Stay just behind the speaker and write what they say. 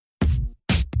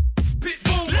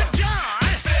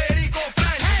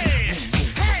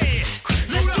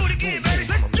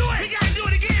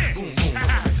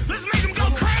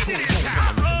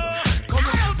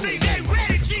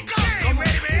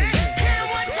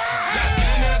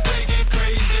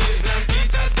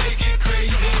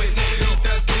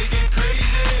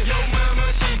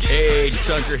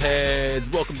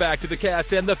Chunkerheads, welcome back to the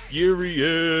Cast and the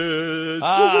Furious.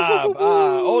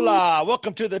 Hola,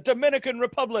 welcome to the Dominican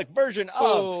Republic version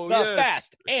of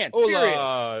Fast and Furious.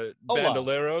 Hola,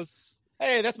 Bandoleros.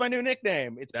 Hey, that's my new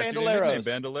nickname. It's That's Bandoleros. Your nickname,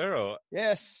 Bandolero.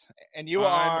 Yes, and you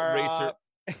I'm are Racer.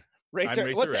 Racer. I'm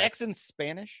Racer What's X. X in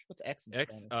Spanish? What's X in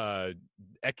Spanish?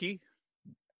 Eki.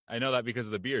 I know that because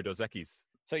of the beer, Dos Equis.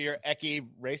 So you're Eki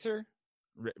Racer?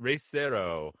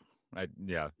 Racero.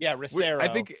 Yeah, Racero. I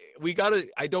think we gotta.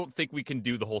 I don't think we can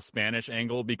do the whole Spanish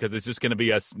angle because it's just going to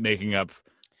be us making up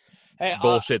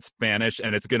bullshit Spanish,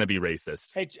 and it's going to be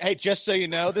racist. Hey, just so you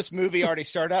know, this movie already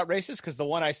started out racist because the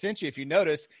one I sent you, if you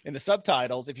notice in the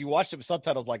subtitles, if you watched it with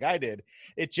subtitles like I did,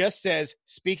 it just says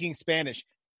speaking Spanish.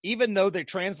 Even though they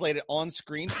translate it on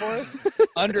screen for us,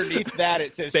 underneath that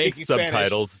it says Thanks, speaking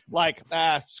subtitles. Spanish.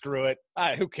 Like, screw it.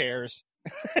 Who cares?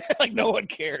 Like no one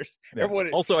cares. Yeah.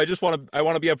 Also, I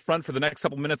want to be up front for the next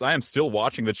couple minutes. I am still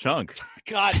watching The Chunk.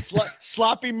 God,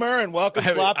 Sloppy Murren, welcome,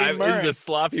 Sloppy Murren. This is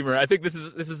Sloppy Murren. I think this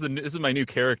is my new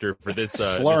character for this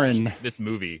this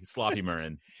movie, Sloppy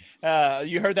Murren.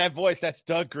 You heard that voice? That's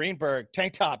Doug Greenberg.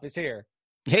 Tank Top is here.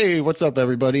 Hey, what's up,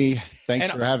 everybody? Thanks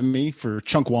for having me for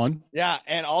Chunk One. Yeah,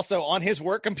 and also on his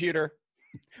work computer,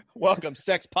 welcome,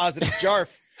 sex positive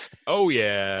Jarf. Oh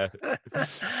yeah,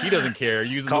 he doesn't care.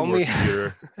 Using the work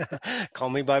computer. Call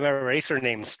me by my racer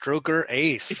name, Stroker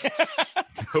Ace.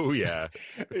 Oh yeah,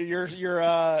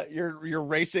 your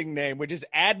racing name, which is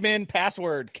admin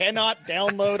password, cannot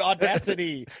download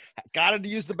Audacity. Got to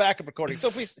use the backup recording. So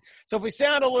if we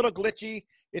sound a little glitchy,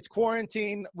 it's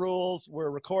quarantine rules.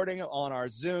 We're recording on our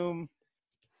Zoom.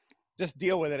 Just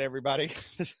deal with it, everybody.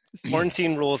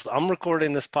 Quarantine rules. I'm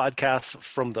recording this podcast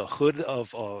from the hood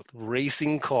of a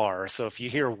racing car. So if you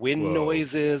hear wind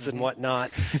noises and whatnot,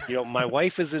 my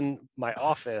wife is in my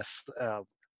office,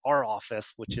 our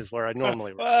office, which is where I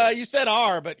normally record. You said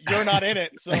our, but you're not in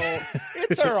it. So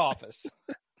it's her office.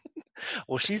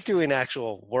 Well, she's doing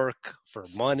actual work for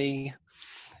money.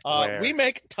 We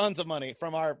make tons of money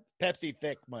from our Pepsi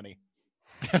Thick money.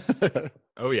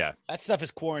 Oh, yeah. That stuff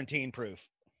is quarantine proof.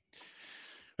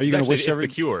 Are you going to wish the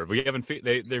cure? We haven't.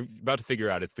 They're about to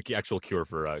figure out it's the actual cure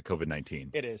for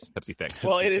COVID-19. It is Pepsi Thick.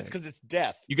 Well, it is because it's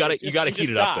death. You got to heat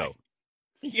it up though.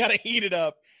 You got to heat it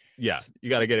up. Yeah,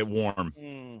 you got to get it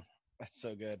warm. That's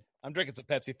so good. I'm drinking some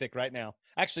Pepsi Thick right now.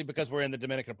 Actually, because we're in the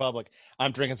Dominican Republic,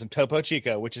 I'm drinking some Topo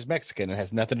Chico, which is Mexican and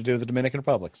has nothing to do with the Dominican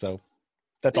Republic. So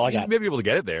that's all I got. You may be able to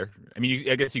get it there. I mean,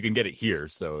 I guess you can get it here,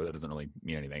 so that doesn't really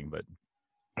mean anything. But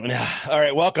all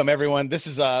right, welcome everyone. This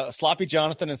is Sloppy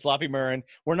Jonathan and Sloppy Murren.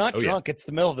 We're not drunk. Yeah. It's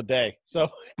the middle of the day, so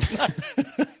it's not.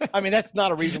 I mean, that's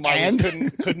not a reason why we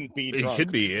couldn't be drunk. It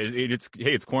should be.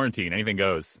 It's quarantine. Anything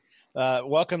goes.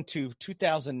 Welcome to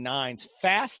 2009's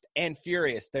Fast and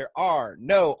Furious. There are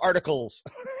no articles.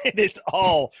 It is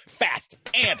all Fast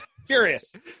and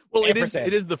Furious. Well, it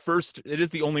is the first. It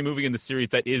is the only movie in the series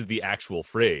that is the actual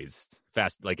phrase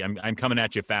 "fast." Like I'm coming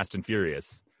at you, fast and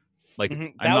furious. Like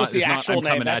I'm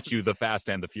coming at you, the Fast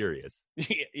and the Furious.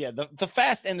 Yeah, the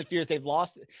Fast and the Furious. They've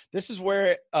lost. This is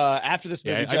where after this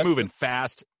movie, I'm moving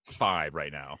Fast 5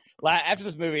 right now. After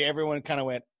this movie, everyone kind of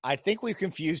went, I think we've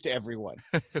confused everyone.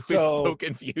 It's so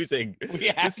confusing. We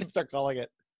have to start calling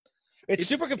it. It's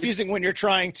super confusing when you're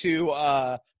trying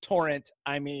to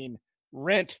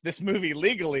rent this movie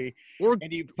legally,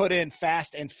 and you put in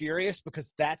Fast and Furious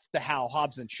because that's how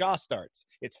Hobbs and Shaw starts.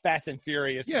 It's Fast and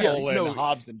Furious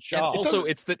Hobbs and Shaw. And also,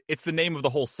 it's the name of the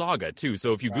whole saga too.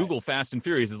 So if you Google Fast and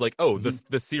Furious, it's like,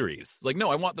 the series. Like, no,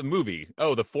 I want the movie.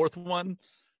 Oh, the fourth one.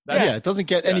 It doesn't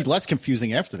get any less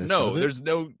confusing after this. No, does it? There's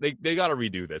no. They got to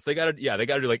redo this. They got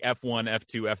to do like F1,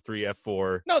 F2, F3,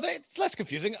 F4. No, it's less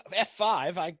confusing.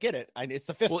 F5, I get it. It's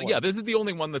the fifth one. Well, yeah, this is the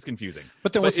only one that's confusing.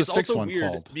 But then what's the sixth one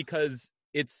called? Because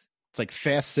it's like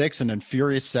Fast 6 and then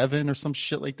Furious 7 or some some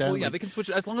shit like that. Well, yeah, they can switch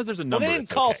it as long as there's a number. Well, they didn't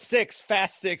call 6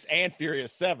 Fast 6 and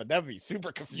Furious 7. That would be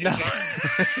super confusing.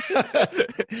 No.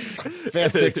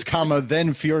 Fast 6,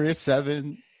 then Furious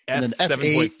 7. And then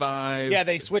F8. 7.5. Yeah,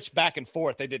 they switched back and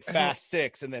forth. They did Fast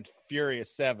 6 and then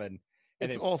Furious 7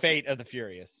 and then Fate of the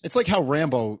Furious. It's like how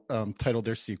Rambo titled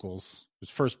their sequels. It was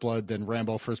First Blood, then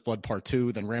Rambo First Blood Part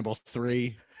 2, then Rambo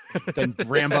 3, then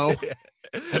Rambo,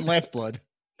 and Last Blood.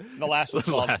 The last one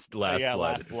called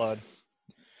Last Blood.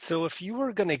 So if you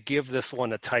were going to give this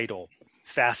one a title,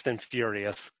 Fast and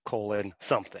Furious,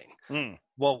 something,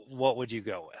 what would you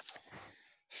go with?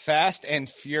 Fast and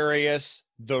Furious,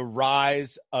 The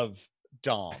Rise of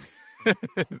Dom.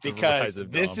 Because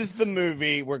this is the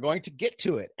movie, we're going to get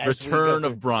to it. Return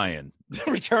of Brian. The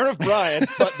Return of Brian,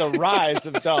 but The Rise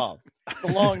of Dom.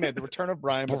 The long name, The Return of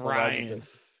Brian.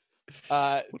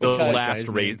 The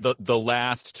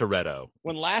last Toretto.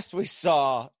 When last we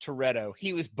saw Toretto,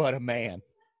 he was but a man.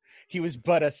 He was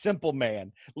but a simple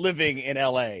man living in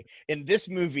L.A. In this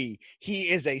movie, he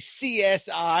is a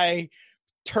CSI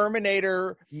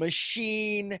Terminator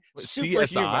machine superhuman.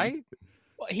 CSI?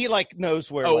 Well, he like knows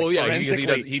where. Oh, well, yeah,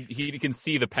 because he can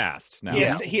see the past now.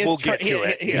 We'll get to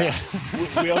it. Yeah.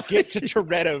 We'll get to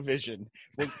Toretto vision.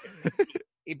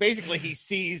 He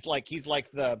sees like he's like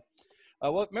the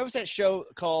remember that show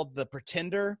called The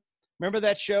Pretender? Remember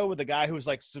that show with the guy who was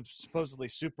like supposedly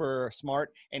super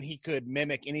smart and he could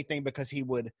mimic anything because he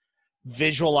would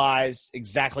visualize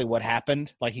exactly what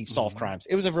happened, like he solved crimes.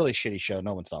 It was a really shitty show.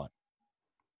 No one saw it.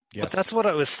 Yes. But that's what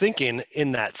I was thinking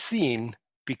in that scene,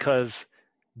 because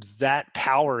that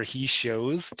power he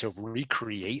shows to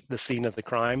recreate the scene of the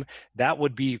crime, that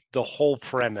would be the whole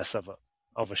premise of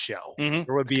a show. Mm-hmm.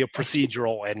 There would be a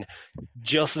procedural, and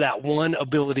just that one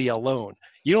ability alone.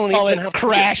 You don't even have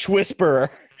Crash Whisperer.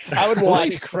 I would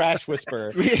watch Crash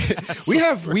Whisperer. We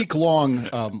have week-long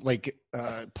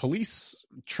police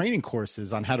training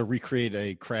courses on how to recreate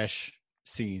a crash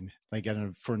scene, like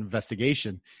for an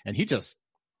investigation, and he just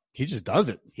does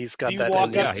it. He's got you that.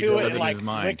 Walk up to it and like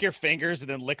lick your fingers and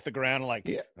then lick the ground like,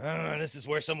 this is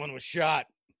where someone was shot.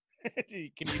 Can you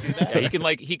do that? Yeah,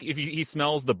 he can if he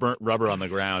smells the burnt rubber on the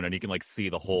ground and he can like see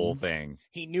the whole thing.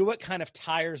 He knew what kind of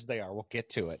tires they are. We'll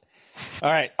get to it.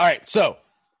 All right. So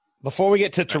before we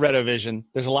get to Toretto vision,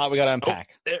 there's a lot we got to unpack.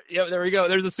 There we go.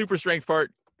 There's a super strength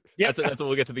part. Yeah, that's what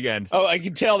we'll get to the end. Oh, I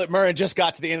can tell that Murren just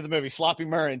got to the end of the movie. Sloppy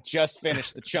Murren just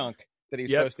finished the chunk that he's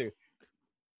supposed to.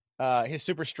 His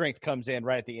super strength comes in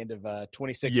right at the end of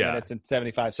 26 minutes and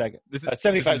 75 seconds.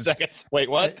 75 seconds. Wait,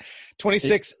 what?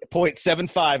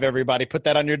 26.75, everybody. Put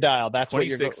that on your dial. That's what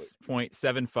you're going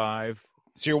 26.75.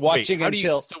 So you're watching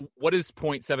until... So what is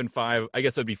 0.75? I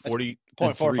guess it would be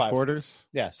 40.45.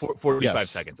 Yes. 45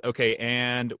 seconds. Okay,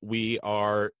 and we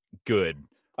are good.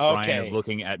 Okay. Brian is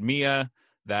looking at Mia.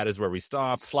 That is where we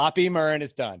stop. Sloppy Murren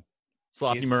is done.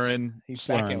 Sloppy Murren, he's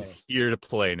back in here to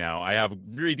play now. I have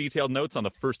very detailed notes on the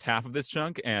first half of this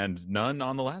chunk and none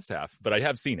on the last half, but I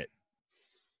have seen it.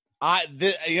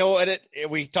 You know what?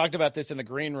 We talked about this in the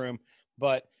green room,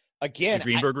 but again, the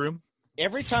Greenberg room.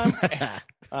 Every time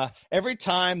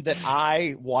that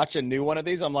I watch a new one of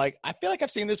these, I'm like, I feel like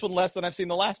I've seen this one less than I've seen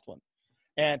the last one.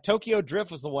 And Tokyo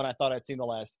Drift was the one I thought I'd seen the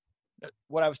last.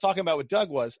 What I was talking about with Doug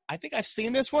was, I think I've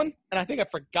seen this one, and I think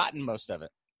I've forgotten most of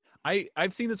it.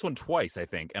 I've seen this one twice, I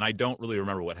think, and I don't really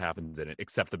remember what happens in it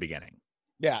except the beginning.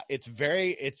 Yeah, it's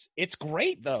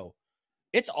great though.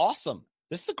 It's awesome.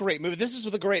 This is a great movie. This is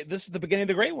the beginning of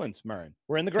the great ones, Murren.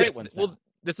 We're in the great ones now. Well,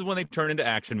 this is when they turn into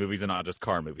action movies and not just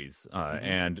car movies.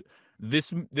 And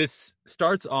this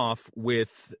starts off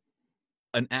with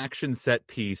an action set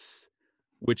piece,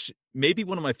 which may be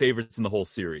one of my favorites in the whole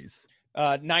series.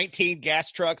 19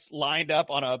 gas trucks lined up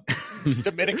on a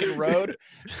Dominican road.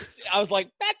 I was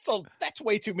like, that's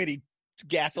way too many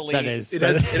gasoline. It is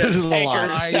a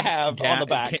lot to have on the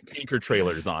back. Tanker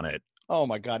trailers on it. Oh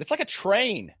my god, it's like a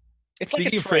train.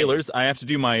 Speaking of trailers, I have to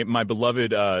do my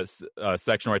beloved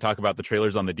section where I talk about the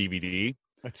trailers on the DVD.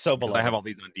 It's so beloved. I have all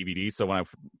these on DVD, so when I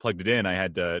plugged it in, I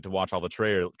had to watch all the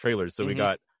trailers. So we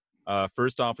got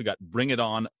first off, we got Bring It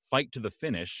On, Fight to the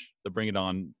Finish, the Bring It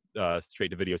On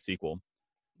straight to video sequel,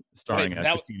 starring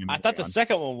Christina. I thought the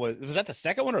second one was that the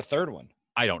second one or third one?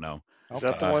 I don't know. Is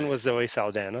that the one with Zoe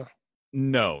Saldana?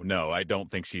 No, I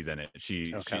don't think she's in it.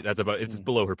 She it's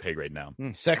below her pay grade now.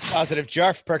 Sex positive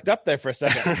Jarf perked up there for a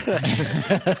second.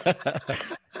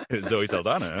 Zoe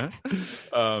Saldana.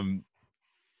 Huh?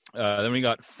 Then we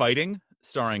got Fighting,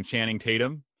 starring Channing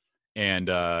Tatum and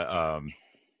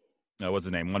what's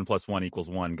his name? 1 + 1 =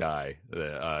 1 guy,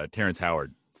 Terrence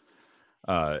Howard.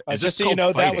 Just so you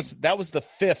know, Fighting. that was the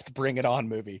fifth Bring It On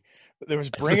movie. There was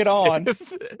Bring It On,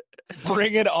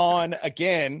 Bring It On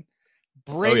again,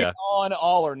 Bring It On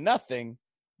All or Nothing,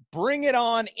 Bring It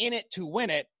On In It to Win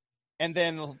It, and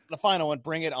then the final one,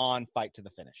 Bring It On Fight to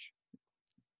the Finish.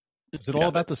 Is it all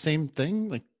about the same thing?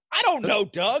 Like, I don't know,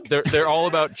 Doug. They're all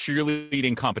about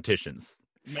cheerleading competitions.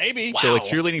 Maybe. So like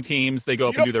cheerleading teams, they go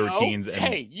up and do their routines. And...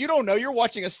 Hey, you don't know. You're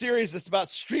watching a series that's about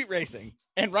street racing.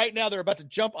 And right now they're about to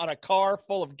jump on a car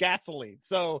full of gasoline.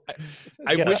 So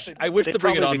I wish the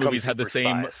Bring It On movies had the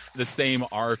same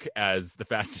arc as the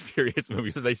Fast and Furious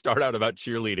movies. So they start out about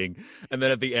cheerleading, and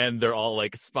then at the end they're all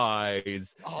like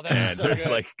spies. Oh, that's so good.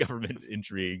 Like government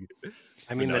intrigue.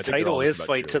 I mean, the title is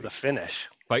Fight to the Finish.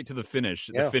 Fight to the Finish.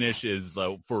 Yeah. The finish is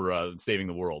for saving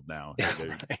the world now.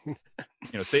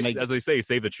 As they say,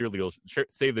 save the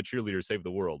cheerleader, save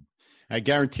the world. I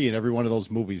guarantee in every one of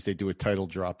those movies they do a title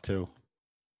drop too.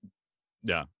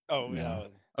 Yeah. Oh yeah.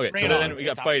 Okay, Bring so it then on. we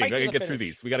got It's a fighting. fight We to gotta the get through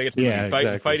finish. these. We gotta get through Yeah, these.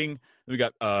 exactly. Fighting. We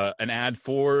got an ad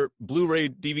for Blu-ray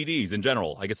DVDs in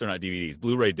general. I guess they're not DVDs,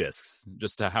 Blu-ray discs.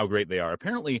 Just to how great they are.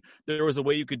 Apparently, there was a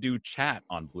way you could do chat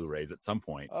on Blu-rays at some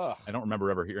point. Ugh, I don't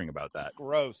remember ever hearing about that.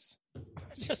 gross.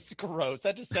 Just gross.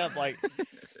 That just sounds like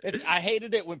I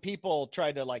hated it when people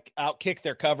tried to like outkick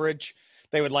their coverage.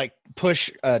 They would like push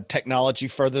technology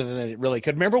further than it really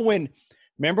could. Remember when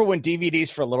DVDs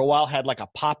for a little while had like a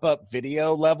pop-up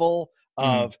video level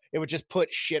of it would just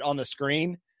put shit on the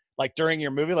screen like during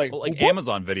your movie, like, Well, like whoop.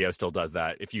 Amazon Video still does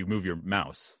that if you move your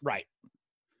mouse. Right.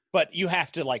 But you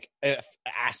have to like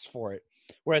ask for it.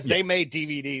 Whereas they made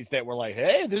DVDs that were like,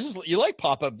 hey, this is you like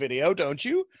pop-up video, don't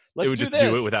you? Let's It would do just this.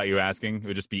 do it without you asking. It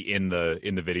would just be in the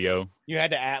video. You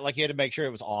had to add like you had to make sure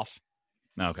it was off.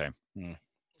 Okay. Hmm.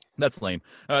 That's lame.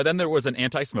 Then there was an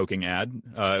anti-smoking ad.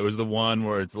 It was the one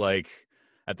where it's like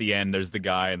at the end there's the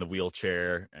guy in the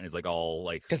wheelchair and he's like all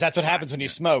like Because that's what happens when you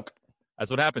smoke. That's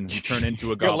what happens. You turn into a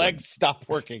Your goblin. legs stop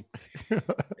working. And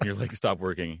your legs stop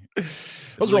working.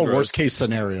 Those are all worst case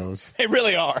scenarios. They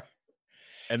really are.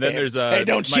 And then there's hey,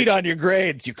 don't cheat on your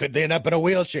grades. You could end up in a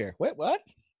wheelchair. What?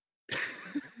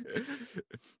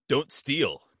 Don't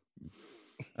steal.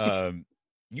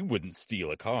 You wouldn't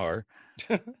steal a car.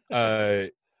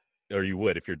 Or you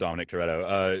would if you're Dominic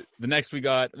Toretto. The next we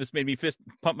got, this made me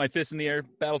pump my fist in the air,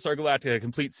 Battlestar Galactica,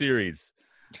 complete series.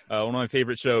 One of my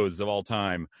favorite shows of all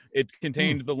time. It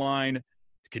contained the line,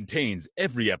 contains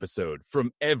every episode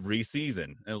from every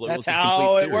season. And it was like, That's well, it's a how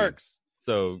complete it series. works.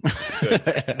 So,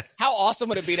 good. How awesome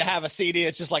would it be to have a CD?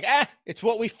 It's just like, it's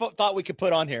what we thought we could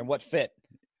put on here and what fit.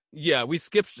 Yeah, we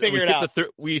skipped the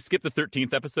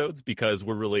 13th episodes because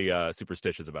we're really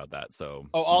superstitious about that. So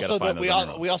also we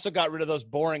also got rid of those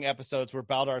boring episodes where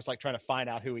Baldar's like trying to find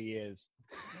out who he is.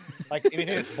 Like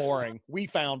anything that's boring, we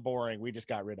found boring. We just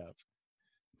got rid of.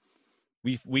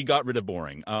 We got rid of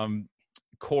boring.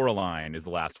 Coraline is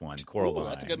the last one. Coraline. Ooh,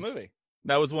 that's a good movie.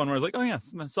 That was one where I was like, oh yeah,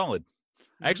 solid.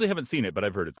 I actually haven't seen it, but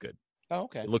I've heard it's good. Oh,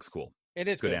 okay. It looks cool. It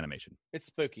is good animation. It's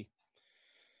spooky.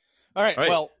 All right.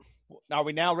 Well, are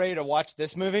we now ready to watch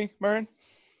this movie, Murren?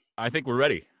 I think we're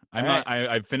ready.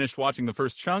 I've finished watching the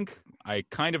first chunk. I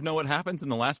kind of know what happens in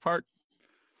the last part.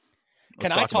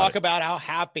 Can I talk about how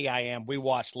happy I am we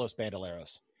watched Los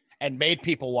Bandoleros and made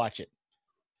people watch it?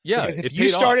 Yeah, because if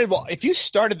you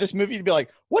started this movie, you'd be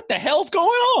like, "What the hell's going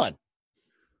on?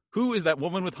 Who is that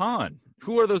woman with Han?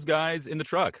 Who are those guys in the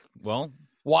truck?" Well,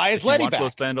 why is Letty back?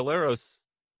 Los Bandoleros,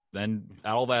 then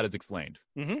all that is explained.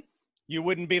 Mm-hmm. You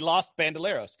wouldn't be lost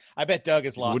Bandoleros. I bet Doug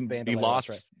is lost Bandoleros. Be lost.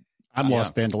 Right? I'm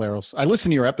lost Bandoleros. I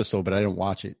listened to your episode, but I didn't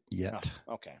watch it yet.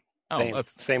 Oh, okay.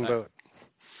 That's same boat.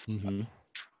 Mm-hmm.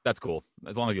 That's cool.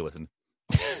 As long as you listen.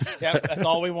 Yeah, that's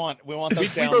all we want. We want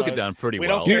those we broke it down pretty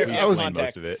well. We I was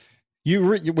most of it.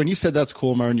 When you said that's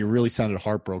cool, Murren, you really sounded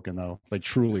heartbroken though. Like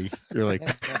truly, you're like,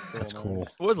 that's cool.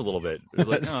 It was a little bit. It was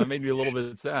like, no, it made me a little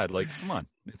bit sad. Like, come on,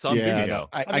 it's on video. No,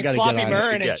 I mean, gotta Sloppy get on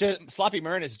Murren it. Sloppy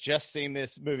Murren has just seen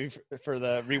this movie for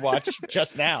the rewatch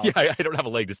just now. Yeah, I don't have a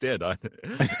leg to stand on.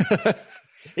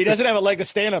 He doesn't have a leg to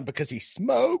stand on because he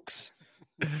smokes.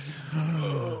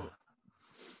 You're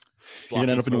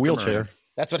gonna end up in a wheelchair. Murren.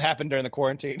 That's what happened during the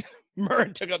quarantine.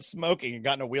 Murren took up smoking and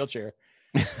got in a wheelchair.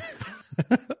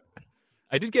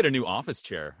 I did get a new office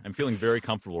chair. I'm feeling very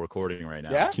comfortable recording right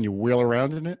now. Yeah? Can you wheel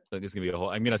around in it? Like it's gonna be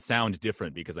I'm gonna sound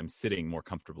different because I'm sitting more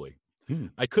comfortably.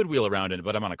 I could wheel around in it,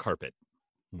 but I'm on a carpet.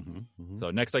 Mm-hmm.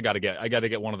 So next I gotta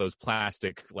get one of those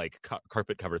plastic like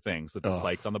carpet cover things with the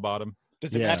spikes on the bottom.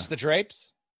 Does it match the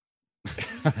drapes?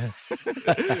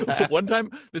 One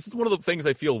time, this is one of the things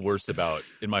I feel worst about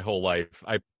in my whole life.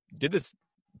 I did this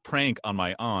prank on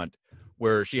my aunt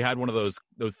where she had one of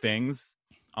those things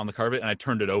on the carpet and I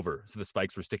turned it over so the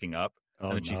spikes were sticking up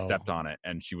and then she stepped on it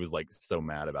and she was like so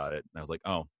mad about it. And I was like,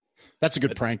 oh, that's a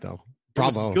good prank though.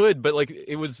 Bravo. It was good, but like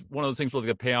it was one of those things where like,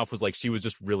 the payoff was like she was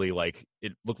just really like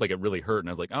it looked like it really hurt and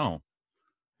I was like, oh,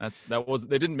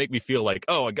 they didn't make me feel like,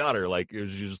 oh, I got her. Like it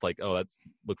was just like, oh, that's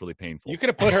looked really painful. You could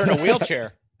have put her in a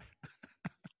wheelchair.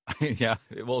 Yeah.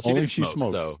 Well, she Only didn't if she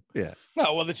smoke, smokes. so yeah.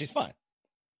 No, well then she's fine.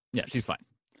 Yeah, she's fine.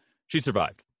 She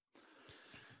survived.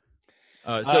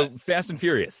 So Fast and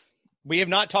Furious. We have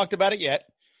not talked about it yet.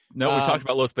 No, we talked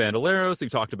about Los Bandoleros. We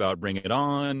talked about Bring It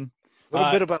On. A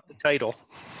little bit about the title.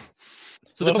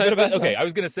 So the title, I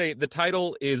was going to say the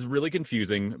title is really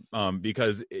confusing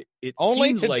because it only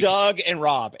seems to like, Doug and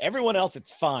Rob. Everyone else,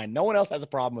 it's fine. No one else has a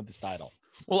problem with this title.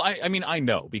 Well, I mean, I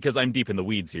know because I'm deep in the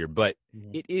weeds here, but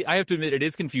I have to admit it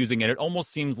is confusing, and it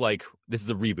almost seems like this is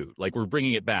a reboot, like we're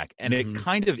bringing it back, and it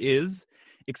kind of is,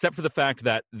 except for the fact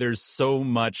that there's so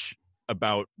much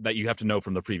about that you have to know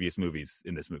from the previous movies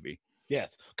in this movie.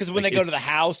 Yes, because when Like, they go to the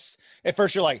house, at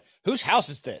first you're like, "Whose house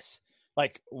is this?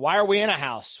 Like, why are we in a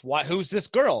house? Why? Who's this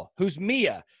girl? Who's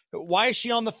Mia? Why is she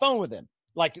on the phone with him?"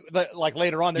 Like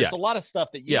later on, there's a lot of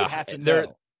stuff that you would have to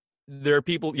know. There are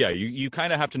people, you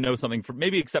kind of have to know something for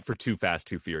maybe except for Too Fast,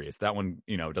 Too Furious. That one,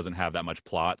 doesn't have that much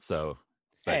plot. So,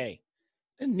 Hey,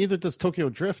 and neither does Tokyo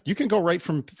Drift. You can go right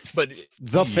from but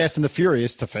Fast and the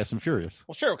Furious to Fast and Furious.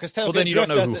 well, sure, because then you don't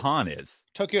know who Han is.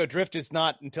 Tokyo Drift is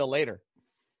not until later.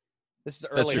 This is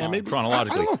early on. Maybe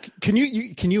chronologically. I don't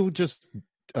know. Can you just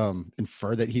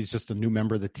infer that he's just a new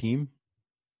member of the team?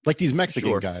 Like these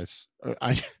Mexican guys.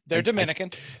 They're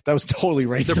Dominican. That was totally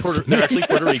racist. They're actually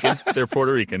Puerto Rican. They're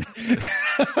Puerto Rican.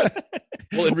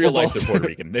 Well, in real life, they're Puerto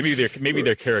Rican. Maybe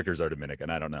their characters are Dominican.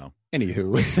 I don't know.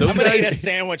 Anywho. I'm going to eat a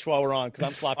sandwich while we're on because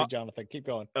I'm sloppy Jonathan. Keep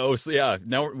going. Oh, so yeah.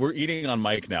 Now we're eating on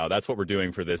mic now. That's what we're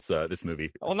doing for this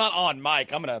movie. Well, not on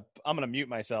mic. I'm gonna mute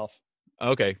myself.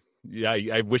 Okay. Yeah,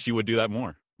 I wish you would do that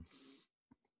more.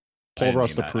 Paul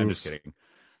Russ approves. I'm just kidding.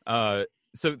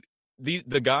 So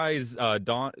the guys,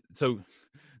 so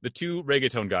the two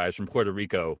reggaeton guys from Puerto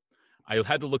Rico, I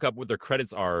had to look up what their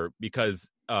credits are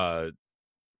because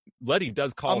Letty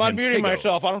does call him I'm unmuting Tego.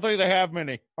 myself. I don't think they have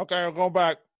many. Okay, I'll go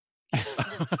back.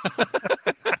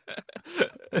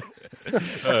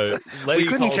 Letty We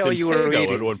couldn't calls tell him you were Tego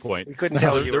reading at one point. We couldn't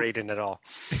tell you were reading at all.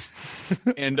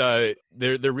 And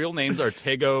their real names are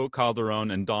Tego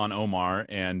Calderon and Don Omar,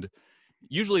 and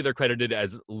usually they're credited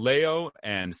as Leo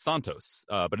and Santos.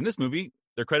 But in this movie,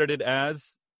 they're credited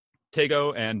as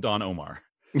Tego and Don Omar.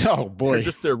 Oh boy, they're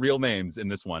just their real names in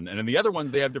this one, and in the other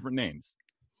one, they have different names.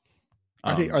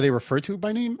 Are they referred to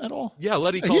by name at all? Yeah,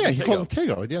 Letty calls him Tego. He calls him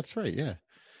Tego. Yeah, that's right. Yeah.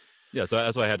 Yeah, so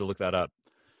that's why I had to look that up.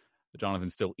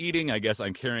 Jonathan's still eating. I guess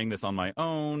I'm carrying this on my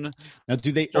own. Now,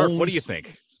 do they? Jarf, what do you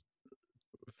think?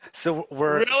 So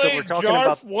we're talking Jarf,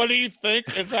 about. what do you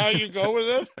think is how you go with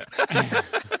it?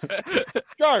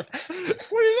 Jarf,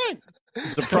 what do you think?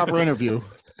 It's a proper interview.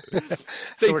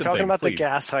 So we're talking about the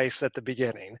gas heist at the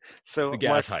beginning. So the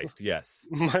gas heist, yes.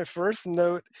 My first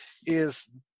note is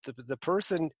the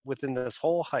person within this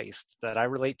whole heist that I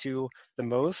relate to the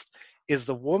most is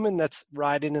the woman that's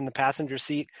riding in the passenger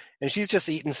seat, and she's just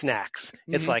eating snacks.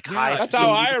 It's like high speed. That's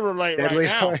how I relate right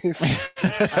now. I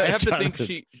have to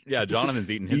think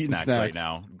Jonathan's eating his snacks right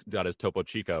now. Got his Topo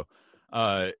Chico.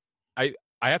 I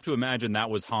have to imagine that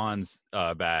was Han's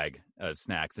bag of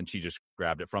snacks, and she just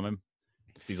grabbed it from him.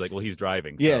 He's like, well, he's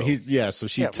driving. Yeah, so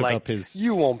she took up his.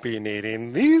 You won't be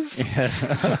needing these.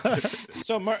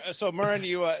 So Murren,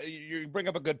 you bring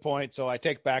up a good point. So I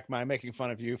take back my making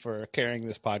fun of you for carrying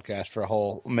this podcast for a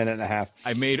whole minute and a half.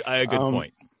 I had a good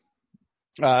point.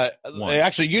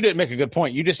 Actually, you didn't make a good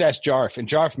point. You just asked Jarf, and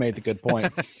Jarf made the good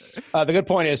point. The good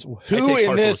point is who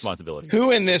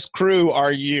in this crew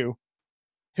are you?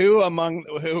 Who among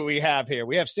who we have here?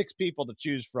 We have 6 people to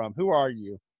choose from. Who are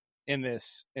you in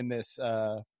this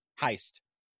heist?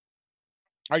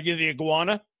 Are you the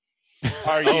iguana?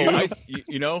 Are you?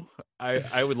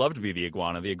 I would love to be the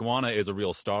iguana. The iguana is a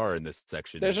real star in this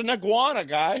section. There's an iguana,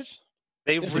 guys.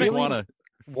 They really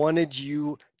wanted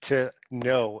you to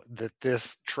know that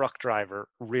this truck driver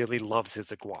really loves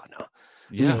his iguana.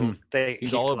 Yeah, so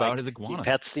he's all about his iguana. He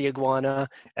pets the iguana,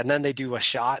 and then they do a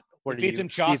shot where you him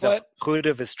see the hood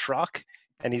of his truck,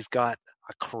 and he's got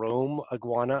a chrome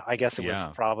iguana. I guess it was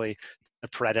probably the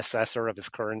predecessor of his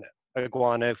current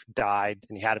iguana died,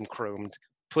 and he had him chromed,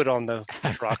 put on the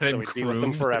truck so he'd be with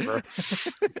him forever.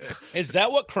 Is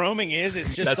that what chroming is?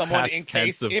 It's just someone in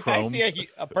case if chrome. I see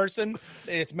a person,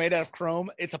 it's made out of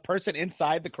chrome. It's a person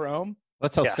inside the chrome.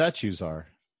 That's how statues are.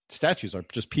 Statues are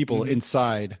just people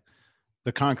inside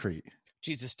the concrete.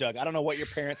 Jesus, Doug, I don't know what your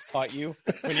parents taught you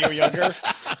when you were younger.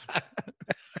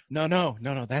 No.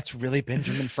 That's really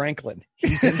Benjamin Franklin.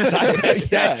 He's inside that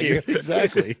statue. Yeah,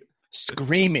 exactly.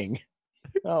 Screaming.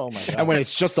 Oh my God. And when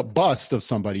it's just a bust of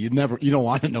somebody, you don't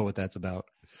want to know what that's about.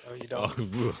 Oh, you don't.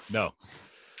 Oh, no.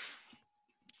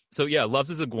 So yeah, loves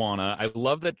his iguana. I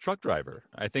love that truck driver.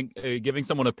 I think giving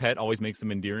someone a pet always makes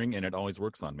them endearing, and it always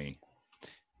works on me.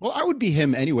 Well, I would be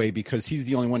him anyway because he's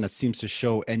the only one that seems to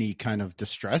show any kind of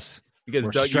distress. Because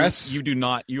Doug, stress. You do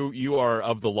not. You are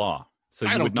of the law, so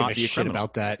you would not be a shit criminal.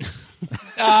 about that.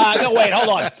 No, wait,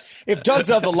 hold on. If Doug's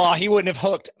of the law, he wouldn't have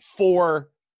hooked 4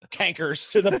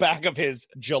 tankers to the back of his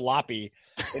jalopy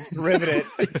and driven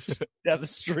it down the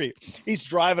street. He's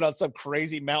driving on some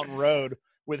crazy mountain road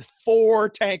with 4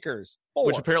 tankers,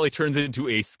 which apparently turns into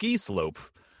a ski slope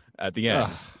at the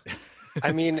end.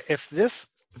 I mean, if this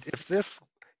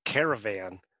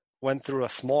caravan went through a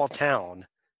small town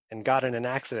and got in an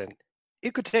accident,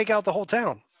 it could take out the whole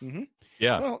town. Mm-hmm.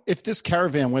 Yeah. Well, if this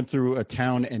caravan went through a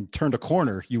town and turned a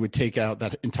corner, you would take out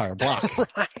that entire block.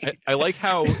 I like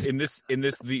how in this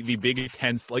the big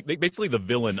tense, like basically the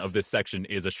villain of this section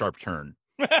is a sharp turn.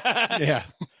 Yeah.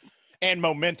 And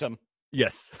momentum.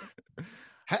 Yes.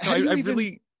 How do you even,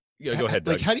 really go ahead.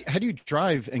 Like Doug. how do you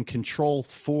drive and control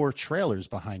 4 trailers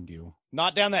behind you?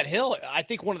 Not down that hill. I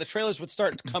think one of the trailers would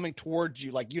start coming towards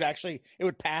you. Like it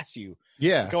would pass you.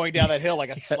 Yeah. Going down that hill like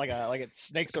it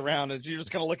snakes around, and you're just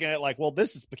kind of looking at it like, well,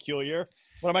 this is peculiar.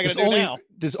 What am I going to do now?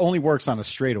 This only works on a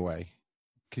straightaway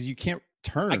because you can't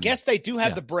turn. I guess they do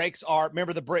have the brakes.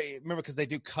 Remember because they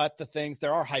do cut the things.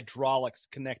 There are hydraulics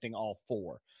connecting all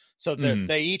 4, so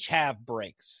they each have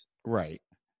brakes. Right.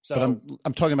 So, but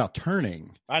I'm talking about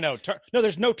turning. I know. No,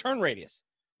 there's no turn radius.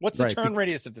 What's the turn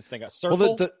radius of this thing? A circle?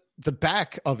 Well, the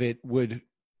back of it would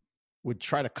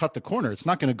try to cut the corner. It's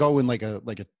not going to go in like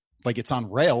it's on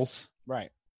rails.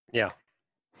 Right. Yeah.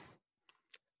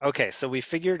 Okay, so we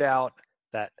figured out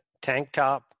that Tank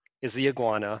Top is the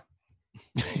iguana.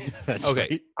 That's Okay.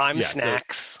 right. I'm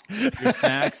Snacks. So you're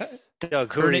Snacks.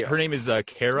 Doug, her name is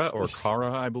Kara or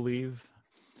Kara, I believe.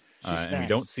 And we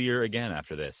don't see her again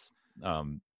after this.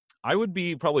 I would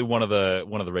be probably one of the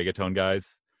reggaeton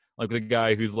guys, like the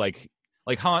guy who's like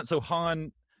Han. So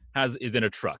Han is in a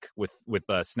truck with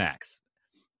Snacks,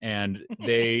 and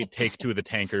they take 2 of the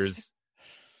tankers.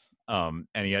 And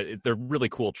they're really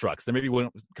cool trucks. They're maybe one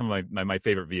of my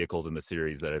favorite vehicles in the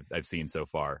series that I've seen so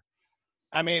far.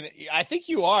 I mean, I think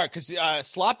you are, because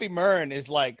Sloppy Murren is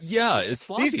like, it's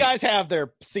sloppy. These guys have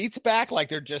their seats back, like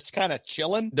they're just kind of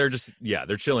chilling. They're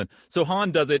chilling. So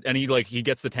Han does it, and he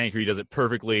gets the tanker. He does it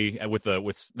perfectly with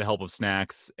the help of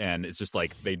Snacks, and it's just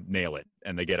like they nail it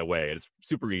and they get away. It's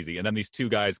super easy. And then these 2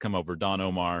 guys come over, Don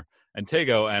Omar and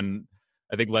Tego, and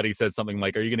I think Letty says something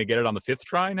like, "Are you going to get it on the 5th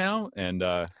try now?" And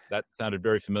that sounded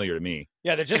very familiar to me.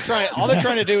 Yeah, they're just trying. All they're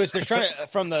trying to do is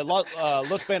from the Los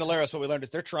Bandoleros. What we learned is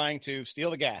they're trying to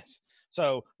steal the gas.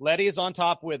 So Letty is on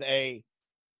top with a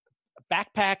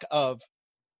backpack of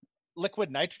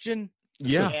liquid nitrogen.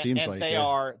 Yeah, and, seems and like they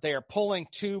are pulling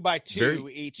 2 by 2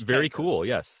 each. Very tanker. cool.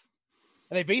 Yes.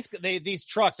 And these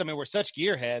trucks. I mean, we're such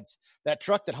gearheads. That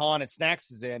truck that Han and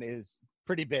Snacks is in is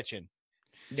pretty bitchin'.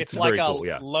 It's like a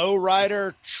low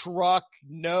rider truck,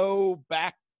 no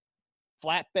back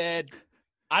flatbed.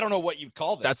 I don't know what you'd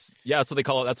call this. That's what they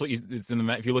call it. That's what it's in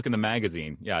the. If you look in the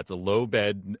magazine, it's a low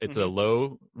bed. It's a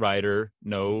low rider,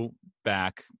 no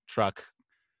back truck.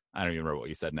 I don't even remember what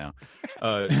you said now.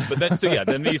 But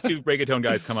then these 2 reggaeton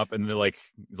guys come up and they're like,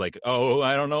 he's like, oh,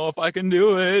 I don't know if I can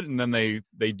do it. And then they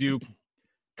do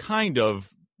kind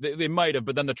of, they might have,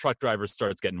 but then the truck driver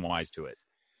starts getting wise to it.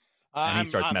 And he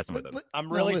starts messing with them. I'm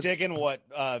really digging what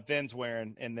Vin's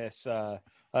wearing in this.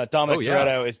 Dominic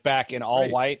Toretto is back in all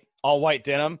white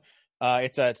denim.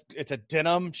 It's a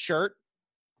denim shirt,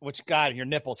 which, God, your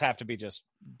nipples have to be just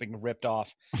being ripped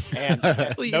off. And no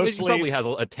sleeves. He probably has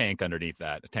a tank underneath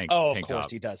that. Tank of course top.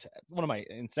 He does. What am I,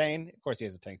 insane? Of course he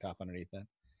has a tank top underneath that.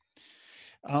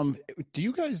 Do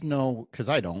you guys know, because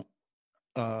I don't,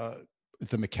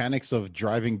 the mechanics of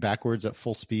driving backwards at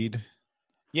full speed?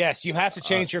 Yes, you have to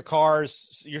change your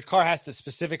cars. Your car has to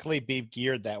specifically be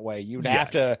geared that way. You'd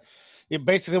have to.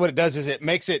 Basically, what it does is it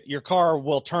makes it. Your car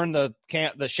will turn the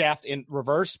shaft in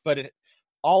reverse, but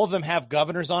all of them have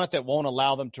governors on it that won't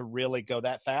allow them to really go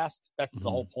that fast. That's the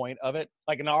whole point of it.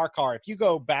 Like in our car, if you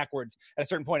go backwards at a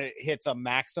certain point, it hits a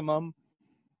maximum,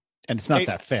 and it's not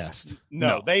that fast.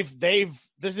 No,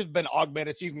 this has been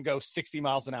augmented, so you can go 60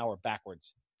 miles an hour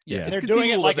backwards. Yeah, and they're doing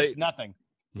it like it's nothing.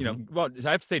 You know, well,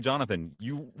 I have to say, Jonathan,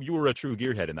 you were a true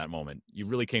gearhead in that moment. You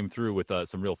really came through with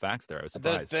some real facts there. I was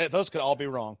surprised. Those could all be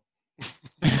wrong.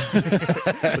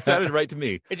 It sounded right to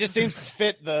me. It just seems to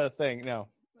fit the thing. No,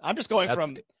 I'm just going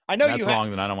from. I know that's wrong.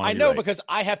 Then I don't want. I know because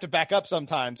I have to back up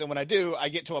sometimes, and when I do, I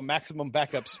get to a maximum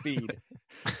backup speed.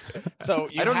 So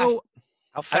I don't know.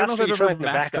 How fast I don't know if are I've you ever trying to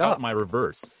maxed back out up? my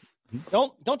reverse.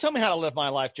 Don't tell me how to live my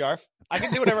life, Jarf. I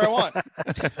can do whatever I want.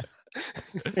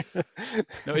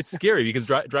 No, it's scary because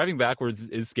driving backwards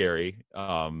is scary.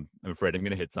 I'm afraid I'm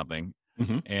going to hit something,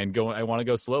 and I want to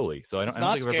go slowly, so I don't think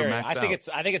I've ever maxed out.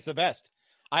 I think it's the best.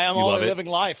 I am only living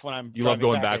life when I'm. You love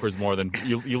going backwards more than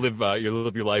you live. You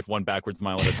live your life one backwards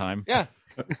mile at a time. Yeah.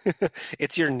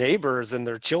 It's your neighbors and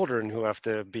their children who have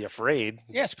to be afraid.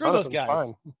 Yeah, screw those guys.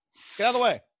 Fine. Get out of the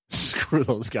way. Screw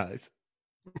those guys.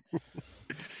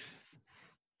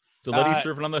 So Letty's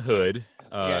surfing on the hood.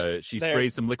 She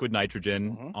sprays some liquid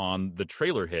nitrogen on the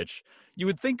trailer hitch. You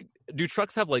would think, do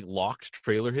trucks have like locked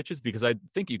trailer hitches? Because I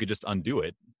think you could just undo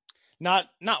it. Not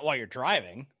while you're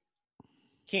driving.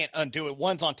 Can't undo it.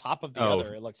 One's on top of the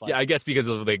other. It looks like. Yeah, I guess because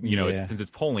of since it's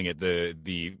pulling it,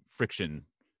 the friction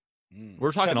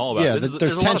We're talking all about this.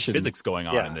 There's a lot of physics going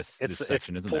on in this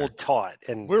section, isn't there? Taught,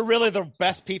 and we're really the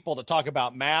best people to talk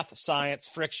about math, science,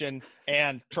 friction,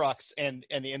 and trucks, and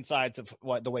the insides of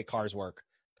the way cars work.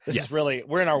 This is really,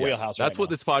 we're in our wheelhouse. That's what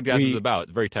this podcast is about.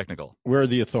 It's very technical. We're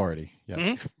the authority. Yes.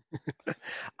 Mm-hmm.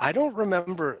 I don't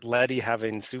remember Letty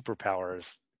having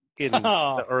superpowers in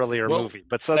the earlier movie,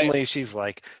 but suddenly she's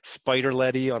like Spider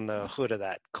Letty on the hood of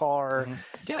that car.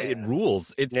 Yeah, it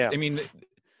rules. I mean,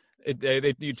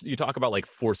 you talk about like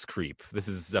force creep. This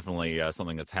is definitely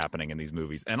something that's happening in these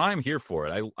movies, and I'm here for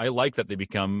it. I like that they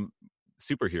become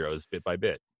superheroes bit by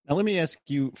bit. Now, let me ask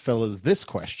you fellas this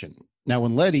question. Now,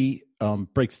 when Letty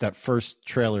breaks that first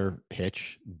trailer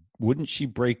hitch, wouldn't she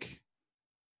break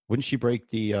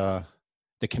the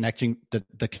connection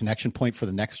point for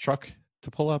the next truck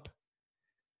to pull up?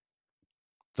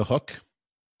 The hook?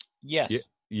 Yes.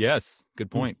 Yes. Good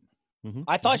point. Mm-hmm.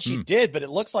 I thought she did, but it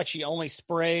looks like she only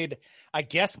sprayed, I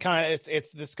guess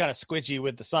it's this kind of squidgy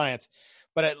with the science.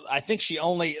 But I think she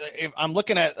only, I'm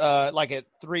looking at at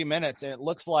 3 minutes, and it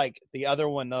looks like the other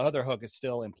hook is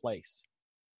still in place.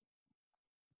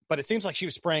 But it seems like she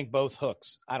was spraying both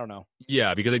hooks. I don't know.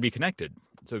 Yeah, because they'd be connected.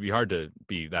 So it'd be hard to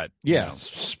be that. Yeah,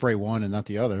 spray one and not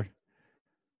the other.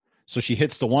 So she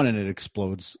hits the one and it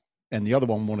explodes, and the other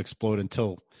one won't explode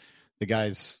until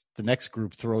the next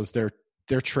group throws their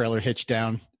trailer hitch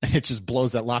down, and it just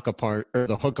blows that lock apart, or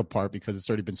the hook apart, because it's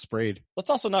already been sprayed. Let's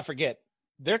also not forget,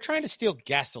 they're trying to steal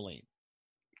gasoline.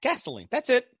 Gasoline. That's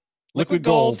it. Liquid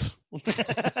gold.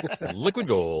 Liquid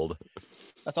gold.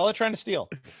 That's all they're trying to steal.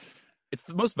 It's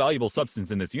the most valuable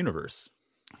substance in this universe.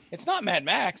 It's not Mad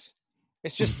Max.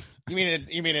 It's just you mean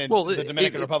in the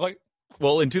Dominican Republic?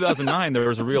 Well, in 2009 there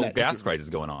was a real gas crisis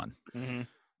going on. Mm-hmm.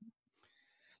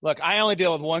 Look, I only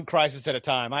deal with one crisis at a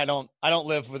time. I don't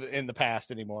live in the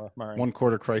past anymore, Murren. One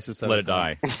quarter crisis. Let it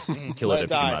die. Kill it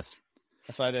if you must.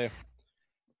 That's what I do.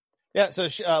 Yeah, so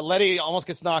Letty almost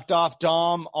gets knocked off.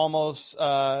 Dom almost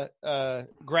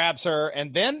grabs her,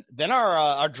 and then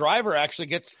our driver actually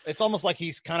gets. It's almost like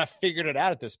he's kind of figured it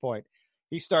out at this point.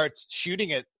 He starts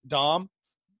shooting at Dom.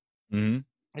 Mm-hmm.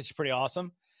 It's pretty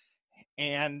awesome,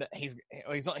 and he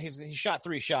shot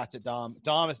 3 shots at Dom.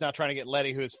 Dom is now trying to get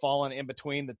Letty, who has fallen in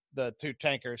between the two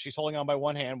tankers. She's holding on by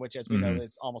one hand, which, as we know,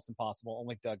 is almost impossible.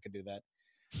 Only Doug could do that.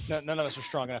 None of us are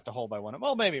strong enough to hold by one.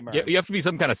 Well, maybe Murren. Yeah, you have to be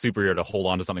some kind of superhero to hold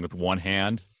on to something with one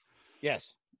hand.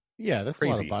 Yes. Yeah, that's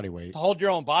crazy. A lot of body weight. To hold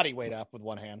your own body weight up with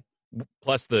one hand.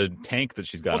 Plus the tank that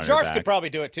she's got. Well, on her Jarf back. could probably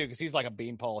do it too, because he's like a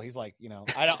beanpole. He's like,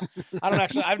 I don't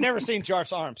actually. I've never seen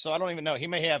Jarf's arms, so I don't even know. He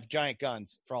may have giant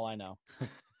guns for all I know.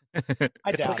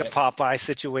 It's like a Popeye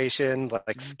situation,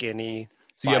 like skinny.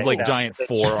 So you have like giant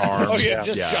forearms. Oh, yeah,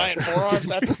 just giant forearms.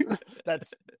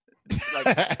 That's.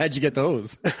 Like, how'd you get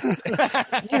those?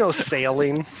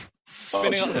 Sailing.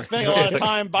 Spending a lot of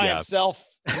time by himself,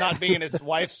 not being in his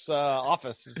wife's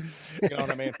office. You know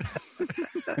what I mean?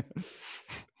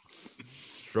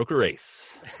 Stroker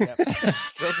ace. Yep.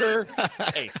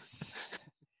 Stroker ace.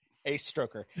 Ace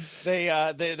stroker.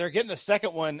 They're getting the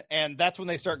second one, and that's when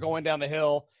they start going down the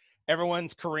hill.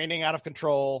 Everyone's careening out of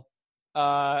control.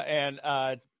 And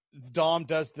Dom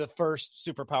does the first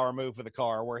superpower move with the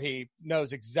car, where he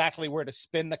knows exactly where to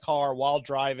spin the car while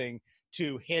driving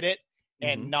to hit it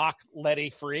and knock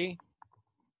Letty free.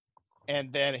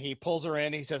 And then he pulls her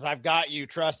in. He says, "I've got you.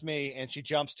 Trust me." And she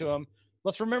jumps to him.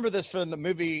 Let's remember this for the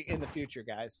movie in the future,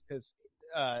 guys, because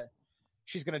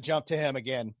she's going to jump to him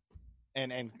again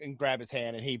and grab his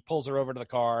hand. And he pulls her over to the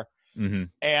car. Mm-hmm.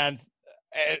 And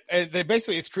they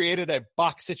basically, it's created a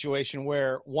box situation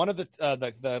where one of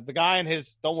the guy and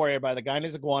his, don't worry about it, the guy and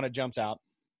his iguana jumps out.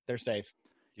 They're safe.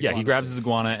 Yeah, he grabs his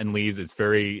iguana and leaves. It's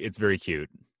very cute.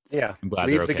 Yeah, I'm glad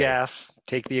leave the gas,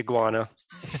 take the iguana.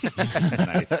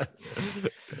 Nice.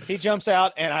 He jumps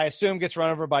out and I assume gets run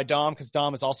over by Dom, because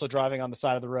Dom is also driving on the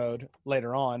side of the road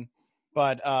later on.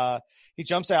 But he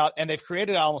jumps out, and they've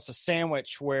created almost a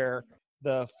sandwich where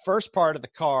the first part of the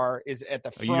car is at the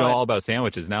front. You know all about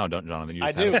sandwiches now, don't Jonathan?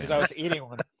 I do, because I was eating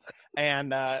one.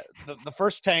 And the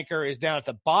first tanker is down at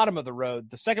the bottom of the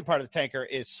road. The second part of the tanker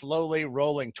is slowly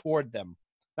rolling toward them.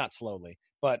 Not slowly,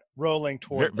 but rolling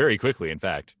toward them. Very quickly, in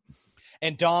fact.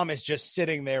 And Dom is just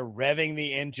sitting there revving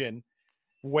the engine,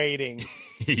 waiting.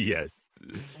 Yes.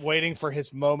 Waiting for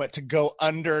his moment to go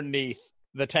underneath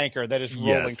the tanker that is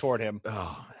rolling toward him.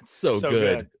 Oh, that's so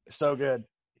good. So good.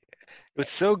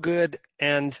 It's so good.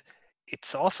 And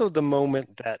it's also the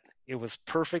moment that it was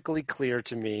perfectly clear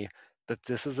to me that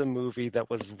this is a movie that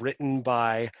was written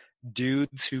by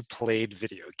dudes who played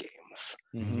video games.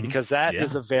 Mm-hmm. Because that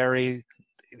is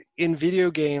in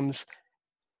video games,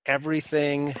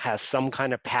 everything has some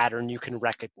kind of pattern you can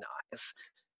recognize.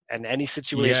 And any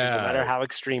situation, no matter Yeah. how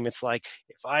extreme, it's like,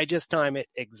 if I just time it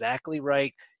exactly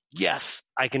right, yes,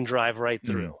 I can drive right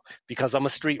through because I'm a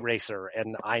street racer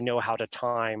and I know how to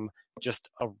time just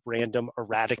a random,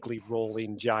 erratically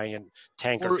rolling giant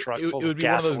tanker Or truck it full would of be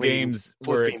one of those gasoline games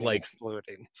where flipping it's and like,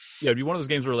 exploding. yeah, it'd be one of those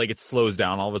games where like it slows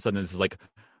down. All of a sudden, this is like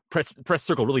press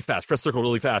circle really fast, press circle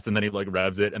really fast, and then he like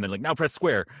revs it, and then like now press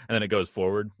square, and then it goes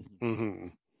forward. Mm-hmm.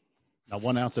 Not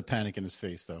 1 ounce of panic in his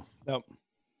face, though. Nope.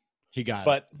 He got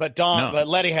it. But Dom, No. but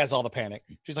Letty has all the panic.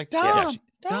 She's like, Dom,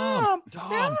 Yeah, Dom, Dom.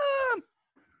 Dom.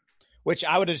 Which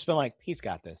I would have just been like, he's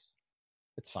got this.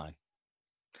 It's fine.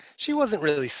 She wasn't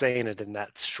really saying it in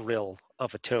that shrill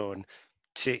of a tone.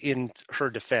 In her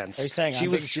defense, Are you saying she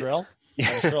I'm was being shrill?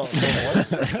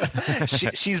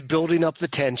 She's building up the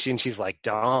tension. She's like,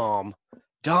 Dom,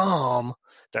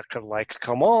 that could like,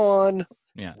 come on,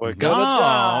 Yeah, we're gonna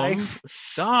die.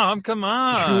 Dom, come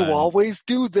on. You always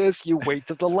do this. You wait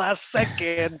till the last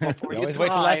second before We you always drive. wait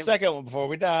till the last second before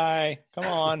we die. Come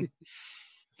on.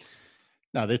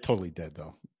 No, they're totally dead,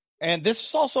 though. And this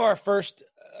is also our first,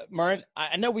 Murren.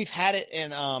 I know we've had it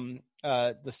in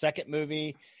the second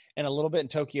movie and a little bit in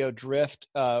Tokyo Drift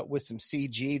with some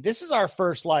CG. This is our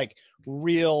first like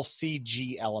real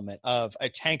CG element of a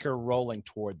tanker rolling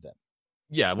toward them.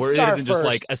 Yeah, where This it is our isn't just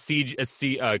like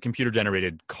first- a computer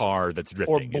generated car that's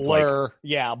Or drifting. blur, It's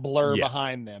like, blur Yeah.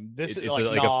 behind them. This is it's like,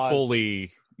 like Nas. a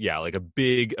fully like a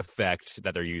big effect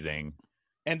that they're using.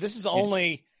 And this is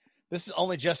only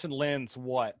Justin Lin's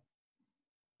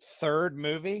third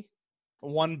movie,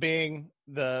 one being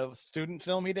the student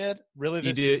film he did. Really,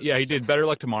 He did Better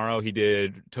Luck Tomorrow. He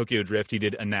did Tokyo Drift. He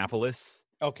did Annapolis.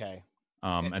 Okay.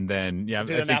 And then Did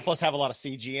Annapolis have a lot of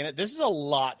CG in it? This is a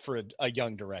lot for a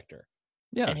young director.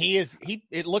 Yeah, And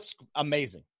it looks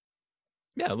amazing.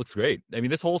 yeah, it looks great. I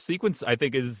mean, this whole sequence I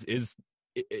think is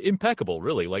impeccable.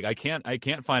 Really, like I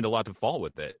can't find a lot to fault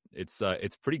with it. It's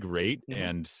pretty great, Mhm.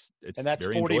 and it's And that's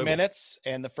very 40 enjoyable. minutes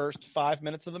and the first 5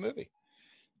 minutes of the movie.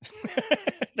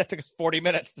 That took us 40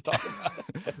 minutes to talk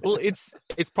about. Well, it's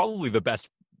probably the best,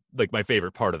 like my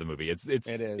favorite part of the movie. It is.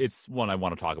 It's one I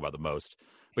want to talk about the most.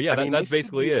 But yeah, I mean, that's this could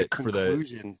basically be the it for the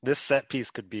conclusion. This set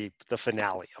piece could be the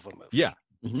finale of a movie. yeah.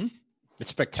 Mm-hmm. It's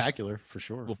spectacular for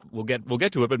sure. We'll get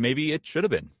to it, but maybe it should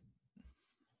have been.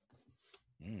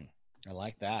 I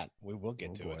like that. We will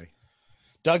get to boy. it.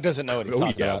 Doug doesn't know what he's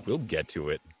talking about. We'll get to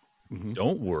it. Mhm.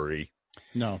 Don't worry.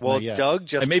 No, Well, not yet. Doug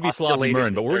just I may be sloppy postulated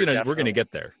Murren, but that we're they're gonna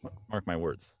get there. Mark my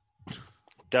words.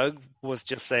 Doug was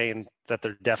just saying that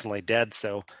they're definitely dead,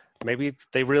 so maybe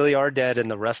they really are dead, and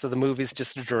the rest of the movie's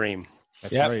just a dream.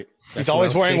 That's Yep. right. He's That's what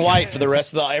always I was wearing thinking. white for the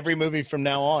rest of every movie from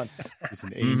now on. He's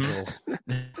an angel.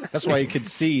 That's why he could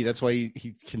see. That's why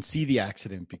he can see the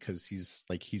accident, because he's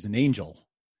an angel.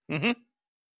 Mm-hmm.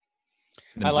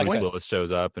 Then I like Bruce that. Willis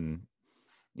shows up and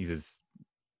he's his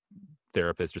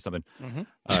therapist or something. Mhm.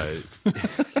 Uh,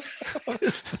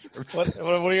 What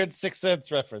are your Sixth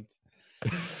Sense reference?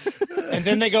 And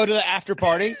then they go to the after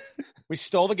party. We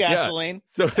stole the gasoline.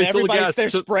 so And they stole the everybody's gas. there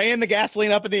So- spraying the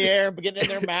gasoline up in the air, getting it in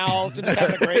their mouths, and just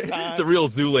having a great time. It's a real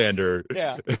Zoolander.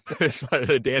 Yeah.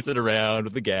 They're dancing around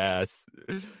with the gas.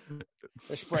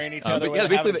 They're spraying each But other yeah, with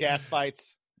basically having they- gas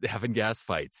fights. They're having gas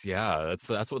fights. Yeah,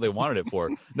 that's what they wanted it for.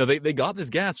 No, they got this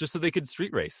gas just so they could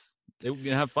street race. They were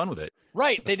gonna have fun with it.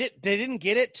 Right. They didn't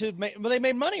get it to make, well, they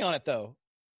made money on it though.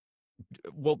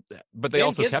 Well, but they Ben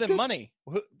also gives kept them it. money.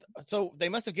 So they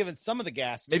must have given some of the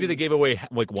gas Maybe they gave away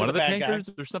like one the of the bad guy. tankers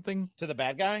or something. to the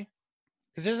bad guy.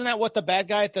 Because isn't that what the bad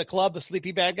guy at the club, the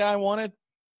sleepy bad guy, wanted?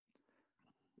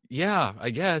 Yeah, I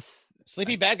guess.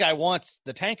 Sleepy bad guy wants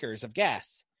the tankers of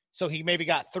gas. So he maybe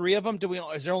got 3 of them.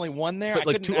 Is there only one there? But I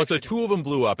like couldn't two, so actually- 2 of them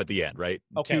blew up at the end, right?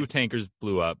 Okay. 2 tankers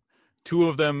blew up. 2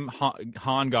 of them,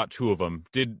 Han got 2 of them.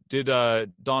 Did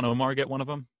Don Omar get one of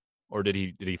them, or did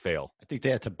he fail? I think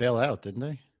they had to bail out, didn't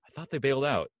they? I thought they bailed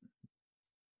out.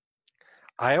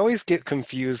 I always get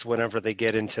confused whenever they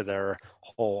get into their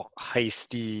whole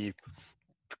heisty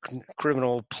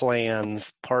criminal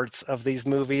plans parts of these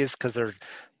movies, because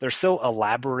they're so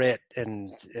elaborate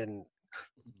and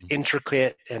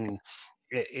intricate, and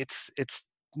it's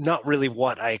not really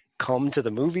what I come to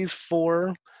the movies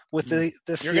for with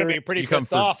this You're going to be series. pretty You come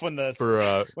pissed off when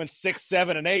For 6,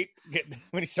 7, and 8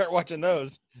 when you start watching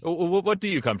those. what do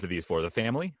you come to these for? The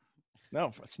family?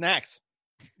 No, snacks.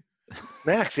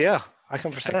 Snacks, yeah. I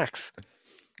come for snacks.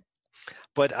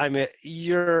 But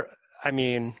you're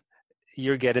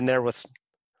getting there with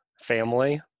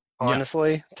family,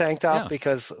 honestly, Tank Top, Yeah.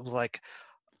 because like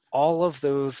all of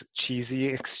those cheesy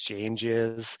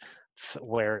exchanges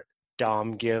where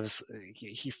Dom gives,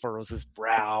 he furrows his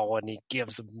brow and he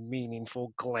gives a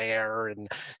meaningful glare, and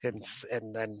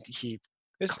then he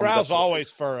His comes brow's up with-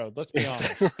 always furrowed. Let's be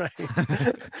honest.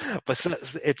 Right.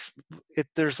 But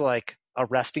there's like a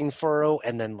resting furrow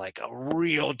and then like a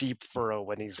real deep furrow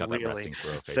when he's Got that really resting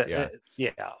furrow face. so- Yeah.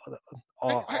 yeah.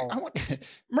 I want,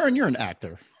 Murren, you're an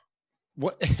actor.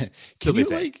 What So can they you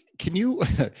say. Can you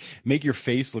make your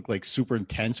face look like super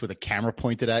intense with a camera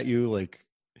pointed at you, like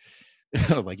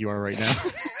like you are right now?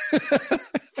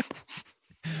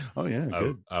 Oh yeah,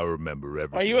 good. I remember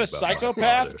everything. Are you a about my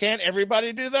psychopath? father. Can't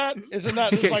everybody do that? Isn't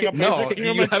that just like a No, basic You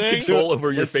human have thing? control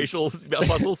over your Listen. facial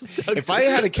muscles. If I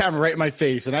had a camera right in my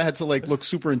face and I had to like look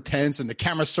super intense and the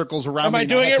camera circles around Am me, I and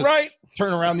doing had it to right?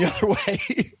 Turn around the other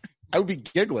way. I would be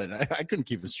giggling. I couldn't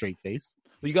keep a straight face.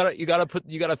 you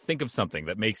gotta think of something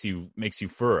that makes you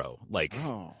furrow, like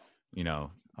Oh, you know,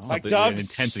 Like something- an Doug's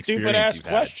intense stupid experience ass you've had.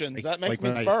 questions. Like- that makes like me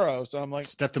when I- furrow. So I'm like,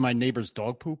 stepped in my neighbor's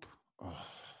dog poop. Oh,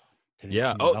 didn't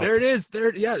Yeah. clean Oh, up. there it is.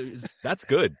 There. Yeah. That's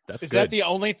good. That's is good. that the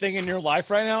only thing in your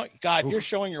life right now? God, Oof. you're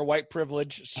showing your white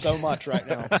privilege so much right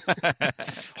now.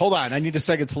 Hold on, I need a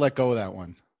second to let go of that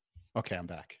one. Okay, I'm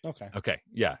back. Okay. Okay.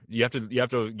 Yeah. You have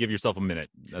to give yourself a minute.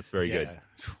 That's very good.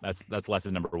 Yeah. That's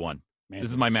lesson number 1. Man, This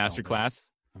is my that's so master good.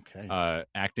 class. Okay.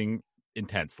 Acting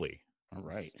intensely. All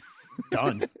right.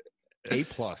 Done. A+.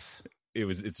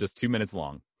 It's just 2 minutes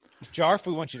long. Jarf,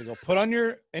 we want you to go put on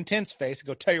your intense face and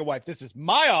go tell your wife, this is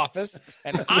my office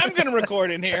and I'm going to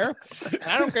record in here. And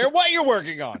I don't care what you're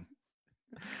working on.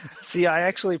 See, I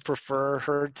actually prefer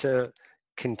her to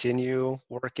continue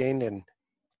working and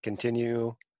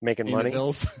continue making Paying the money.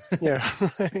 bills. Yeah.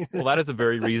 Well, that is a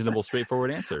very reasonable, straightforward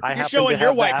answer. I You're happen showing to your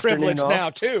have the white afternoon privilege off. now,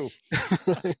 too.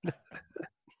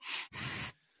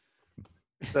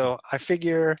 So I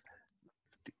figure,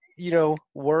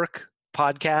 work,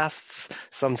 podcasts,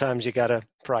 sometimes you got to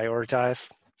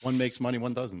prioritize. One makes money,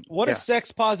 one doesn't. What Yeah. does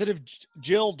sex positive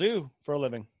Jill do for a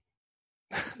living?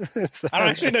 So- I don't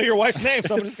actually know your wife's name,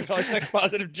 so I'm just going to call her sex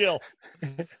positive Jill.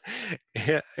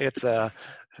 Yeah, it's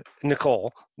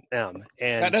Nicole. And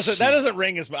That doesn't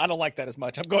ring as much. I don't like that as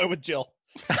much. I'm going with Jill.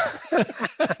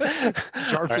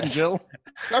 Jarf and Jill.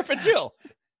 Jarf and Jill.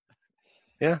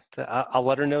 Yeah, I'll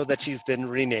let her know that she's been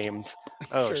renamed.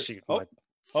 Oh, Sure. shoot, Oh. my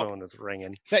phone is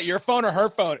ringing. Is that your phone or her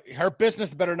phone? Her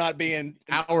business better not be in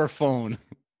Our phone.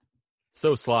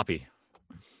 So sloppy.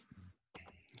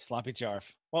 sloppy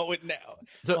Jarf. Well, now,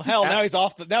 So well, hell, now he's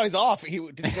off. Now he's off. Did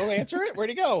he go answer it? Where'd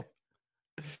he go?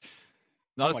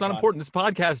 No, Oh it's my not God. important. This is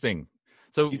podcasting.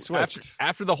 So He switched.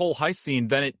 after the whole heist scene,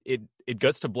 then it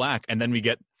goes to black, and then we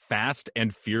get Fast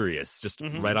and Furious just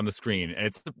Mhm. right on the screen,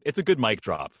 and it's a good mic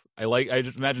drop. I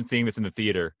just imagine seeing this in the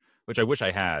theater, which I wish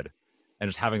I had, and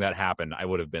just having that happen, I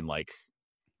would have been like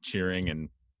cheering and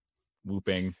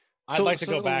whooping. I'd So- like to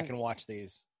go so- back and watch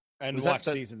these Was that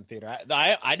these in the theater.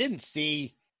 I didn't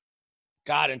see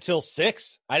God until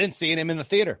 6. I didn't see him in the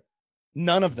theater.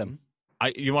 None of them.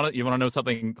 You want to know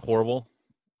something horrible?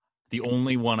 The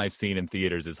only one I've seen in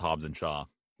theaters is Hobbs and Shaw.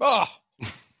 Oh,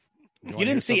 wanna didn't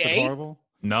hear see something 8? horrible?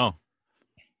 No,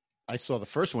 I saw the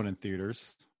first one in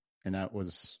theaters, and that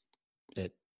was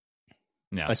it.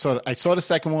 yeah. I saw the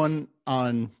second one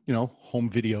on home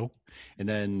video, and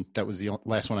then that was the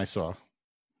last one I saw.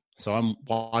 So I'm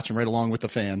watching right along with the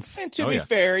fans. and to Oh, be yeah.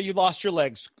 fair, you lost your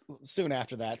legs soon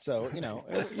after that, so you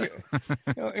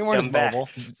weren't as I'm back. mobile.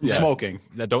 Yeah. Smoking.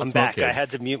 That don't I'm smoke, back. I kids. had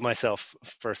to mute myself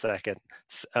for a second.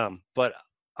 But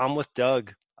I'm with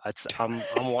Doug. I'm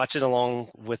watching along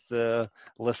with the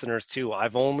listeners too.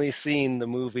 I've only seen the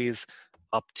movies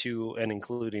up to and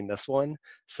including this one.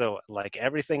 So like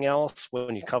everything else,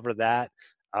 when you cover that,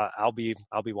 I'll be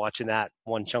watching that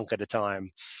one chunk at a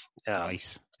time.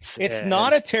 Nice. It's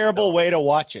not a terrible way to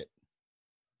watch it.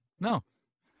 No.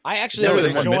 I actually Never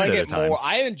am than 1 minute enjoying at a it time.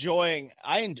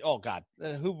 more. Oh God,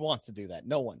 who wants to do that?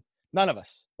 No one. None of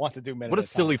us want to do minute. What a at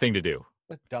silly time. thing to do.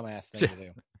 What a dumbass thing to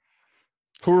do.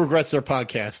 Who regrets their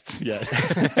podcasts yet?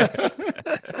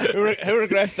 Who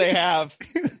regrets they have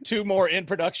 2 more in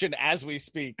production as we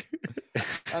speak?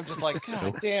 I'm just like,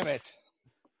 God damn it.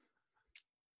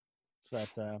 But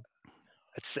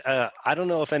It's I don't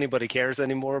know if anybody cares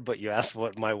anymore, but you asked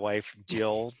what my wife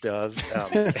Jill does.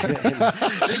 you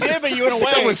did, but you went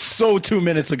away. That was so 2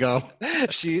 minutes ago.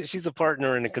 She's a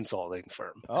partner in a consulting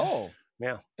firm. Oh,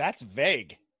 Yeah. that's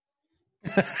vague.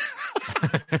 Sounds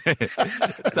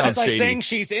That's like shady. saying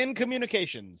she's in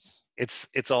communications.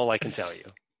 It's all I can tell you.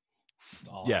 That's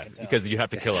all I Yeah, can tell. because you have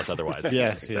to kill us otherwise.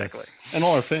 Yes, Exactly. yes. And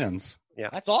all our fans.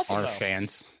 That's awesome. Our though.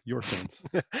 fans. Your fans.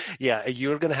 Yeah,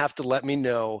 you're going to have to let me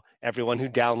know, everyone who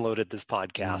downloaded this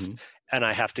podcast, Mhm. and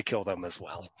I have to kill them as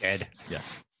well. Ed.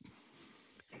 Yes.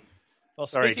 Well,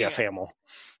 Sorry, speaking Jeff Hamill.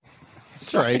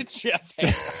 That's all right. Jeff.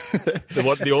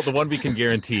 The one we can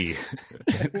guarantee.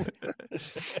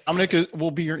 Dominic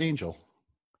will be your angel.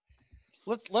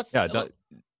 Let's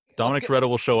Dominic Toretto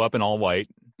will show up in all white.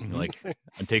 Mhm. Like,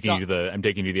 I'm taking you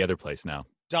to the other place now.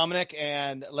 Dominic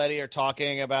and Letty are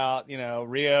talking about,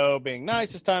 Rio being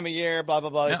nice this time of year, blah blah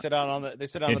blah. Yeah. They sit down on the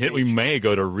beach. We may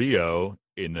go to Rio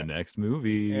in the next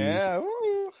movie. Yeah.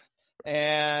 Woo.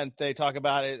 And they talk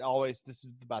about it always. This is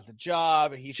about the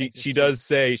job. She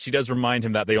does remind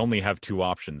him that they only have two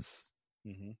options: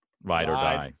 Mhm. ride or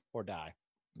die. Or die.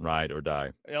 Ride or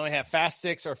die. You only have Fast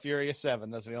 6 or Furious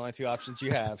 7. Those are the only two options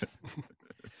you have.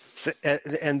 So,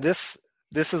 and this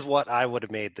is what I would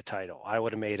have made the title. I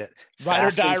would have made it Ride or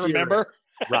Fast and Die. Furious. Remember?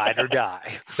 Ride or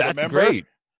Die. That's Remember? great.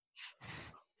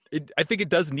 I think it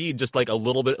does need just like a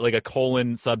little bit, like a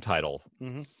colon subtitle.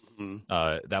 Mm-hmm.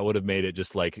 That would have made it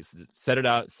just like set it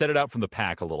out from the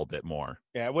pack a little bit more.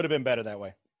 Yeah, it would have been better that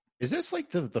way. Is this like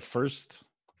the first?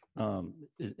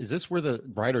 Is this where the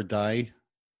ride or die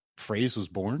phrase was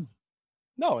born?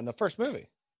 No, in the first movie.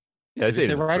 Yeah, Did they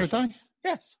say ride or die?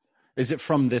 Yes. Is it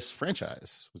from this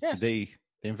franchise? Yes. They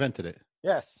invented it.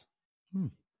 Yes.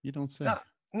 You don't say.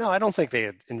 No, I don't think they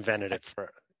had invented it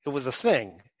it was a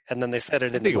thing. And then they said it I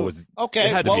in think the it movie. was Okay.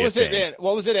 had to What be a was it thing. in?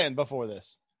 What was it in before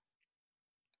this?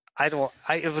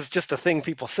 It was just a thing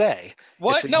people say.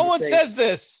 What? It's No you one say- says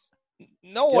this.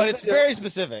 No one. It's Yeah. very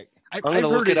specific. I've gonna heard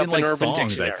look it it up in in like Urban songs. I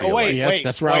Dictionary. feel Oh, wait. like. Yes,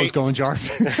 that's where I was going,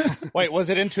 Jarf. Wait, was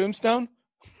it in Tombstone?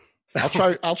 I'll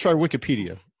try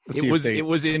Wikipedia. Let's see if they- It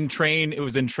was in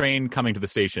train coming to the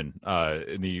station.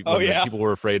 When the people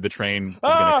were afraid the train was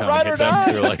going to come ride and or hit them.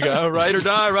 die. They were like,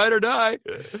 ride or die.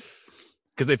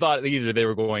 Because they thought either they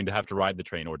were going to have to ride the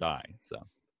train or die. So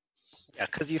Yeah,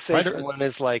 because you say Ride or- someone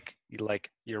is like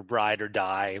your ride or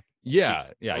die. yeah,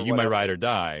 Or you might whatever. ride or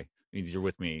die means you're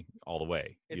with me all the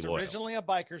way. It's Be loyal. originally a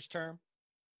biker's term.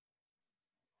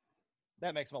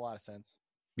 That makes a lot of sense.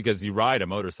 Because you ride a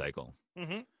motorcycle.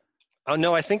 Mm-hmm. Oh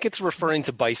no, I think it's referring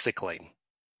to bicycling,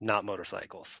 not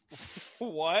motorcycles.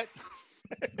 What?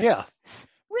 Yeah,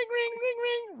 Ring, ring, ring,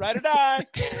 ring. Ride or die.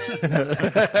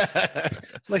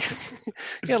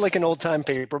 like an old time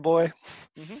paper boy.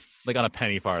 Like on a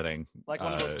penny farthing. Like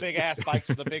one of those big ass bikes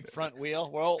with a big front wheel.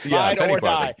 Well, Yeah, ride penny or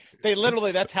die.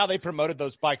 farthing. That's how they promoted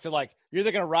those bikes. They're like, you're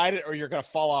either going to ride it or you're going to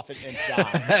fall off it and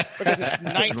die. Because it's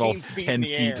Roll 19 feet 10 in the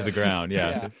feet air. to the ground.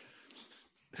 Yeah.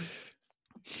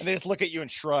 And they just look at you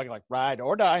and shrug like, ride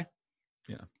or die.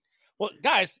 Yeah. Well,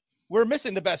 guys, we're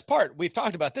missing the best part. We've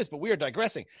talked about this, but we are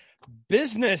digressing.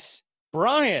 Business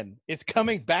Brian is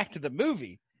coming back to the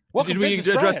movie. Welcome, Did we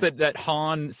Business address Brian. that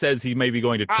Han says he may be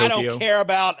going to Tokyo? I don't care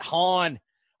about Han.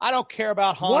 I don't care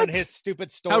about Han What? and his stupid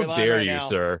How storyline dare right you, now.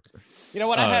 sir? You know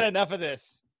what? I've had enough of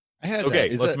this. I had Okay,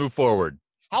 that. Is let's that- move forward.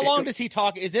 How long does he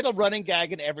talk? Is it a running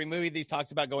gag in every movie that he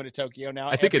talks about going to Tokyo now?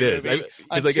 I think it Every is. movie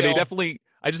Because like they until- definitely,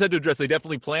 I just had to address. They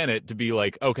definitely plan it to be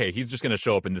like, okay, he's just going to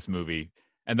show up in this movie,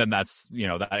 and then that's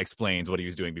that explains what he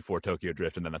was doing before Tokyo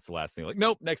Drift, and then that's the last thing. Like,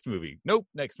 nope, next movie. Nope,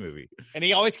 next movie. And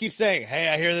he always keeps saying, "Hey,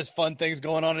 I hear there's fun things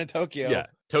going on in Tokyo." Yeah,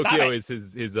 Tokyo is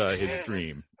his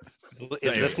dream.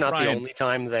 Is this not Brian. the only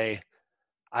time they?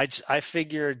 I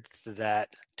figured that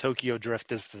Tokyo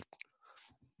Drift is the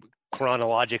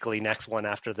chronologically next one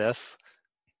after this,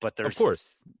 but there's Of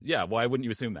course, yeah. Why wouldn't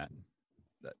you assume that?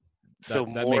 So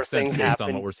that more makes sense things based on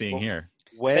happen. what we're seeing here.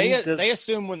 When They does,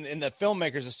 assumed the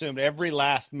filmmakers assumed every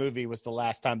last movie was the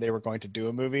last time they were going to do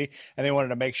a movie, and they wanted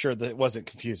to make sure that it wasn't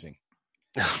confusing.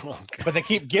 Okay. But they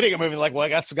keep getting a movie like, well, I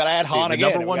guess we got to add Han the again.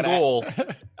 number We one gotta goal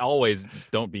always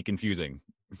don't be confusing.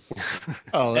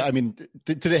 Oh, I mean,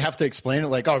 did they have to explain it?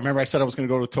 Like, oh, remember I said I was going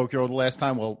to go to Tokyo the last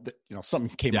time? Well,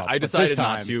 something came Yeah, up. I But this decided not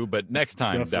time- to, but next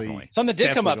time definitely. Something did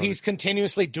come Definitely up. going He's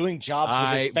continuously doing jobs with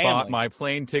I his family. bought my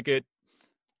plane ticket.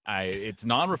 It's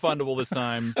non-refundable this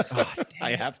time.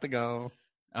 I have to go.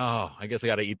 Oh, I guess I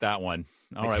got to eat that one.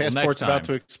 All My right, well, next passport's time. about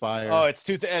to expire. Oh, it's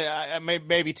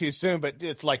maybe too soon, but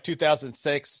it's like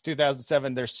 2006,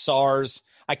 2007. There's SARS.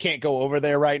 I can't go over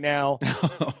there right now.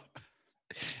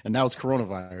 And now it's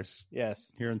coronavirus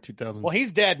Yes. here in 2000. Well,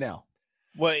 he's dead now.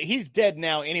 Well, he's dead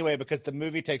now anyway because the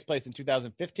movie takes place in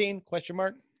 2015? Question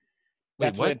mark.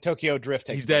 That's what? when Tokyo Drift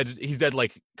takes He's dead. place. He's dead,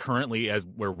 like currently, as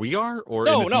where we are, or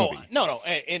in No, this no, movie? no.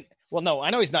 No, I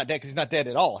know he's not dead because he's not dead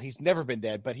at all. He's never been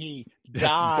dead, but he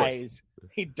dies.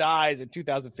 He dies in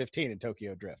 2015 in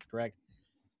Tokyo Drift. Correct.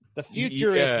 The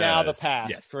future is now the Yes, past.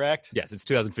 yes. Correct. Yes, it's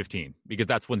 2015 because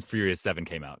that's when Furious 7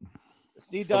 came out.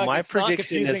 Steve, So Doug, my it's not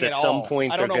prediction is confusing at at some all.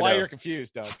 point I don't they're know why gonna- you're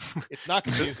confused, Doug. It's not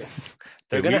confusing.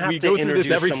 They're Yeah, going to we have to go through introduce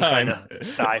this every some time. kind of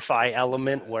sci-fi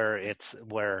element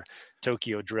where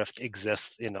Tokyo Drift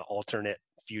exists in an alternate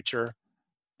future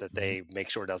that they make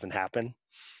sure doesn't happen.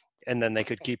 And then they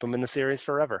could keep him in the series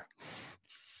forever.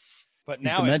 But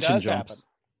now it does happen.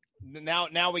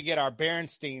 Now we get our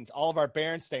Berensteins. All of our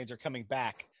Berensteins are coming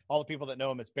back. All the people that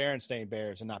know him as Berenstain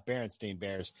Bears and not Berenstein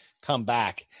Bears come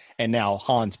back, and now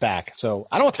Han's back. So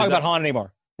I don't want to talk about Han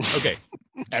anymore. Okay.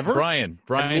 Ever? Brian's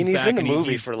he's back in the and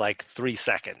movie for like 3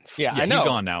 seconds. Yeah, I know. He's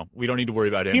gone now. We don't need to worry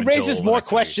about him. He raises until more the next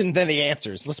questions than he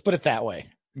answers. Let's put it that way.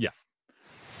 Yeah.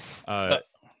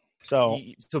 So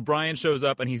Brian shows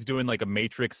up and he's doing like a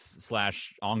Matrix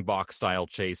 / Ong Bak style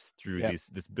chase through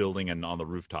this building and on the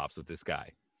rooftops with this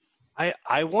guy.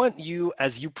 I want you,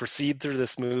 as you proceed through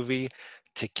this movie,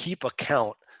 to keep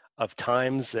account of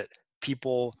times that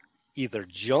people either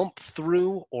jump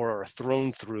through or are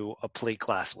thrown through a plate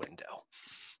glass window.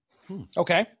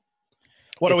 Okay.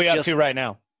 What are we up to right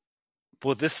now?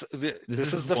 Well, this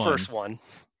is the first one.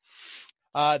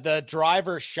 The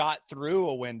driver shot through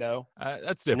a window.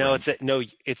 That's different.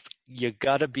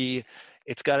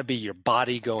 It's got to be your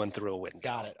body going through a window.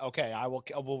 Got it. Okay, I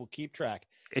will keep track.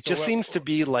 It just seems to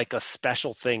be like a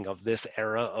special thing of this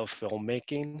era of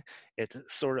filmmaking. It's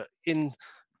sort of in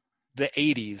the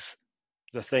 80s.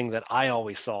 The thing that I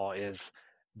always saw is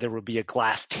there would be a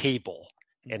glass table.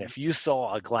 And if you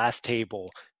saw a glass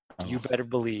table, you better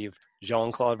believe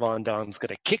Jean-Claude Van Damme's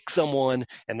going to kick someone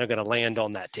and they're going to land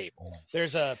on that table.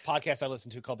 There's a podcast I listen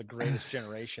to called The Greatest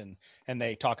Generation, and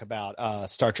they talk about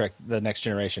Star Trek, The Next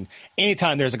Generation.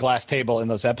 Anytime there's a glass table in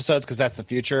those episodes, because that's the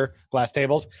future, glass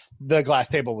tables, the glass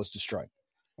table was destroyed.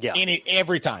 Yeah.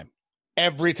 Every time.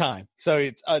 So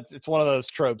it's one of those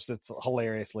tropes that's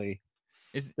hilariously.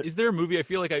 Is there a movie? I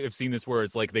feel like I've seen this where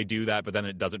it's like they do that, but then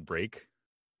it doesn't break.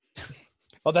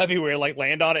 Oh, that'd be weird. Like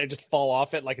land on it and just fall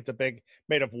off it like it's a big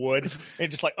made of wood.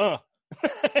 And just like, and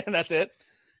that's it.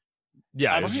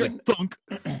 Yeah, it's just like thunk.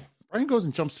 Brian goes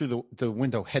and jumps through the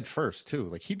window head first too.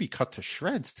 Like he'd be cut to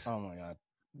shreds. Oh my god.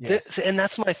 Yes. And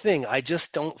that's my thing. I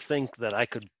just don't think that I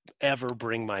could ever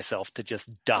bring myself to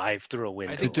just dive through a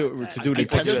window. To do it People do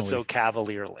intentionally. it so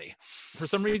cavalierly. For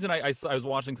some reason, I was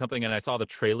watching something and I saw the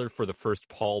trailer for the first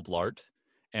Paul Blart.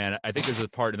 And I think there's a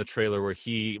part in the trailer where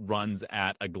he runs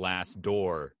at a glass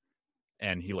door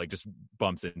and he like just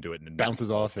bumps into it and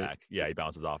bounces off back. Yeah, he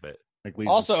bounces off it. Like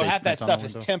also, half that stuff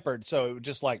is tempered, so it would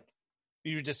just like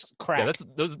you just crack.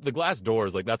 Yeah, the glass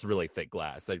doors, like that's really thick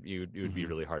glass. That it would be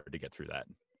really hard to get through that.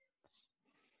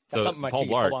 So Paul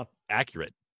Blart,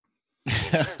 accurate.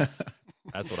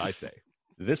 That's what I say.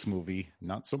 This movie,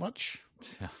 not so much.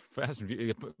 Fast and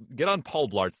Furious. Get on Paul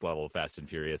Blart's level of Fast and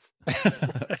Furious.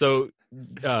 So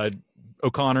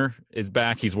O'Connor is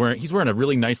back. He's wearing a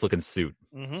really nice looking suit,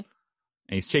 and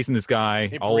he's chasing this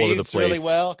guy all over the place. Really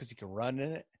well because he can run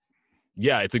in it.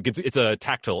 Yeah, it's a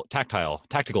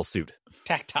tactical suit.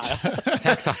 Tactile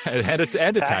and a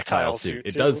tactile suit.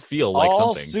 It does feel like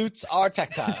all something. Suits are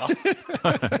tactile.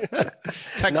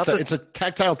 It's a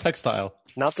tactile textile.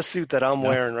 Not the suit that I'm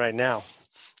wearing right now.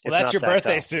 Well, that's your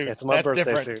birthday suit. It's my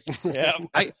birthday suit. Yeah.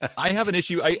 I have an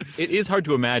issue. It is hard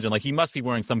to imagine. Like he must be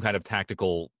wearing some kind of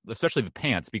tactical, especially the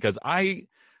pants, because I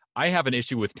have an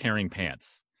issue with tearing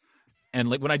pants. And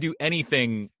like when I do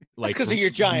anything like because of your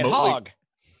giant hog,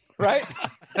 right?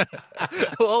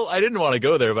 Well, I didn't want to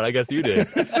go there, but I guess you did.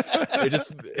 It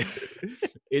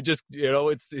just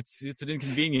it's an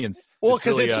inconvenience. Well,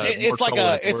 because it's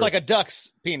like a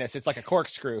duck's penis. It's like a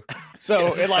corkscrew,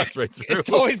 so it's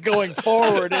always going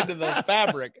forward into the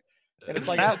fabric. And it's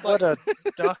like what a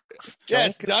duck's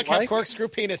duck have corkscrew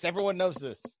penis. Everyone knows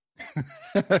this.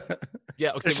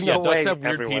 Yeah, okay. There's no ducks have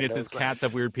weird everyone penises. Cats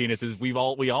have weird penises. We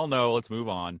all know. Let's move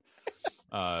on.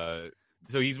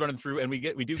 So he's running through, and we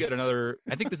do get another.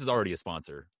 I think this is already a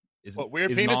sponsor.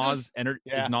 Weird penises?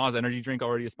 Is Nas energy drink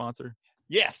already a sponsor?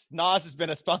 Yes, Nas has been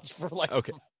a sponsor for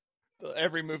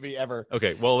every movie ever.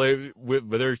 Okay, well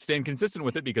they're staying consistent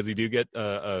with it because we do get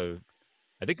I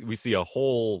think we see a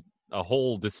whole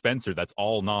dispenser that's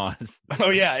all Nas. Oh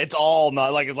yeah, it's all Nas.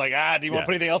 Do you want to put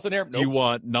anything else in here? Nope. Do you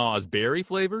want Nas berry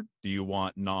flavored? Do you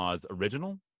want Nas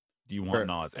original? Do you want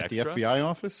Nas at extra? the FBI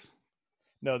office?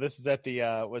 No, this is at the he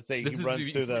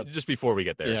runs through the just before we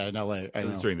get there. Yeah, in LA. I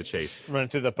know. During the chase. Running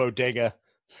through the bodega.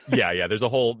 Yeah. There's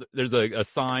a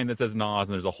sign that says Nas,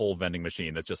 and there's a whole vending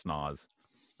machine that's just Nas.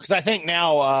 Because I think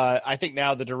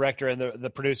now the director and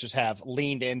the producers have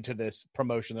leaned into this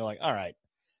promotion. They're like, all right,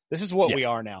 this is what we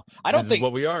are now. This is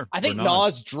what we are. I think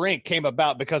Nas drink came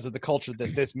about because of the culture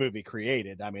that this movie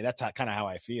created. I mean, that's kind of how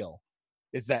I feel.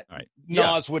 Is that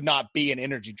Nas would not be an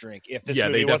energy drink if this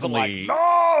movie wasn't like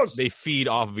Nas. They feed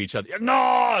off of each other.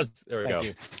 Nas. There we go.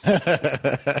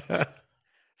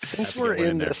 Since we're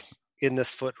in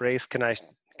this foot race, can I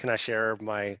Can I share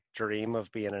my dream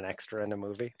of being an extra in a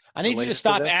movie? I need you to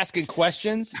stop asking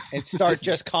questions and start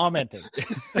just commenting.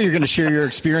 You're going to share your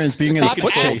experience being in a Stop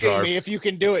foot chase. asking me if you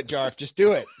can do it, Jarf. Just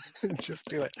do it. Just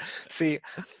do it. See,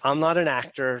 I'm not an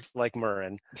actor like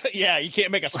Murren. Yeah, you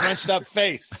can't make a scrunched up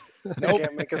face. I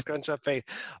can't make a scrunch up face.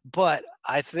 But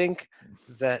I think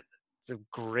that the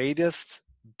greatest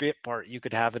bit part you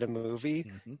could have in a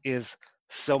movie is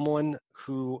someone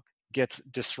who gets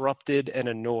disrupted and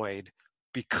annoyed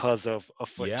because of a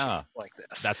foot chase like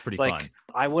this. That's pretty fun.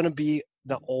 I want to be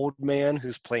the old man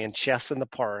who's playing chess in the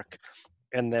park,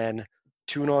 and then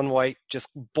Tune on White just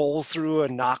bowls through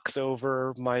and knocks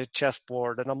over my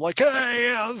chessboard, and I'm like,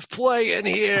 hey, I was playing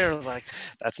here. Like,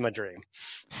 that's my dream.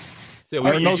 So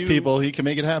Aaron knows people. He can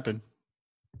make it happen.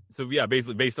 So yeah,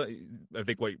 basically, based on, I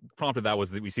think what prompted that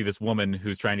was that we see this woman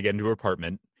who's trying to get into her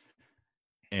apartment,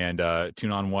 and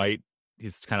Tune on White,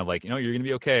 he's kind of like, you're going to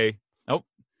be okay. Oh,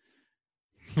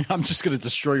 I'm just going to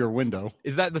destroy your window.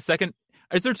 Is that the second?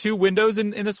 Is there 2 windows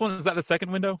in this one? Is that the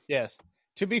second window? Yes.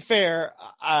 To be fair,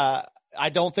 I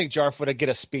don't think Jarf would get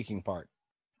a speaking part.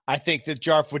 I think that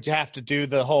Jarf would have to do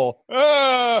the whole,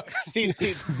 see,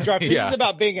 Jarf, this is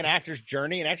about being an actor's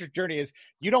journey. An actor's journey is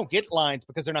you don't get lines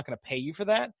because they're not going to pay you for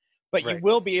that, but you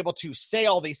will be able to say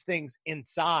all these things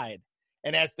inside.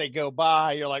 And as they go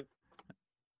by, you're like,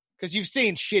 because you've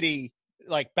seen shitty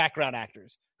like background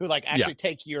actors who like actually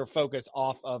take your focus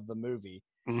off of the movie.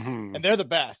 And they're the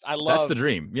best. I love. That's the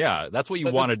dream. Yeah, that's what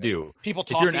you want to do. People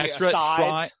talking if you're an extra,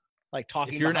 aside, like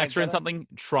talking. If you're an extra in something,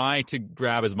 try to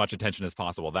grab as much attention as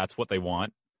possible. That's what they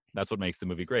want. That's what makes the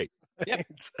movie great. Yeah,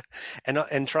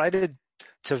 and try to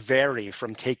vary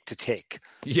from take to take.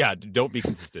 Yeah, don't be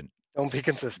consistent. Don't be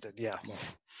consistent. Yeah,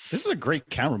 this is a great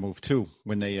camera move too.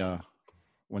 When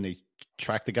they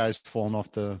track the guys falling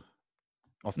off the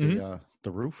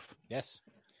roof. Yes.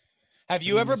 Have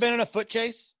you ever been in a foot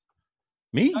chase?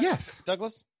 Me? Yes.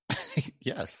 Douglas?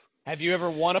 Yes. Have you ever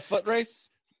won a foot race?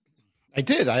 I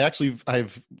did.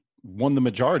 I've won the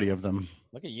majority of them.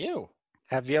 Look at you.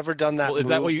 Have you ever done that? Well, is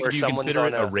that what you consider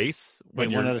it a race?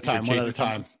 When one at a time. One at a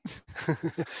time.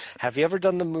 Have you ever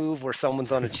done the move where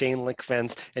someone's on a chain link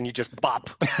fence and you just bop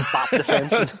the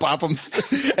fence, bop them,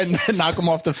 and then knock them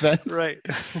off the fence? Right.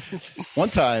 One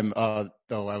time,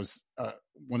 though, I was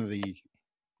one of the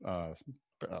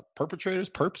perpetrators,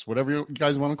 perps, whatever you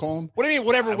guys want to call them. What do you mean?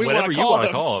 Whatever we want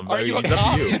to call them. Are you a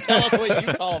cop? You tell us what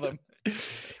you call them.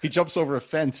 He jumps over a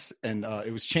fence, and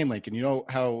it was chain link. And you know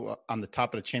how on the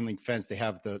top of the chain link fence they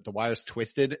have the wires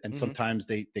twisted, and sometimes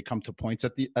they come to points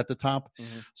at the top.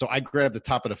 So I grabbed the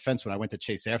top of the fence when I went to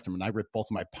chase after him, and I ripped both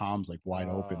of my palms like wide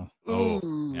open. Oh,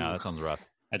 yeah, that sounds rough.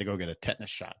 I had to go get a tetanus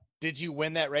shot. Did you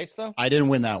win that race though? I didn't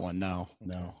win that one. No.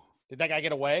 Did that guy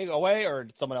get away, or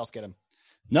did someone else get him?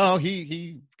 No,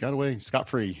 he got away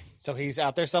scot-free. So he's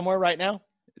out there somewhere right now?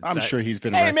 I'm sure he's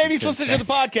been arrested. Hey, maybe he's listening to the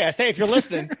podcast. Hey, if you're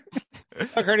listening,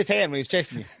 I hurt his hand when he was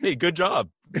chasing you. Hey, good job.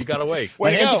 You got away.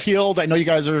 My hands are healed. I know you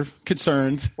guys are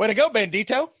concerned. Way to go,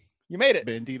 Bandito. You made it.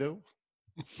 Bandito.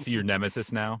 See your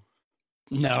nemesis now?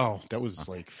 No, that was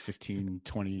like 15,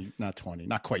 20,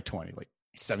 not quite 20, like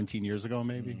 17 years ago,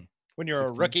 maybe. When you're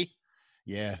 16. A rookie?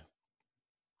 Yeah.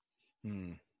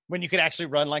 When you could actually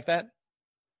run like that?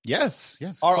 Yes.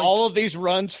 Are all of these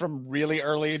runs from really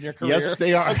early in your career? Yes,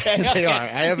 they are. Okay. They are. I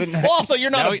haven't. Well, also, you're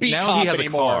not a beat cop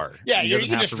anymore. A car. Yeah, you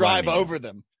can just drive over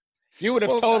them. You would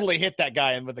have totally hit that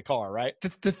guy in with the car, right?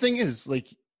 The thing is,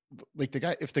 like the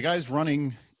guy, if the guy's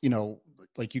running,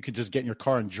 like you could just get in your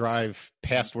car and drive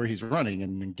past where he's running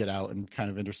and get out and kind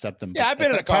of intercept him. Yeah, I've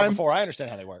been in a car before. I understand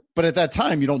how they work. But at that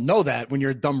time, you don't know that. When you're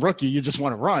a dumb rookie, you just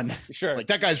want to run. Sure. Like,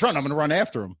 that guy's running, I'm going to run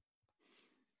after him.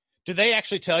 Do they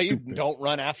actually tell you don't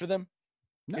run after them?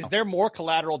 No. Is there more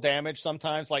collateral damage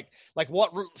sometimes? Like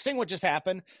seeing what just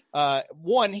happened.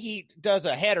 One, he does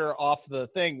a header off the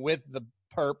thing with the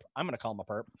perp. I'm going to call him a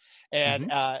perp.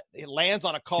 And it lands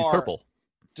on a car. He's purple.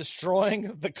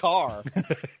 Destroying the car.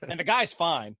 And the guy's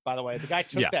fine, by the way. The guy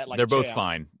took that like they're both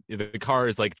fine. The car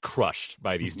is like crushed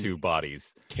by these two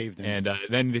bodies. Caved in. And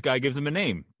then the guy gives him a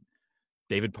name.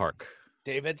 David Park.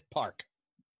 David Park.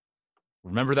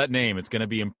 Remember that name. It's going to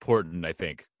be important, I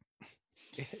think.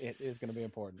 It is going to be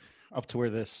important. Up to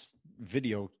where this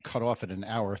video cut off at an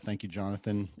hour. Thank you,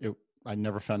 Jonathan. I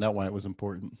never found out why it was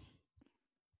important.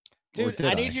 Dude,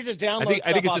 I need you to download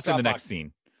I think it's just in the next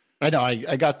scene. I know.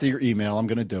 I got your email. I'm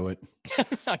going to do it.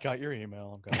 I got your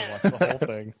email. I'm going to watch the whole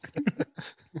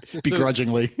thing.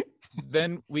 Begrudgingly.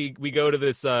 Then we go to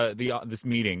this this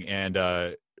meeting,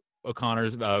 and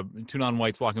O'Connor's Tune on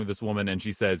White's walking with this woman, and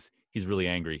she says he's really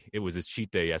angry. It was his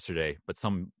cheat day yesterday, but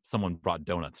someone brought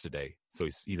donuts today, so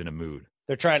he's in a mood.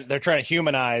 They're trying to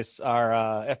humanize our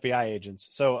FBI agents.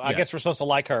 So I guess we're supposed to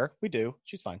like her. We do.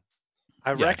 She's fine.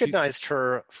 I recognized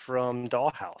her from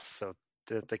Dollhouse. So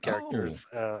the characters,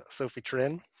 Sophie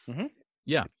Trin. Mm-hmm.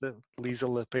 Yeah. Lisa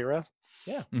Lapira.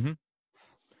 Yeah. Mm-hmm.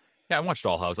 Yeah, I watched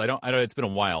Dollhouse. I don't. It's been a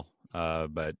while.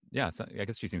 But yeah, so I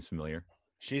guess she seems familiar.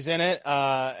 She's in it.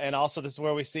 And also this is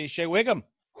where we see Shea Wiggum.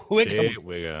 Shea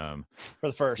Wiggum. For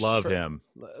the first. Love him.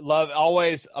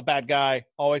 Always a bad guy.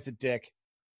 Always a dick.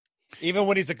 Even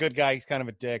when he's a good guy, he's kind of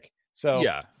a dick. So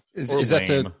yeah. Is that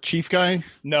the chief guy?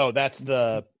 No, that's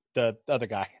the other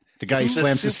guy. The guy who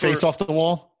slams his face off the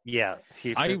wall? Yeah.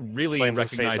 I really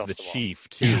recognize the chief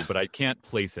too, but I can't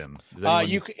place him.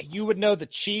 You would know the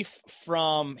chief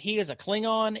from he is a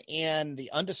Klingon in the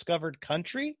Undiscovered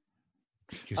Country.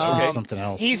 Something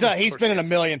else. He's been in a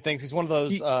million things. He's one of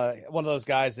those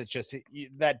guys that just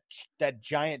that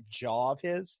giant jaw of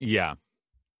his. Yeah.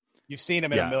 You've seen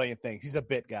him in a million things. He's a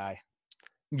bit guy.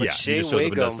 But yeah, he just shows up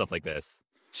and does stuff like this.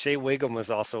 Shea Wiggum was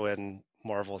also in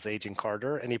Marvel's Agent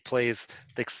Carter, and he plays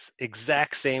the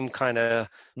exact same kind of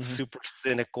super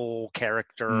cynical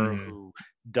character who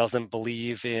doesn't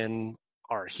believe in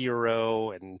our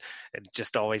hero and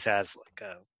just always has like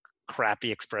a crappy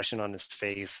expression on his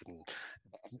face. And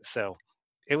so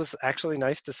it was actually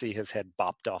nice to see his head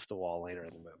bopped off the wall later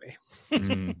in the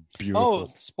movie. Beautiful. Oh,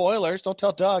 spoilers. Don't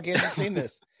tell Doug. He hasn't seen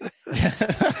this.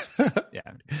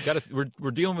 Yeah.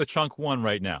 We're dealing with Chunk 1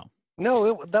 right now.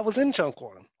 No, that was in Chunk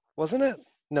 1, wasn't it?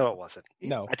 No, it wasn't.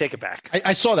 No, I take it back.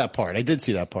 I saw that part. I did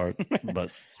see that part,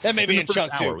 but that may be in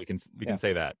Chunk 2. We can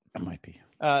say that. It might be.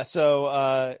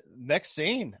 So next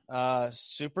scene,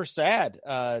 super sad.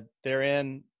 They're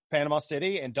in Panama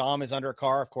City, and Dom is under a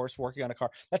car, of course, working on a car.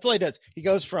 That's all he does. He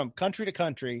goes from country to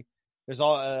country. There's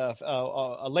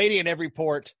a lady in every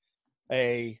port,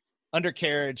 a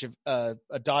undercarriage of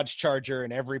a Dodge Charger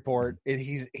in every port.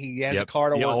 He has a car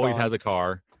to work on. He always has a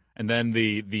car. And then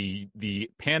the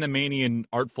Panamanian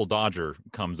Artful Dodger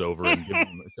comes over and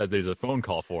says there's a phone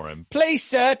call for him. Please,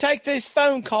 sir, take this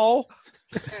phone call.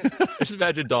 Just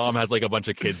imagine Dom has like a bunch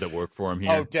of kids that work for him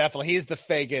here. Oh, definitely. He's the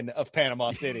Fagin of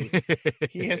Panama City.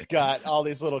 He has got all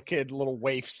these little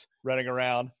waifs running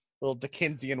around, little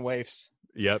Dickensian waifs.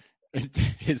 Yep.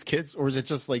 His kids, or is it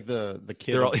just like the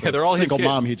kid? They're all his single kids.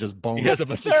 mom. He just boned. He has a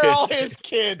bunch of They're kids. all his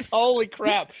kids. Holy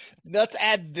crap! Let's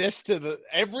add this to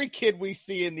every kid we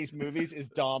see in these movies is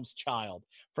Dom's child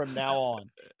from now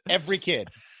on. Every kid.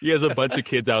 He has a bunch of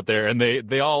kids out there, and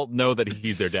they all know that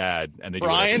he's their dad. And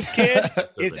Brian's kid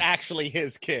is actually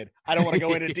his kid. I don't want to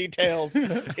go into details.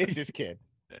 It's his kid.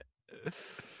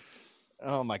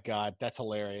 Oh my God, that's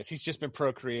hilarious. He's just been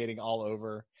procreating all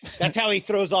over. That's how he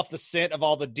throws off the scent of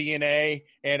all the DNA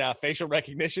and facial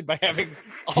recognition by having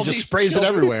all he just sprays it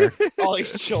everywhere. All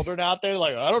these children out there,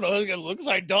 like, I don't know, it looks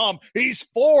like Dom. He's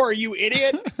 4, you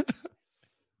idiot.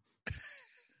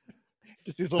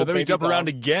 Just these little. So then we jump Doms. around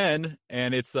again,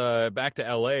 and it's back to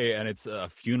L.A. and it's a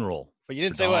funeral. But you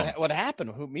didn't say what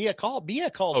happened. Who Mia called? Mia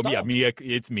calls. Oh Dom. yeah, Mia.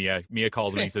 It's Mia. Mia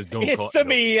calls me and says, "Don't call." It's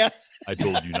Mia. I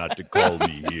told you not to call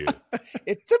me here.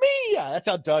 It's Mia. That's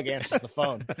how Doug answers the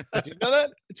phone. Did you know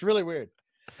that? It's really weird.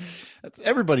 That's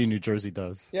everybody in New Jersey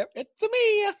does. Yep, it's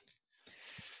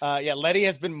Mia. Yeah, Letty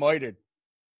has been murdered.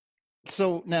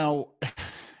 So now,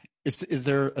 is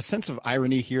there a sense of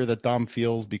irony here that Dom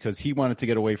feels because he wanted to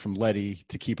get away from Letty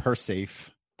to keep her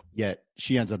safe, yet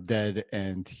she ends up dead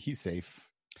and he's safe?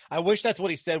 I wish that's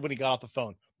what he said when he got off the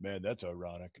phone. Man, that's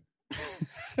ironic.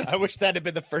 I wish that had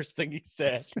been the first thing he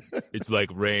said. It's like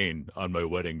rain on my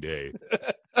wedding day.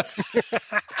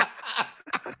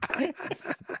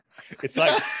 It's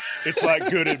like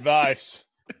good advice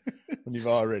when you've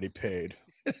already paid.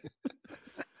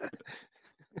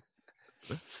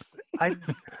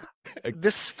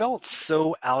 This felt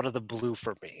so out of the blue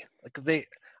for me.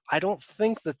 I don't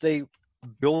think that they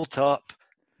built up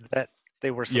that they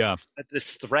were that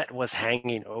this threat was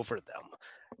hanging over them.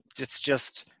 It's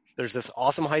just there's this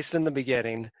awesome heist in the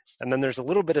beginning, and then there's a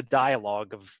little bit of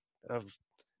dialogue of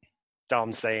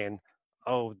Dom saying,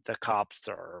 "Oh, the cops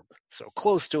are so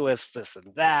close to us, this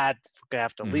and that. We're gonna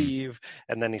have to leave."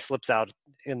 And then he slips out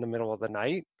in the middle of the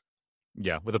night.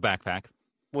 Yeah, with a backpack.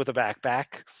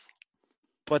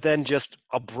 But then just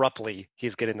abruptly,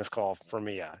 he's getting this call from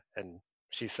Mia, and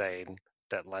she's saying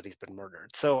that Letty's been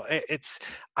murdered. So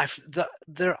I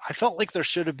felt like there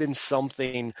should have been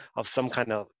something of some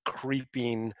kind of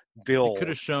creeping build. It could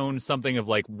have shown something of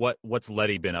like what's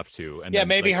Letty been up to, and yeah, then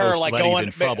maybe like, her like Letty's going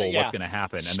in trouble. Yeah. What's going to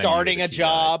happen? And starting then a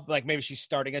job, like maybe she's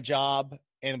starting a job,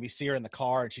 and we see her in the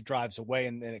car, and she drives away,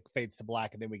 and then it fades to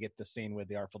black, and then we get the scene with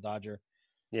the Artful Dodger.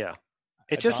 Yeah.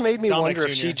 It just made me wonder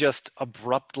if she just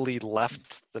abruptly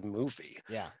left the movie.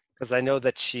 Yeah. Because I know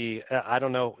that I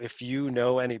don't know if you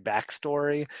know any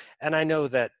backstory, and I know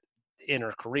that in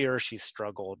her career she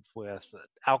struggled with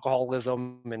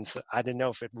alcoholism, and so I didn't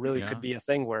know if it really could be a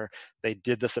thing where they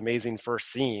did this amazing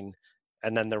first scene,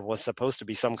 and then there was supposed to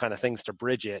be some kind of things to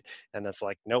bridge it, and it's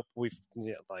like, nope, we've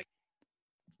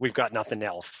got nothing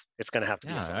else. It's going to have to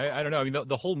be. I don't know. I mean,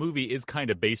 the whole movie is kind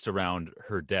of based around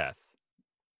her death,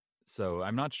 so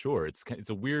I'm not sure. It's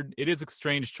a weird. It is a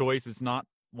strange choice. It's not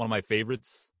one of my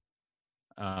favorites.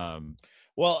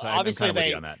 Well, so obviously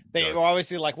they were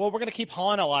obviously like, well, we're going to keep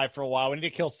Han alive for a while. We need to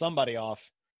kill somebody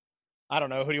off. I don't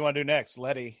know. Who do you want to do next?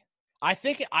 Letty. I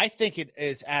think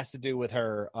it has to do with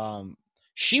her.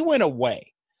 She went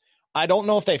away. I don't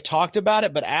know if they've talked about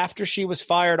it, but after she was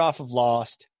fired off of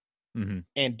Lost,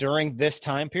 and during this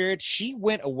time period, she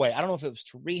went away. I don't know if it was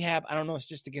to rehab. I don't know. It's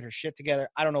just to get her shit together.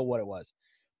 I don't know what it was,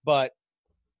 but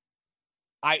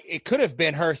it could have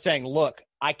been her saying, look,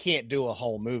 I can't do a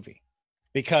whole movie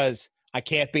because I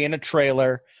can't be in a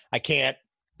trailer. I can't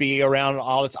be around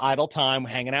all this idle time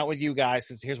hanging out with you guys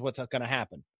because here's what's going to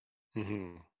happen.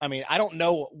 Mm-hmm. I mean, I don't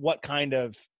know what kind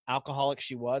of alcoholic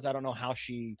she was. I don't know how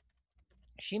she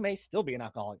may still be an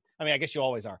alcoholic. I mean, I guess you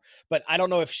always are, but I don't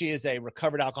know if she is a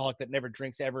recovered alcoholic that never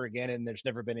drinks ever again and there's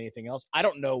never been anything else. I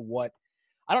don't know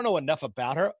enough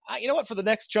about her. You know what? For the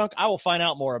next chunk, I will find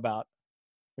out more about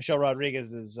Michelle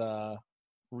Rodriguez's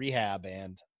rehab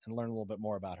and learn a little bit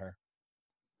more about her.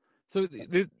 So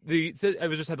I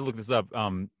was just had to look this up.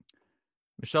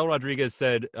 Michelle Rodriguez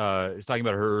said was talking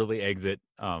about her early exit,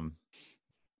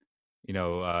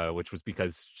 which was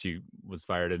because she was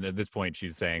fired. And at this point,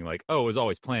 she's saying like, "Oh, it was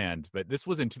always planned." But this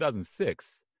was in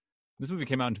 2006. This movie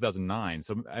came out in 2009.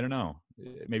 So I don't know.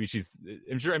 Maybe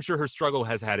I'm sure her struggle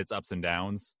has had its ups and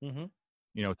downs.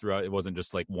 Mm-hmm. Throughout. It wasn't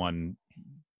just like one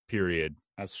period,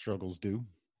 as struggles do.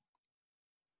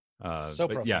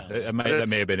 But yeah, that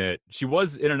may have been it. She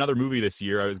was in another movie this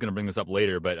year. I was going to bring this up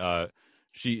later, but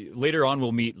she later on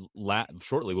we'll meet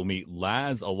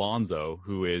Laz Alonso,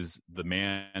 who is the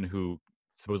man who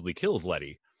supposedly kills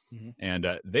Letty,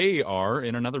 and they are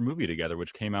in another movie together,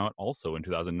 which came out also in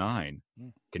 2009.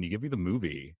 Can you give me the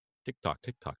movie? TikTok.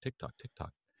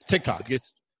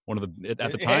 One of the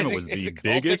at the time it was the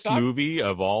biggest movie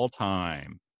of all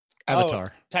time.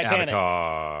 Avatar. Titanic.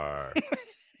 Avatar.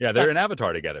 Yeah, they're in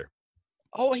Avatar together.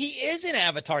 Oh, he is in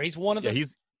Avatar. He's one of the. Yeah,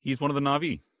 he's one of the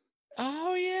Na'vi.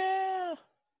 Oh yeah.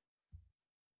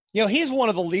 He's one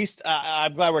of the least.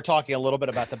 I'm glad we're talking a little bit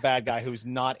about the bad guy who's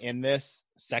not in this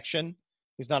section.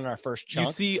 Who's not in our first chunk.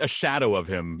 You see a shadow of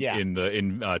him in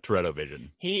Toretto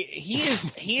vision. He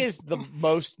is the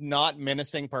most not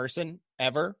menacing person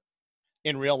ever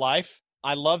in real life.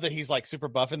 I love that he's like super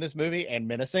buff in this movie and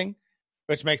menacing,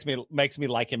 which makes me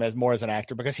like him more as an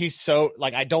actor because he's so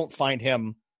like I don't find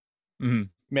him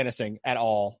menacing at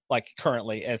all like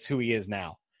currently as who he is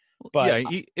now.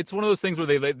 But yeah, it's one of those things where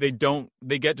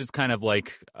they get just kind of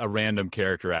like a random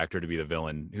character actor to be the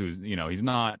villain who's he's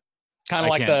not kind of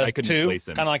like the 2,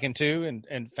 kind of like in 2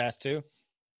 and Fast 2.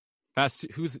 Fast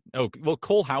 2,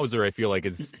 Cole Hauser I feel like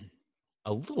is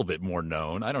a little bit more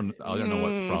known. I don't know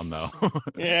what from though.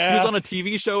 Yeah, he was on a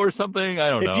TV show or something. I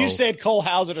don't know. If you said Cole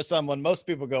Hauser to someone, most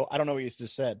people go, "I don't know what you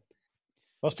just said."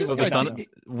 Most people go,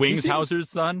 Wings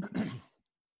Hauser's son.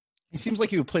 He seems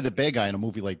like he would play the bad guy in a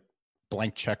movie like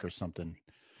Blank Check or something,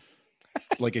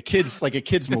 like a kids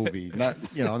movie, not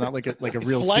like a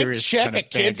real Blank serious Check, kind of a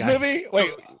kids bad guy. movie.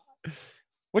 Wait,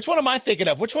 which one am I thinking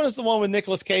of? Which one is the one with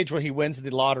Nicolas Cage where he wins the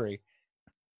lottery?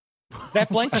 That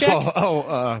Blank Check?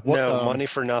 Money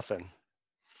for Nothing.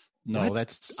 No,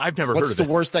 what? I've never heard of it. What's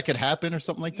the worst that could happen or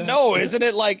something like that? No, isn't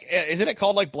it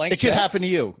called like Blank Check? It could happen to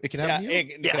you. It could happen to you.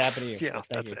 It could happen to you. Yeah,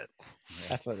 that's it.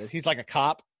 That's what it is. He's like a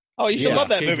cop. Oh, you should love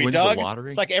that Cage movie, Doug.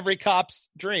 It's like every cop's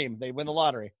dream. They win the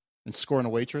lottery. And scoring a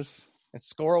waitress. And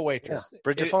score a waitress. Yeah.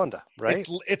 Bridget Fonda, right?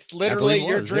 It's literally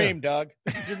your dream, Doug.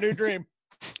 It's your new dream.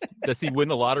 Does he win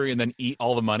the lottery and then eat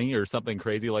all the money or something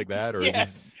crazy like that? Or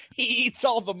yes, he eats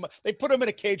all the. They put him in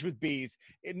a cage with bees.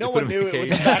 No one knew it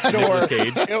was a backdoor.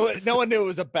 No one knew it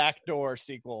was a backdoor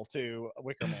sequel to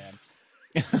Wicker Man.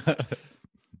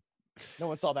 No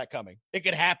one saw that coming. It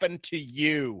could happen to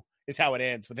you. Is how it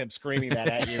ends with him screaming that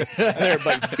at you. And there are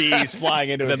like bees flying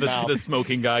into his mouth. The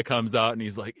smoking guy comes out and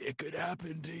he's like, "It could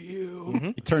happen to you." Mm-hmm.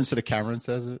 He turns to the camera and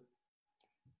says it.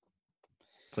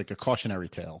 It's like a cautionary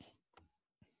tale.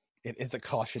 It is a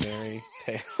cautionary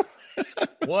tale.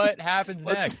 What happens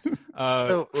next?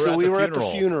 So we were at the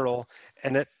funeral,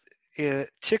 and it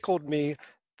tickled me.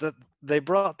 they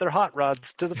brought their hot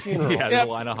rods to the funeral. Yeah, there's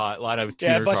a line of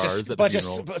Yeah, tuner cars at the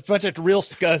funeral. bunch of real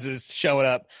scuzzes showing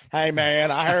up. Hey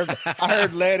man, I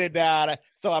heard Letty died,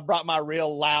 so I brought my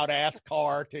real loud ass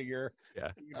car to your.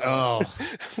 Yeah. Oh,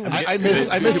 I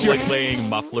miss your like laying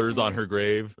mufflers on her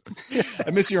grave.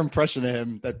 I miss your impression of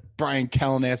him, that Brian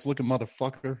Callen ass looking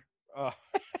motherfucker. Oh,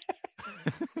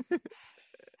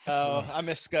 I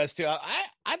miss Scuzz too.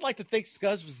 I'd like to think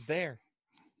Scuzz was there,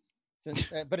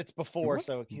 but it's before,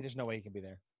 so there's no way he can be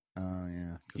there. Oh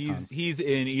yeah, he's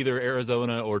in either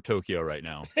Arizona or Tokyo right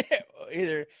now.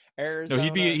 Either Arizona.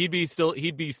 No, he'd be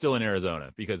still in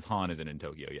Arizona because Han isn't in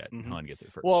Tokyo yet. Mm-hmm. Han gets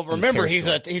it first. Well, remember he's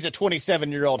a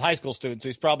 27-year-old high school student, so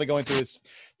he's probably going through his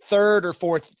third or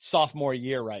fourth sophomore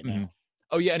year right now. Mm-hmm.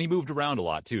 Oh yeah, and he moved around a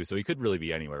lot too, so he could really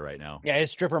be anywhere right now. Yeah,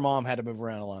 his stripper mom had to move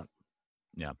around a lot.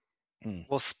 Yeah.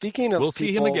 Well, speaking of we'll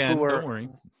see him again. Who are, don't worry.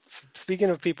 Speaking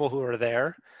of people who are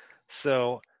there,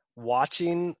 so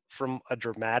watching from a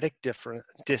dramatic different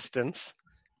distance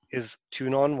is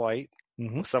Tune on White,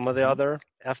 some of the other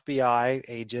FBI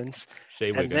agents,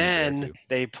 and then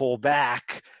they pull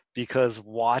back because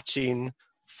watching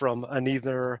from an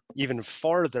even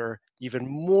farther, even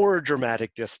more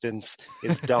dramatic distance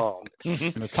is Dom. On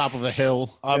the top of a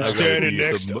hill. I'm standing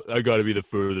next. I got to be the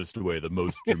furthest away, the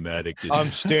most dramatic distance.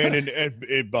 I'm standing,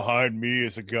 and behind me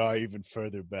is a guy even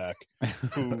further back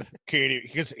who can't,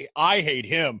 because I hate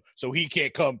him, so he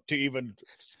can't come to even.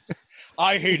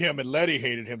 I hate him, and Letty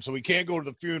hated him, so he can't go to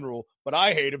the funeral. But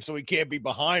I hate him, so he can't be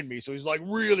behind me. So he's like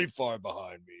really far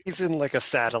behind me. He's in like a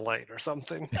satellite or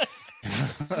something.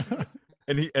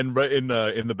 And right in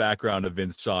the background of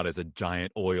Vince shot is a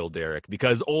giant oil derrick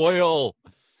because oil.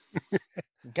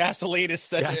 Gasoline is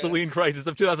such gasoline crisis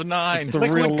of 2009. It's the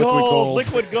real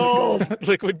liquid gold.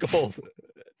 Liquid gold.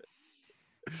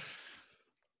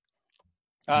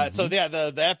 So yeah,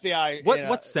 the FBI.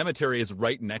 What cemetery is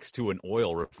right next to an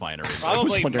oil refinery?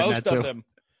 Probably most of them.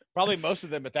 Probably most of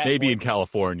them at that. Maybe point, in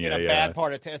California. in a bad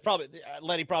part of town. Probably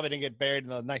Letty probably didn't get buried in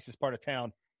the nicest part of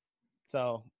town.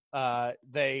 So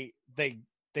they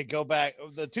go back.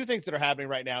 The two things that are happening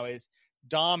right now is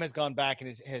Dom has gone back and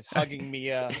is hugging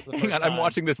Mia. Hang on, I'm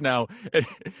watching this now.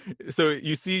 So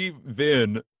you see